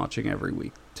have been watching every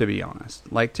week. To be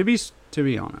honest, like to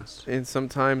be honest. And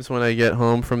sometimes when I get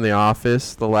home from the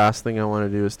office, the last thing I want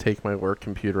to do is take my work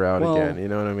computer out Well- again. You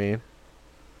know what I mean?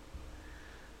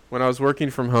 When I was working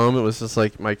from home, it was just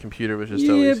like my computer was just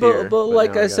Yeah, always but- here. but like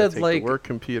now I gotta said, take the like, work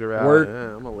computer out. work-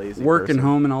 I'm a lazy Work and person.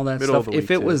 home and all that Middle of stuff. the If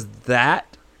week, it too. was that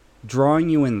drawing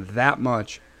you in that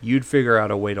much, you'd figure out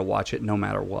a way to watch it no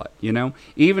matter what. You know,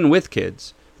 even with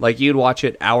kids, like you'd watch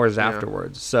it hours Yeah.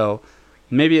 afterwards. So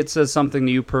maybe it says something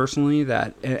to you personally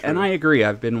that, and I agree.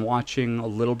 I've been watching a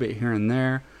little bit here and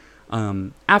there.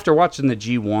 After watching the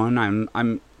G1,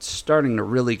 I'm starting to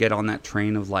really get on that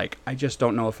train of like I just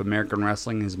don't know if American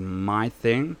wrestling is my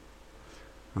thing.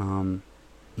 You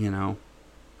know.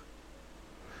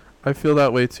 I feel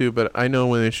that way too, but I know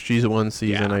when it's G1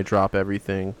 season, Yeah. I drop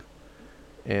everything,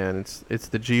 and it's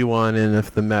the G1, and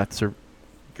if the Mets are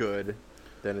good,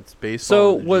 then it's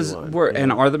baseball. So in the was G1, were you and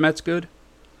know? are the Mets good?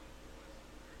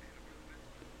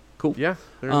 Cool. Yeah,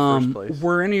 they're in first place.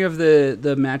 Were any of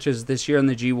the matches this year in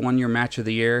the G1 your match of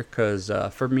the year? Because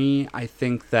for me, I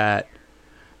think that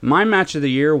my match of the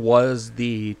year was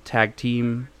the tag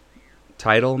team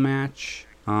title match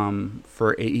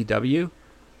for AEW.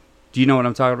 Do you know what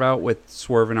I'm talking about with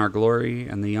Swerve in Our Glory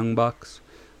and the Young Bucks?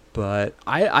 But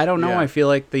I don't know. Yeah. I feel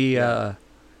like the Yeah.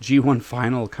 G1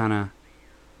 final kind of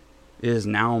is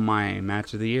now my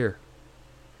match of the year.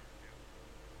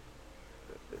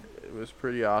 It was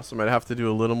pretty awesome. I'd have to do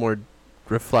a little more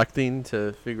reflecting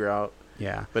to figure out.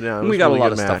 Yeah. But no, And we got a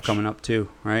lot of stuff coming up too,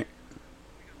 right?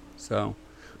 So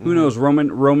who knows?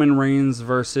 Roman Reigns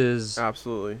versus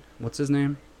Absolutely. what's his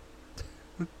name?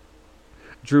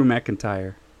 Drew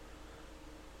McIntyre.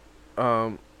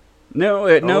 No,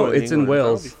 it's in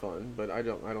Wales. That'll be fun, but I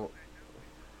don't.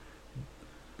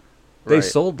 They Right.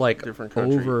 sold like Different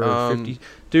country. over 50.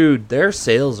 Dude, their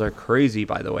sales are crazy.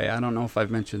 By the way, I don't know if I've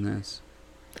mentioned this.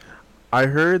 I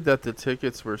heard that the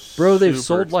tickets were Bro, they've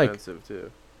super sold, like- expensive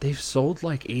too. They've sold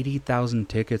like 80,000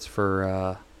 tickets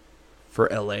for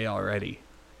LA already.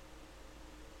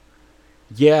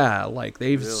 Yeah, like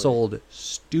they've Really? sold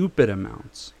stupid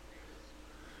amounts.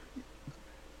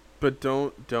 But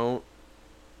don't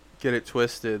get it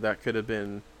twisted. That could have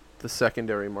been the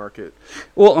secondary market,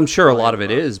 Well, I'm sure a lot of it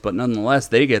Buying them up. is, but nonetheless,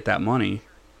 they get that money.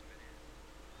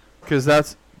 because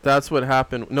that's what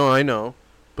happened. No, I know,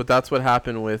 but that's what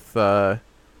happened with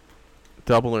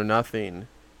Double or Nothing,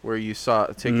 where you saw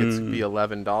tickets be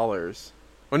 $11.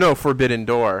 Oh no, Forbidden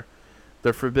Door.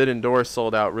 The Forbidden Door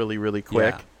sold out really, really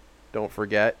quick. Yeah. Don't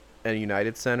forget, at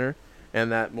United Center,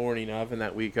 and that morning of and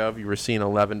that week of, you were seeing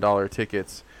 $11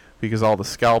 tickets because all the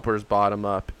scalpers bought them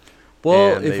up.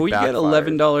 Well, And if they we get backfired.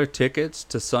 $11 tickets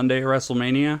to Sunday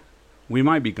WrestleMania, we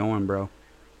might be going, bro.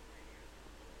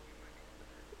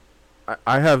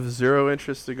 I have zero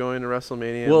interest to going to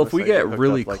WrestleMania. Well, if unless we I get hooked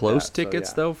really up like close that, so tickets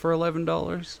yeah. though for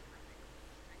 $11,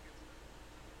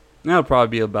 that'll probably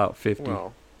be about 50.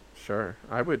 Well, sure,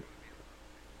 I would.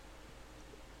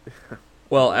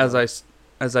 Well, as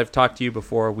I've talked to you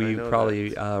before, we know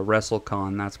probably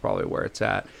WrestleCon. That's probably where it's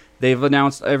at. They've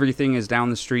announced everything is down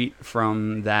the street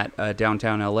from that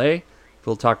downtown LA.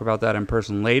 We'll talk about that in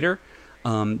person later.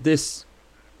 This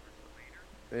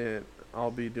And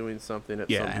I'll be doing something at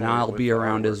some Yeah, point. and I'll with be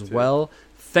around artwork, as too. well.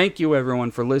 Thank you,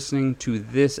 everyone, for listening to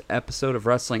this episode of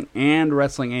Wrestling and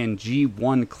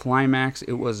G1 Climax.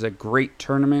 It was a great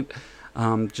tournament.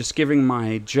 Just giving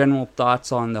my general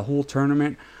thoughts on the whole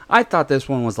tournament. I thought this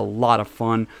one was a lot of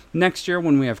fun. Next year,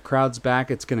 when we have crowds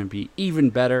back, it's going to be even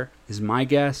better, is my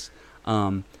guess.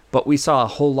 But we saw a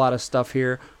whole lot of stuff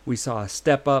here. We saw a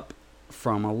step up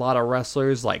from a lot of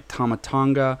wrestlers like Tama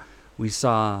Tonga. We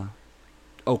saw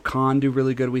Okan do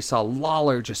really good. We saw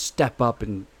Lawler just step up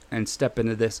and step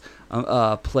into this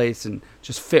place and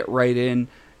just fit right in.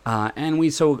 And we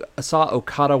saw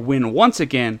Okada win once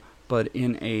again, but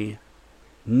in a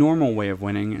normal way of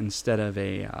winning instead of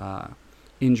a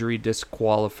injury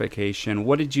disqualification.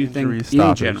 What did you Injury think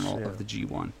stoppage, in general yeah. of the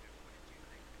G1?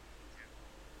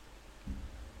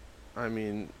 I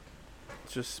mean,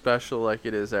 it's just special like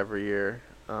it is every year.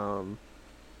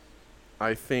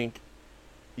 I think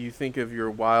you think of your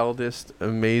wildest,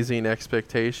 amazing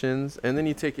expectations, and then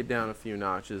you take it down a few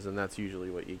notches, and that's usually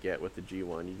what you get with the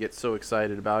G1. You get so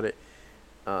excited about it,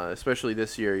 especially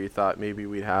this year. You thought maybe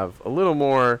we'd have a little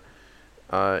more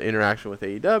interaction with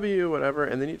AEW, whatever,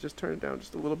 and then you just turn it down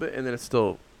just a little bit, and then it's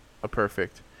still a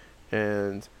perfect.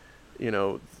 And, you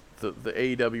know, the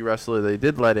AEW wrestler they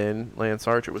did let in, Lance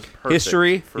Archer, was perfect.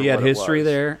 History. For He had what it history was.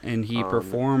 there, and he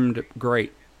performed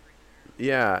great.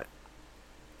 Yeah.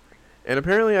 And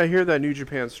apparently I hear that New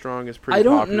Japan Strong is pretty I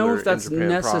don't popular know if that's in Japan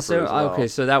necessary. proper as well. Okay,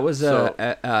 so that was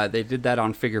So- they did that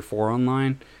on Figure 4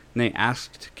 Online, and they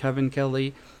asked Kevin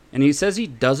Kelly, and he says he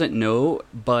doesn't know,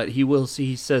 but he will see.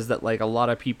 He says that like a lot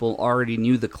of people already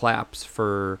knew the claps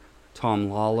for Tom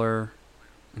Lawler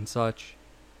and such.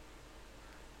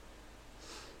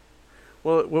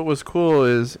 Well, what was cool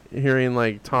is hearing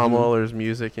like Tom Mhm. Lawler's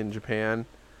music in Japan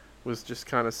was just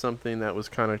kind of something that was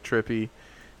kind of trippy.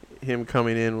 Him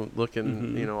coming in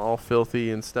looking, Mhm. all filthy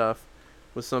and stuff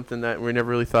was something that we never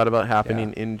really thought about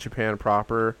happening in Japan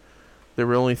proper. There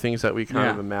were only things that we kind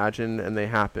of imagined, and they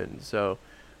happened. So,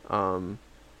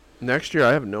 next year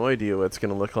I have no idea what it's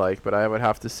going to look like, but I would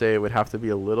have to say it would have to be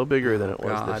a little bigger than it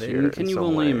was this year. And can in you some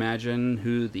only way. imagine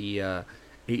who the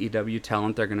AEW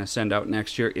talent they're going to send out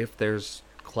next year if there's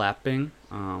clapping?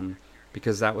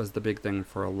 Because that was the big thing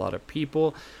for a lot of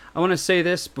people. I want to say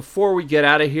this before we get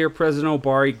out of here. President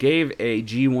Obari gave a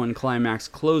G1 Climax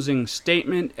closing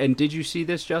statement, and did you see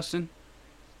this, Justin?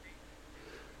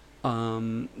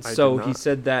 So did he not.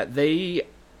 said that they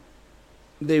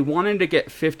wanted to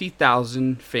get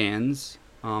 50,000 fans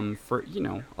for,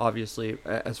 obviously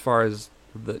as far as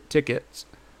the tickets,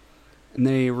 and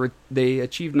they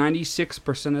achieved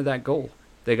 96% of that goal.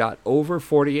 They got over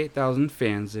 48,000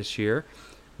 fans this year,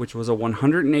 which was a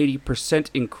 180%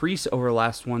 increase over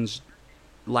last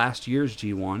year's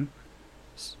G1.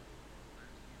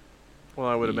 Well,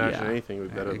 I would imagine Yeah, anything would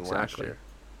be better than last exactly. year.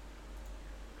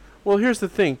 Well, here's the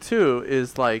thing, too,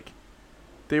 is, like,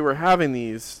 they were having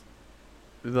these,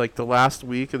 like, the last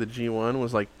week of the G1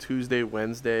 was, like, Tuesday,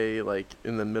 Wednesday, like,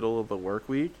 in the middle of the work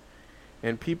week.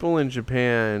 And people in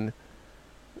Japan,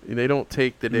 they don't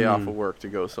take the day off of work to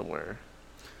go somewhere.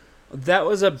 That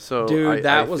was that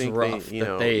I was think rough.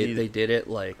 They did it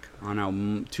like on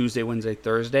a Tuesday, Wednesday,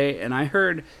 Thursday, and I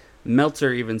heard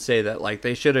Meltzer even say that like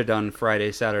they should have done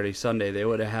Friday, Saturday, Sunday. They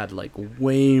would have had like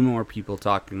way more people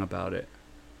talking about it.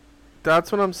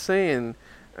 That's what I'm saying.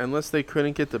 Unless they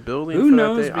couldn't get the building Who for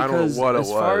knows? that day. I don't Because know what it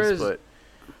as far was, as- but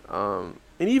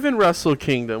and even Wrestle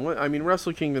Kingdom. I mean,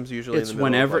 Wrestle Kingdom's usually It's in the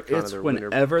middle whenever- of like, kind it's of their winter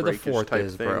whenever the break-ish 4th type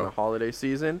is, thing, bro. the holiday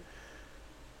season.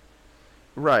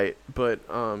 Right, but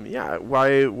yeah,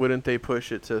 why wouldn't they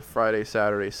push it to Friday,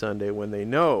 Saturday, Sunday when they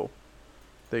know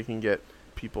they can get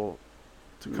people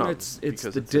to come? It's because the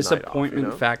a night off,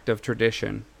 disappointment fact of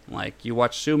tradition. Like you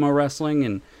watch sumo wrestling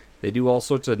and they do all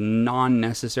sorts of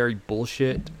non-necessary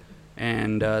bullshit,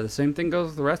 and the same thing goes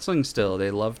with wrestling. Still,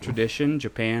 they love tradition.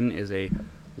 Japan is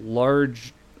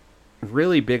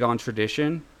really big on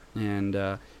tradition, and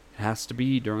it has to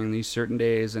be during these certain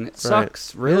days, and it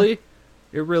sucks. Really,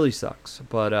 it really sucks.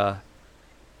 But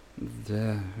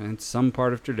it's some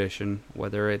part of tradition,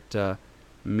 whether it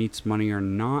meets money or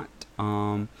not.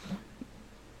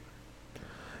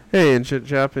 Hey, and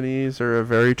Japanese are a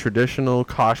very traditional,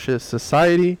 cautious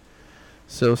society.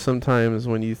 So sometimes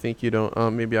when you think you don't,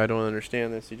 maybe I don't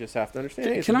understand this, you just have to understand.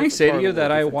 Hey, it's a Can I different say to part you of a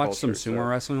that I different watched some culture, sumo so-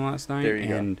 wrestling last night, There you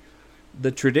go. and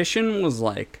the tradition was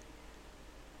like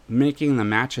making the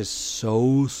matches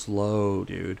so slow,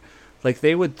 dude. Like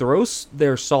they would throw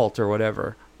their salt or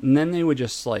whatever, and then they would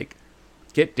just like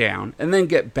get down and then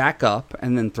get back up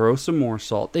and then throw some more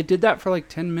salt. They did that for like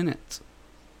 10 minutes.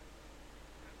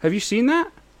 Have you seen that?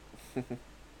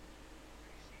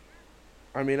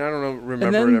 I mean, I don't know, remember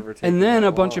And then, it ever taking and then that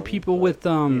a bunch of long, people but, with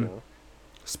you know.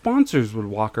 sponsors would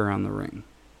walk around the ring.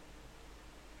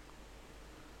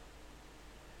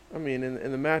 I mean,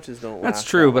 and the matches don't That's last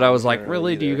true, that but I long was like, generally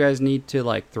really? Do you either. guys need to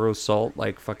like throw salt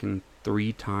like fucking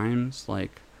 3 times?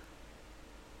 Like,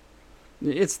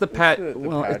 it's the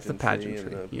it's the pageantry.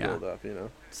 And the Yeah, build-up, you know?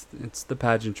 it's the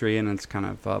pageantry, and it's kind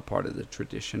of part of the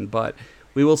tradition. But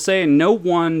we will say no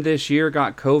one this year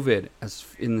got COVID as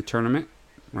in the tournament,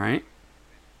 right?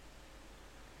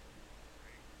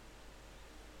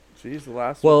 Jeez, the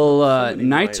last Well, one, somebody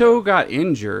might Naito have. got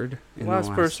injured. The In last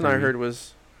the person I tournament. heard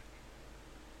was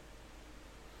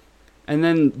And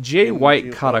then Jay in White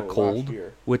June- caught a last cold,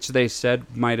 year. which they said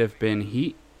might have been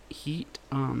heat. Heat.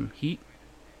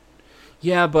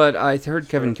 Yeah, but I heard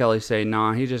Kevin Kelly say,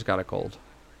 nah, he just got a cold.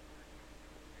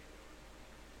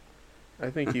 I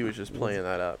think he was just playing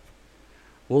that up.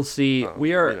 We'll see.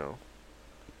 We are... You know,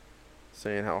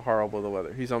 saying how horrible the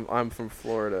weather. I'm from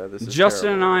Florida. This is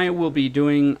Justin terrible. and I will be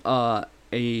doing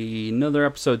another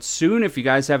episode soon. If you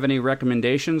guys have any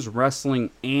recommendations,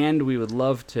 wrestling, and we would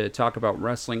love to talk about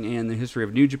wrestling and the history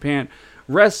of New Japan,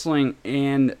 wrestling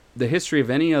and the history of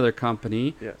any other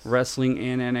company, Yes. wrestling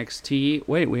and NXT.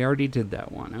 Wait, we already did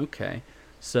that one. Okay.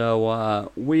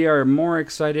 So we are more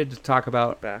excited to talk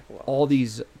about Backlog. all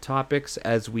these topics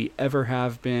as we ever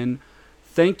have been.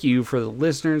 Thank you for the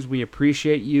listeners. We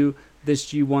appreciate you. This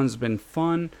G1's been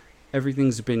fun.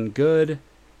 Everything's been good.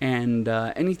 And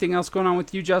anything else going on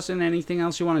with you, Justin? Anything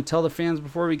else you want to tell the fans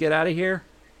before we get out of here?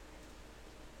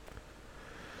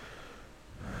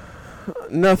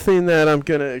 Nothing that I'm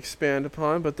going to expand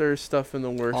upon, but there's stuff in the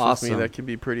works with me Awesome. that can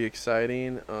be pretty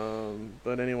exciting.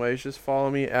 But anyways, just follow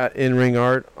me at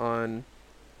InRingArt on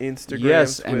Instagram,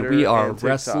 Yes, Twitter, and we are and TikTok.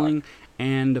 Wrestling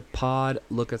and Pod.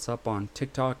 Look us up on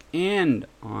TikTok and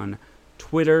on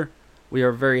Twitter. We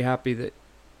are very happy that...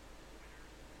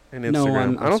 And Instagram. No,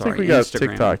 I'm I don't sorry, think we got Instagram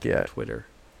TikTok and yet. Twitter.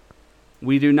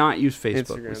 We do not use Facebook.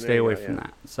 Instagram, We there stay you away go, from yeah.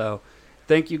 that. So,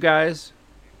 thank you guys.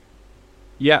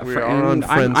 Yeah, We are on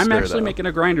I'm Friendster, actually though. making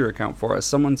a Grindr account for us.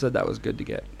 Someone said that was good to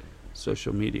get.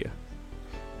 Social media.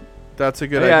 That's a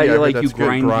good Yeah, idea. you I like heard you that's good.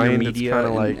 grind your It's media kinda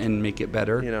and, like, and make it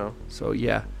better. you know. So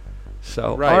yeah.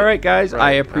 So Right, all right, guys. I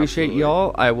right, appreciate absolutely.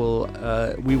 y'all. I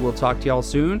will. We will talk to y'all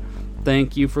soon.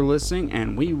 Thank you for listening,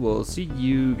 and we will see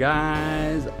you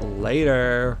guys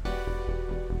later.